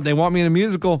guess what? They want me in a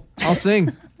musical. I'll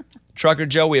sing. Trucker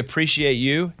Joe, we appreciate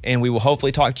you, and we will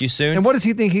hopefully talk to you soon. And what does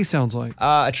he think he sounds like?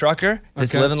 A trucker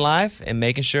that's Okay. living life and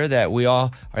making sure that we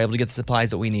all are able to get the supplies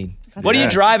that we need. What are you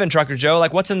driving, Trucker Joe?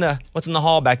 Like, what's in the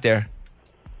hall back there?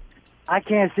 I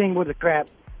can't sing with the crap.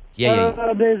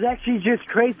 Yeah. There's actually just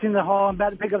crates in the hall. I'm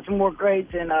about to pick up some more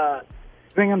crates and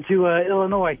bring them to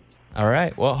Illinois. All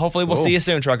right. Well, hopefully we'll see you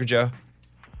soon, Trucker Joe.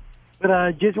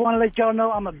 But just want to let y'all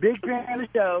know I'm a big fan of the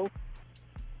show.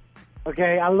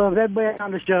 Okay, I love everybody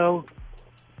on the show.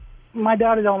 My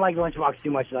daughter don't like Lunchbox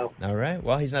too much, though. All right.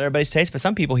 Well, he's not everybody's taste, but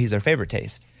some people he's their favorite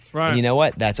taste. Right. And you know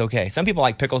what? That's okay. Some people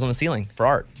like pickles on the ceiling for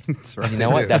art. That's right. You know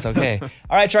what? That's okay. All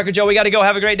right, Trucker Joe, we got to go.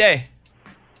 Have a great day.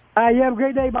 You have a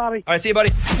great day, Bobby. All right, see you,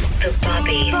 buddy. The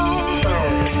Bobby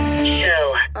Bones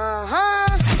Show.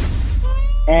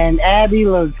 And Abby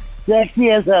looks sexy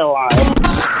as hell on it.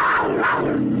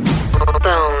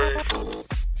 Bones.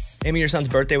 Amy, your son's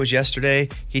birthday was yesterday.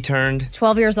 He turned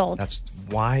 12 years old. That's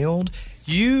wild.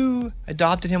 You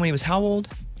adopted him when he was how old?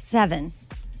 7.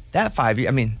 That 5 years.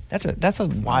 I mean, that's a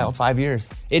wild 5 years.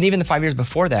 And even the 5 years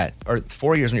before that, or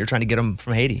 4 years when you were trying to get him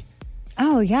from Haiti.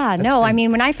 Oh, yeah. I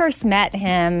mean, when I first met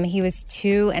him, he was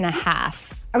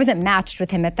 2.5. I wasn't matched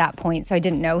with him at that point, so I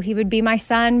didn't know he would be my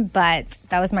son, but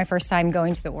that was my first time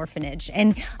going to the orphanage.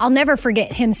 And I'll never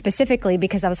forget him specifically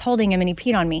because I was holding him and he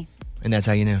peed on me. And that's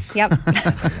how you knew. Yep.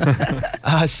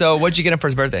 So what'd you get him for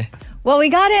his birthday? Well, we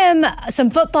got him some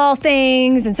football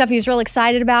things and stuff he was real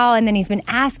excited about, and then he's been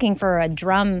asking for a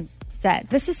drum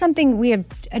set. This is something we have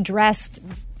addressed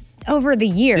over the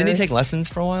years. Didn't he take lessons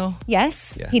for a while?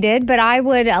 Yes, he did, but I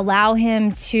would allow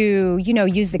him to,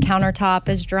 use the countertop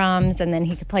as drums, and then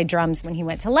he could play drums when he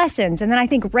went to lessons. And then I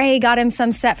think Ray got him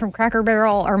some set from Cracker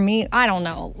Barrel, or me, I don't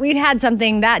know. We had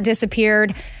something that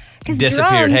disappeared.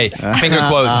 Disappeared. Drums, Hey, finger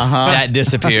quotes. That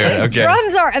disappeared. Okay.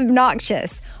 Drums are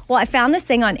obnoxious. Well, I found this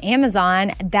thing on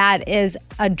Amazon that is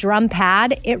a drum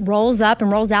pad. It rolls up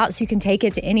and rolls out so you can take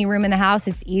it to any room in the house.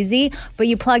 It's easy, but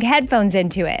you plug headphones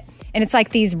into it. And it's like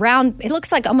these round, it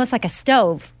looks like almost like a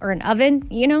stove or an oven,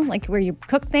 like where you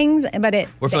cook things, but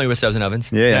We're familiar with stoves and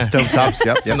ovens. Yeah. Stove tops.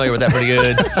 Yep. Familiar with that pretty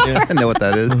good. Yeah, I know what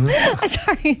that is.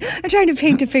 Sorry, I'm trying to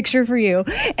paint a picture for you.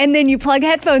 And then you plug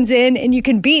headphones in and you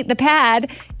can beat the pad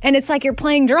and it's like you're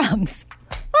playing drums.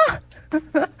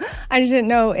 I just didn't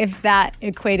know if that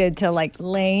equated to like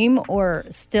lame or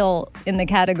still in the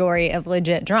category of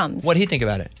legit drums. What did he think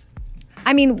about it?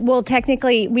 I mean, well,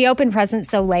 technically, we opened presents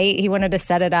so late. He wanted to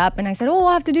set it up, and I said, "Oh,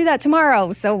 we'll have to do that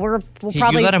tomorrow." So we'll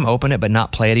probably You let him open it, but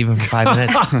not play it even for 5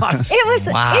 minutes.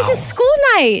 It's a school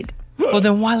night. Well,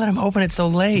 then why let him open it so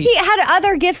late? He had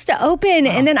other gifts to open,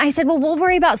 and then I said, "Well, we'll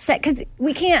worry about set because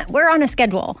we can't. We're on a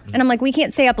schedule." And I'm like, "We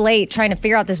can't stay up late trying to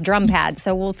figure out this drum pad,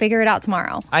 so we'll figure it out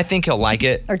tomorrow I think he'll like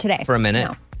it. or today For a minute.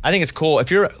 No. I think it's cool.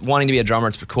 If you're wanting to be a drummer,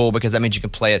 it's cool because that means you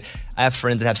can play it. I have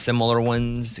friends that have similar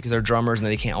ones because they're drummers and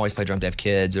they can't always play drums. They have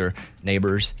kids or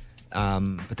neighbors,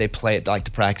 but they play it like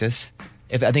to practice.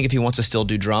 I think if he wants to still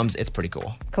do drums, it's pretty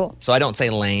cool. Cool. So I don't say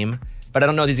lame, but I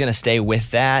don't know if he's going to stay with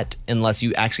that unless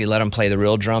you actually let him play the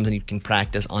real drums and you can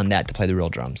practice on that to play the real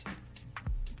drums.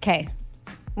 Okay.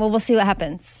 Well, we'll see what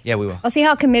happens. Yeah, we will. I'll see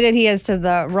how committed he is to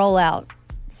the rollout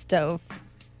stove.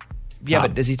 Yeah,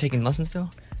 but is he taking lessons still?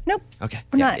 Nope. Okay.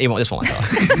 We're Yeah, not. he won't. This won't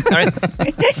last long. All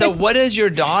right. So, what does your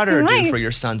daughter do Right. for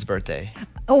your son's birthday?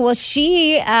 Oh, well,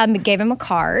 she gave him a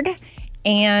card,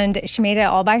 and she made it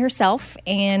all by herself.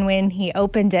 And when he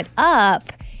opened it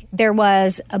up, there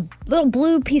was a little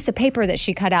blue piece of paper that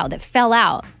she cut out that fell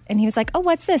out. And he was like, oh,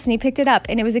 what's this? And he picked it up,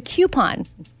 and it was a coupon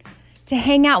to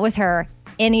hang out with her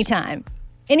anytime.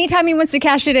 Anytime he wants to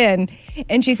cash it in.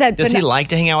 And she said, Does but he no- like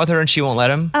to hang out with her and she won't let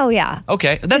him? Oh, yeah.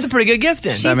 Okay. That's a pretty good gift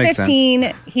then. She's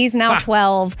 15. He's now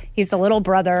 12. He's the little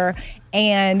brother.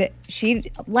 And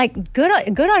she, like, good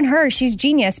on her. She's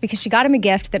genius because she got him a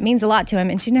gift that means a lot to him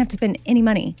and she didn't have to spend any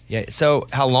money. Yeah. So,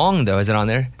 how long, though, is it on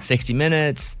there? 60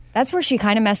 minutes? That's where she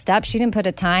kind of messed up. She didn't put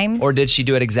a time. Or did she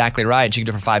do it exactly right? She could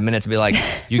do it for 5 minutes and be like,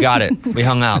 you got it. We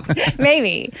hung out.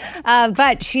 Maybe.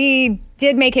 But she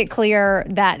did make it clear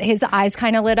that his eyes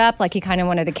kind of lit up, like he kind of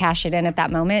wanted to cash it in at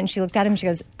that moment. And she looked at him and she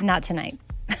goes, not tonight.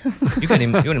 You wouldn't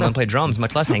even want to play drums,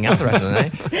 much less hang out the rest of the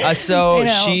night. So I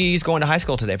know. she's going to high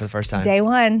school today for the first time. Day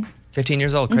one. 15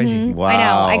 years old, crazy. Mhm. I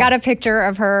know. I got a picture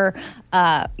of her,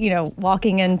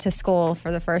 walking into school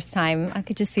for the first time. I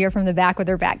could just see her from the back with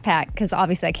her backpack because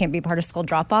obviously I can't be part of school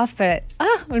drop off, but I'm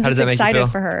How does just that make you excited feel?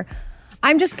 for her.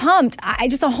 I'm just pumped.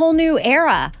 Just a whole new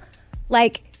era.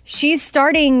 Like she's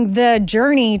starting the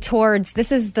journey towards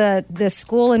this is the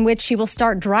school in which she will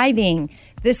start driving.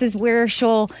 This is where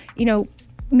she'll,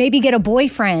 maybe get a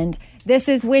boyfriend. This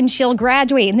is when she'll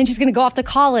graduate and then she's going to go off to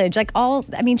college.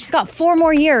 She's got 4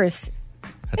 more years.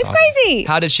 That's It's awesome. crazy.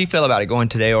 How did she feel about it going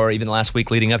today or even the last week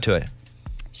leading up to it?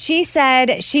 She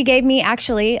said she gave me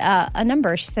actually a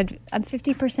number. She said, I'm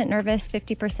 50% nervous,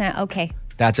 50% okay.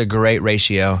 That's a great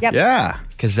ratio. Yep. Yeah.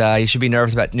 Because you should be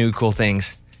nervous about new cool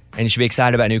things. And you should be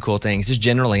excited about new cool things, just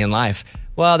generally in life.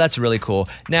 Well, that's really cool.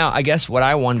 Now, I guess what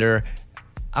I wonder,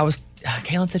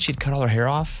 Kaylin said she'd cut all her hair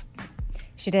off.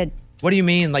 She did. What do you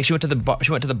mean? Like she went to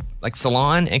the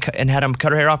salon and had them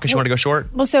cut her hair off because she wanted to go short?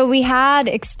 Well, so we had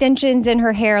extensions in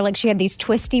her hair. Like she had these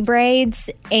twisty braids,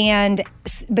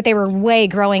 but they were way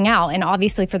growing out. And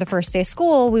obviously for the first day of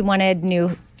school, we wanted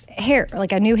new hair,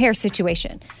 like a new hair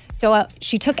situation. So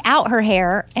she took out her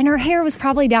hair and her hair was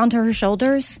probably down to her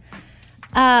shoulders.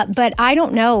 But I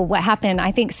don't know what happened.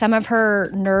 I think some of her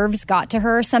nerves got to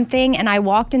her or something. And I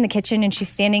walked in the kitchen and she's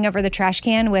standing over the trash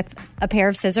can with a pair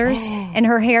of scissors and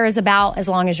her hair is about as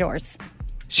long as yours.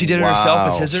 She did it herself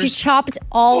with scissors? She chopped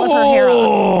all of her hair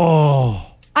off.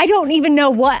 I don't even know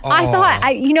what I thought.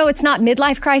 It's not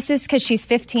midlife crisis because she's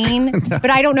 15, but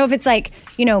I don't know if it's like,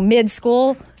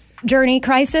 mid-school journey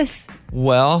crisis.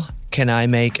 Well, can I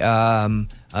make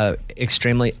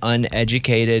extremely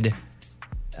uneducated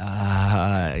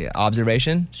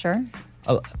observation? Sure.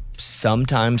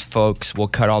 Sometimes folks will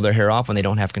cut all their hair off when they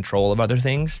don't have control of other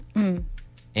things. Mm.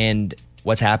 And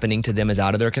what's happening to them is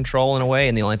out of their control in a way.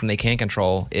 And the only thing they can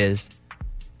control is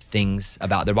things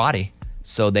about their body.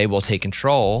 So they will take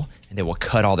control and they will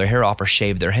cut all their hair off or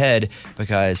shave their head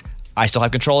because I still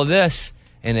have control of this.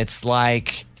 And it's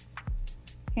like...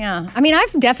 Yeah. I mean,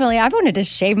 I've wanted to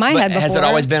shave my head before. Has it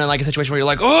always been in like a situation where you're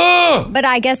like, oh! But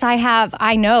I guess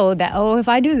I know that, if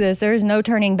I do this, there's no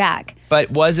turning back.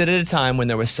 But was it at a time when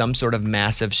there was some sort of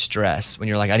massive stress when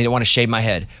you're like, I want to shave my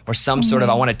head or some sort of,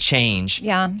 I want to change?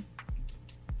 Yeah.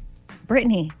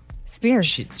 Britney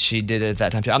Spears. She did it at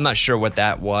that time too. I'm not sure what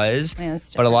that was, Yeah,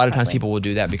 it's but a lot of times probably. people will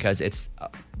do that because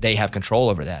they have control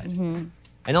over that. Mhm.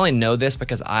 I only know this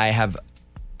because I have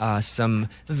some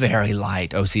very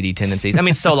light OCD tendencies. I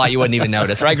mean, so light you wouldn't even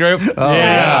notice, right, group? Oh,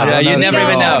 yeah. You never don't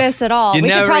even know. notice at all. You We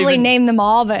could never probably even- name them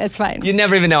all, but it's fine. You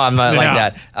never even know I'm like Yeah.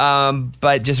 that.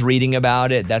 But just reading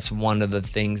about it, that's one of the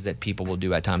things that people will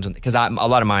do at times because a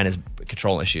lot of mine is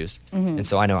control issues, Mhm. and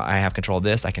so I know I have control of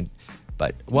this.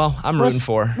 I'm rooting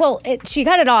for her. Well, she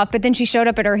cut it off, but then she showed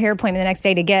up at her hair appointment the next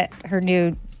day to get her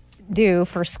new do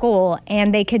for school,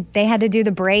 and they had to do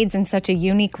the braids in such a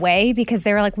unique way because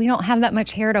they were like, we don't have that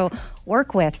much hair to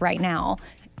work with right now.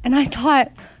 And I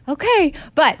thought, okay,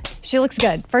 but she looks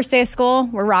good. First day of school,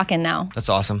 we're rocking now. That's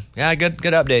awesome. Yeah, good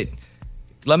update.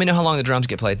 Let me know how long the drums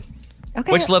get played.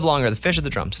 Okay. Which live longer, the fish or the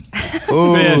drums?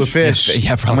 Ooh, fish.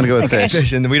 Yeah, probably. I'm going to go with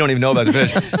fish. And we don't even know about the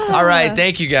fish. All right,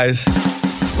 thank you guys.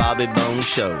 Bobby Bone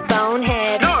Show.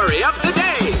 Bonehead. Story of the day.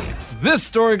 This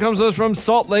story comes to us from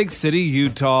Salt Lake City,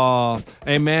 Utah.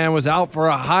 A man was out for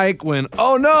a hike when,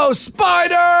 oh no,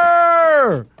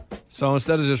 spider! So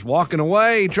instead of just walking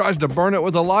away, he tries to burn it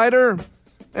with a lighter,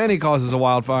 and he causes a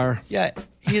wildfire. Yeah,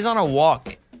 he's on a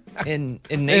walk in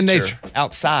nature, nature.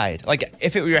 outside. Like,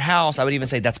 if it were your house, I would even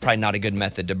say that's probably not a good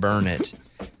method to burn it.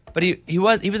 But he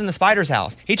was in the spider's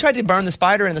house. He tried to burn the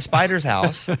spider in the spider's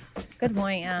house. Good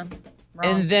point, yeah.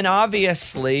 And then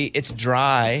obviously it's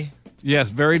dry. Yes,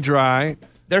 very dry.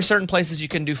 There are certain places you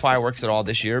couldn't do fireworks at all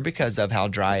this year because of how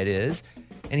dry it is.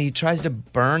 And he tries to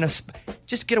burn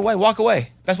just get away, walk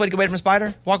away. Best way to get away from a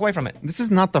spider, walk away from it. This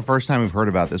is not the first time we've heard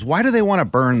about this. Why do they want to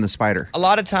burn the spider? A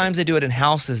lot of times they do it in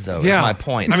houses, though, Yeah. is my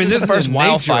point. I mean, this is this the is first nature.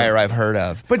 wildfire I've heard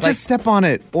of. But just step on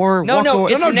it or No, walk no,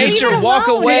 away. it's nature. Walk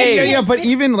away. Yeah, but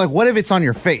even like, what if it's on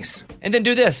your face? And then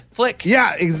do this, flick.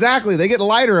 Yeah, exactly. They get a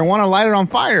lighter and want to light it on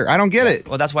fire. I don't get it.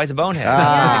 Well, that's why he's a bonehead.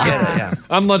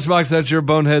 I'm Lunchbox. That's your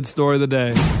bonehead story of the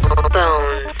day.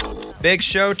 Big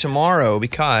show tomorrow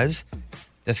because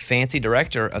the fancy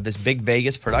director of this big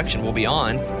Vegas production will be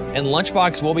on, and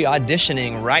Lunchbox will be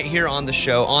auditioning right here on the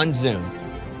show on Zoom.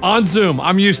 On Zoom.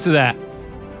 I'm used to that.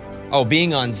 Oh,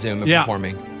 being on Zoom and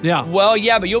performing. Yeah. Well,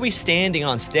 yeah, but you'll be standing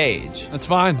on stage. That's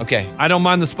fine. Okay. I don't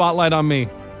mind the spotlight on me.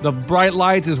 The bright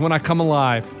lights is when I come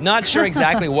alive. Not sure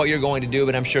exactly what you're going to do,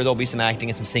 but I'm sure there'll be some acting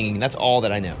and some singing. That's all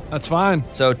that I know. That's fine.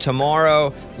 So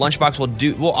tomorrow, Lunchbox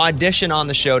will audition on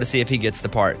the show to see if he gets the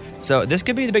part. So this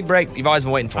could be the big break you've always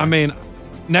been waiting for. I mean,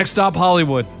 next stop,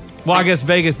 Hollywood. Well, I guess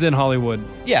Vegas, then Hollywood.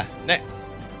 Yeah.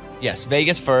 Yes,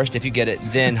 Vegas first. If you get it,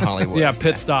 then Hollywood. Yeah,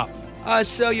 pit stop.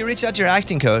 So you reached out to your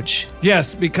acting coach.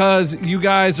 Yes, because you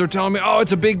guys are telling me, oh,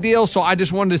 it's a big deal. So I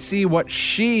just wanted to see what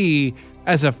she,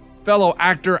 as a fellow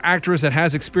actor, actress that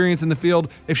has experience in the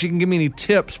field, if she can give me any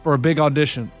tips for a big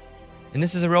audition. And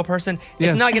this is a real person?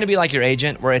 Yes. It's not going to be like your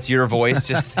agent where it's your voice.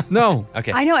 Just No.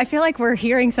 Okay. I know. I feel like we're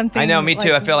hearing something. I know, me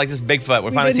too. like- I feel like this is Bigfoot. We're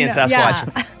We finally seeing didn't know.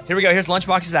 Sasquatch. Yeah. Here we go. Here's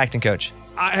Lunchbox's acting coach.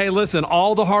 Hey, listen,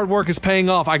 all the hard work is paying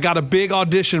off. I got a big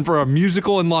audition for a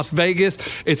musical in Las Vegas.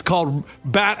 It's called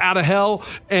Bat Out of Hell,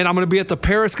 and I'm going to be at the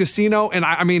Paris Casino. And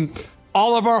I mean,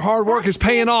 all of our hard work is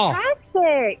paying off.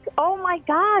 Fantastic. Oh my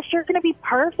gosh, you're going to be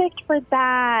perfect for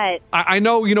that. I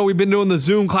know, we've been doing the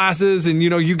Zoom classes and,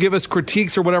 you give us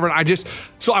critiques or whatever. And I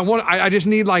just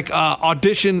need like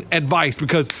audition advice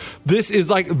because this is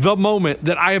like the moment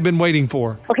that I have been waiting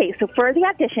for. Okay, so for the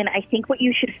audition, I think what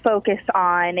you should focus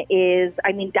on is,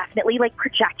 definitely like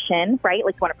projection, right?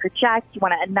 Like you want to project, you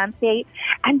want to enunciate,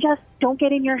 and just don't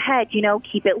get in your head,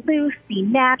 keep it loose, be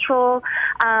natural.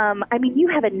 You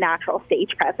have a natural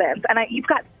stage presence, and you've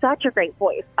got such a great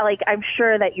voice. I'm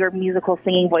sure that your musical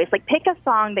singing voice, pick a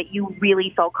song that you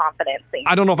really feel confident singing.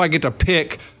 I don't know if I get to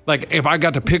pick, if I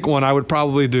got to pick one, I would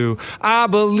probably do, I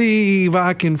believe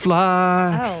I can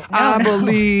fly. I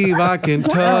believe I can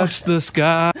touch the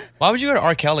sky. Why would you go to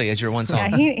R. Kelly as your one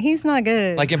song? Yeah, he's not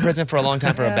good. Like in prison for a long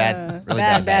time for a really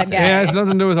bad guy. Yeah, it has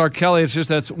nothing to do with R. Kelly. It's just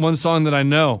that's one song that I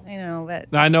know. I know,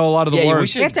 but I know a lot of the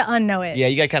words. We have to unknow it. Yeah,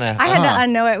 you got kind of. I had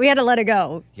to unknow it. We had to let it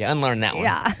go. Yeah, unlearn that one.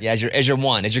 Yeah. Yeah, as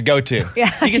your go-to.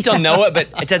 Yeah. You can still know it, but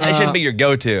it shouldn't be your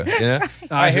go-to. Yeah. All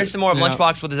right, here's some more of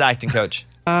Lunchbox with his acting coach.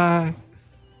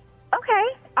 Okay.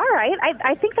 All right.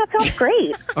 I think that sounds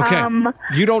great. Okay.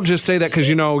 You don't just say that because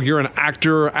you're an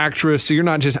actor or actress, so you're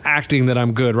not just acting that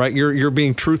I'm good, right? You're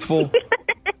being truthful.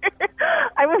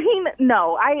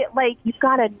 No, you've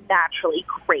got a naturally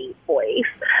great voice.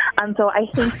 So I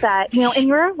think that, and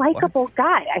you're a likable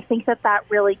guy. I think that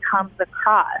really comes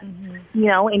across,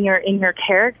 in your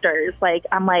characters.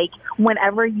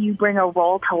 Whenever you bring a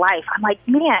role to life, I'm like,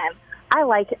 man, I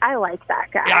like that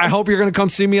guy. Yeah, I hope you're going to come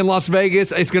see me in Las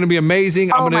Vegas. It's going to be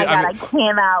amazing. Oh my God, I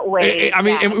cannot wait.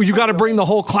 And you got to bring the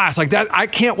whole class like that. I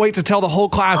can't wait to tell the whole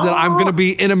class that I'm going to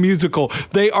be in a musical.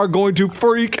 They are going to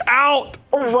freak out.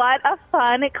 What a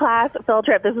fun class field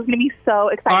trip. This is going to be so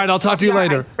exciting. All right, I'll talk to you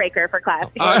later. Breaker for class.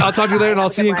 All right, I'll talk to you later, and I'll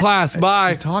see you in class.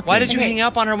 Bye. Why did you hang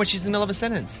up on her when she's in the middle of a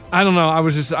sentence? I don't know. I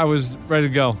was ready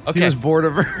to go. Okay. He was bored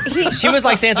of her. She was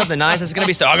saying something nice. It's going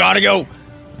to be I got to go.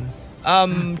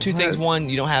 Two things. One,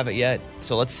 you don't have it yet.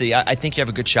 So let's see. I think you have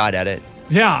a good shot at it.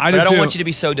 Yeah, I do too. I don't want you to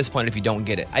be so disappointed if you don't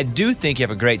get it. I do think you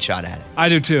have a great shot at it. I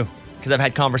do too. Because I've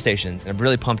had conversations and I've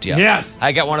really pumped you up. Yes.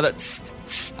 I got one of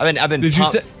the. I've been. Did you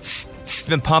say?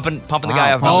 Been pumping the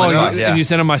guy up. And you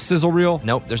sent him my sizzle reel?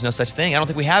 Nope, there's no such thing. I don't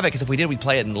think we have it because if we did, we'd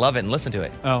play it and love it and listen to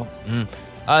it. Oh.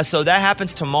 So that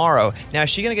happens tomorrow. Now, is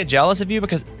she going to get jealous of you?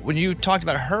 Because when you talked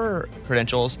about her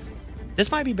credentials,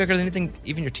 this might be bigger than anything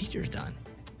even your teacher's done.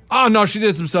 Oh, no, she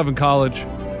did some stuff in college.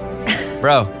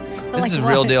 Bro, this is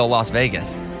real deal Las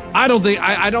Vegas. I don't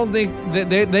think that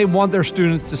they want their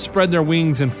students to spread their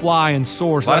wings and fly and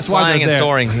soar. So A lot that's of why flying they're and there.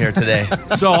 soaring here today.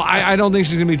 So I don't think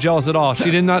she's going to be jealous at all.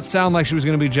 She did not sound like she was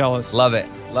going to be jealous. Love it.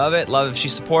 Love it. Love it.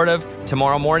 She's supportive.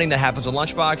 Tomorrow morning, that happens with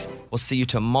Lunchbox. We'll see you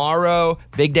tomorrow.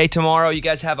 Big day tomorrow. You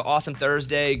guys have an awesome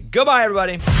Thursday. Goodbye,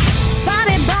 everybody.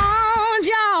 Bobby Bones,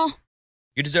 y'all.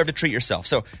 You deserve to treat yourself.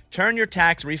 So turn your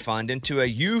tax refund into a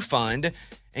U fund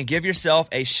and give yourself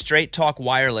a Straight Talk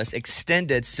Wireless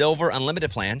Extended Silver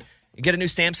Unlimited plan. You get a new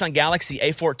Samsung Galaxy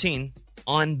A14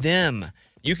 on them.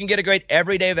 You can get a great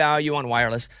everyday value on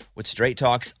wireless with Straight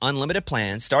Talk's unlimited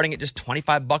plans, starting at just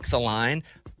 $25 a line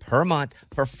per month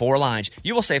for 4 lines.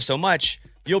 You will save so much,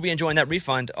 you'll be enjoying that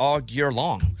refund all year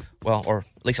long. Well, or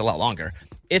at least a lot longer.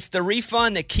 It's the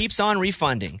refund that keeps on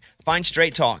refunding. Find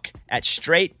Straight Talk at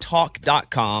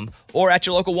straighttalk.com or at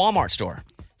your local Walmart store.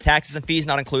 Taxes and fees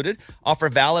not included. Offer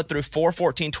valid through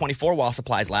 4/14/24 while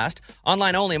supplies last.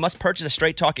 Online only. Must purchase a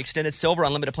Straight Talk Extended Silver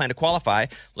Unlimited plan to qualify.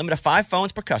 Limit of 5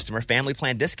 phones per customer. Family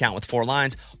plan discount with 4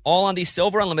 lines. All on the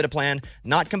Silver Unlimited plan.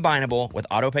 Not combinable with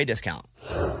auto pay discount.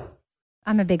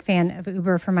 I'm a big fan of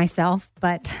Uber for myself,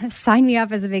 but sign me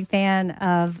up as a big fan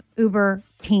of Uber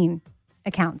Teen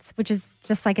accounts, which is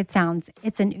just like it sounds.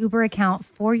 It's an Uber account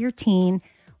for your teen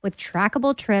with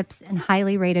trackable trips and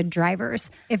highly rated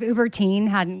drivers. If Uber Teen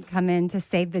hadn't come in to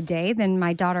save the day, then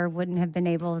my daughter wouldn't have been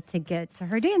able to get to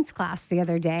her dance class the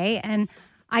other day. And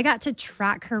I got to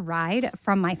track her ride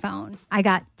from my phone. I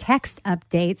got text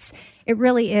updates. It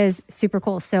really is super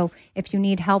cool. So if you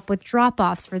need help with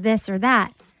drop-offs for this or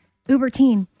that, Uber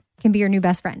Teen can be your new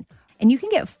best friend. And you can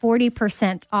get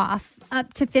 40% off,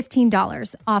 up to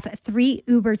 $15 off 3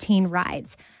 Uber Teen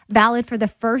rides. Valid for the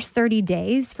first 30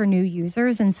 days for new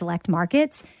users in select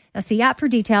markets. Now see app for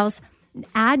details.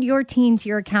 Add your teen to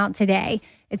your account today.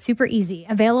 It's super easy.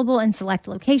 Available in select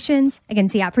locations. Again,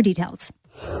 see app for details.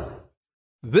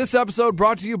 This episode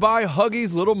brought to you by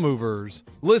Huggies Little Movers.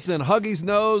 Listen, Huggies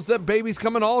knows that babies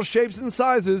come in all shapes and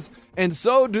sizes, and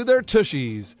so do their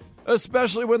tushies.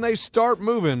 Especially when they start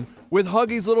moving. With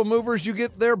Huggies Little Movers, you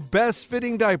get their best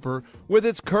fitting diaper with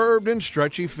its curved and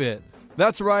stretchy fit.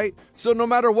 That's right, so no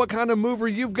matter what kind of mover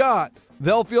you've got,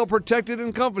 they'll feel protected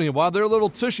and comfy while their little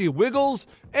tushy wiggles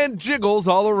and jiggles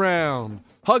all around.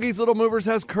 Huggies Little Movers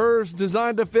has curves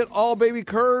designed to fit all baby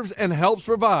curves and helps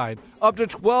provide up to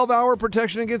 12-hour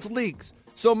protection against leaks.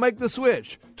 So make the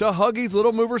switch to Huggies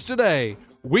Little Movers today.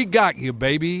 We got you,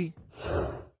 baby.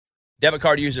 Debit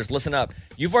card users, listen up.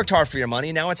 You've worked hard for your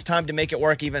money. Now it's time to make it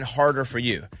work even harder for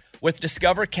you. With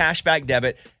Discover Cashback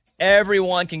Debit,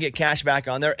 everyone can get cash back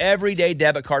on their everyday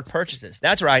debit card purchases.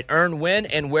 That's right. Earn when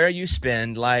and where you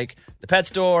spend, like the pet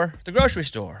store, the grocery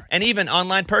store, and even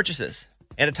online purchases.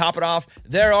 And to top it off,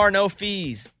 there are no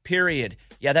fees, period.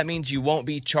 Yeah, that means you won't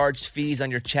be charged fees on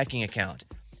your checking account.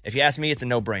 If you ask me, it's a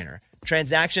no-brainer.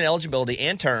 Transaction eligibility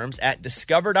and terms at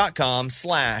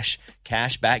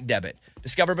discover.com/cashbackdebit.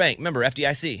 Discover Bank, member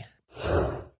FDIC.